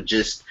sisters who had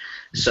just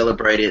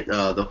celebrated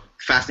the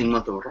fasting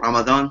month of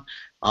Ramadan.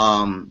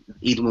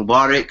 Eid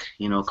Mubarak,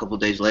 a couple of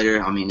days later.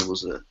 It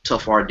was a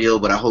tough ordeal,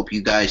 but I hope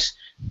you guys,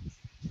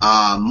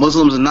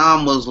 Muslims and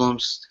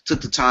non-Muslims, took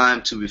the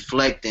time to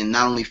reflect and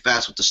not only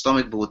fast with the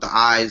stomach, but with the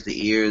eyes,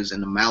 the ears,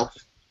 and the mouth,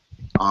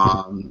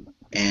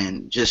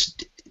 and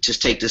just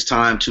take this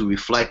time to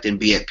reflect and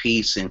be at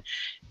peace and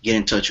get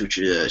in touch with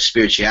your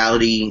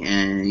spirituality.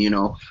 And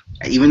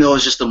even though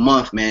it's just a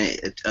month, man,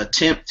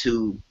 attempt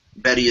to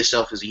better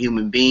yourself as a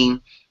human being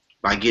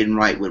by getting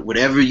right with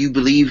whatever you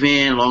believe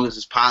in, as long as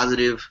it's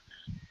positive,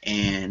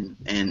 and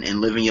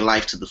living your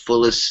life to the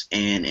fullest,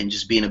 and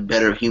just being a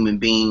better human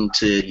being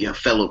to your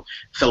fellow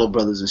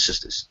brothers and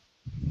sisters.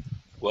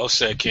 Well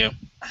said, Kim.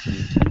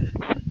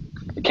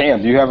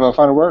 Cam, do you have a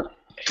final word?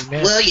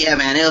 Amen. Well, yeah,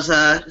 man, it's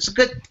a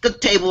good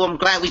table. I'm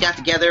glad we got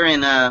together,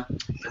 and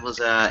it was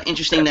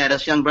interesting that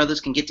us young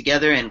brothers can get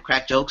together and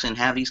crack jokes and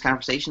have these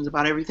conversations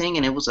about everything,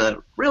 and it was a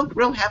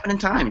real happening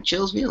time.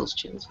 Chills feels.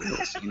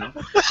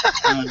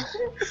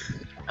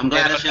 I'm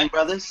glad us young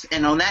brothers.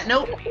 And on that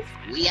note,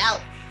 we out.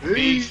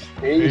 Peace.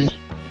 Cam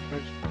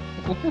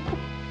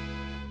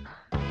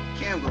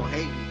gonna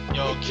hate me.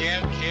 Yo,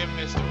 Cam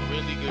missed a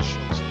really good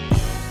show today.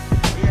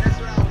 Yeah, that's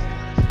what I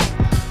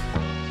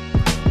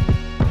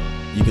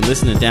was. You can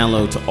listen and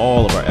download to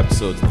all of our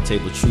episodes of The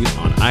Table of Truth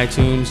on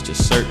iTunes.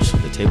 Just search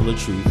The Table of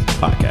Truth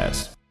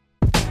podcast.